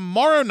again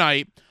tomorrow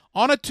night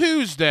on a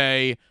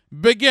Tuesday,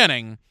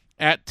 beginning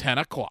at 10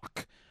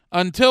 o'clock.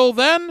 Until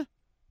then,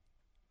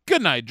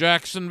 good night,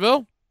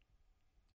 Jacksonville.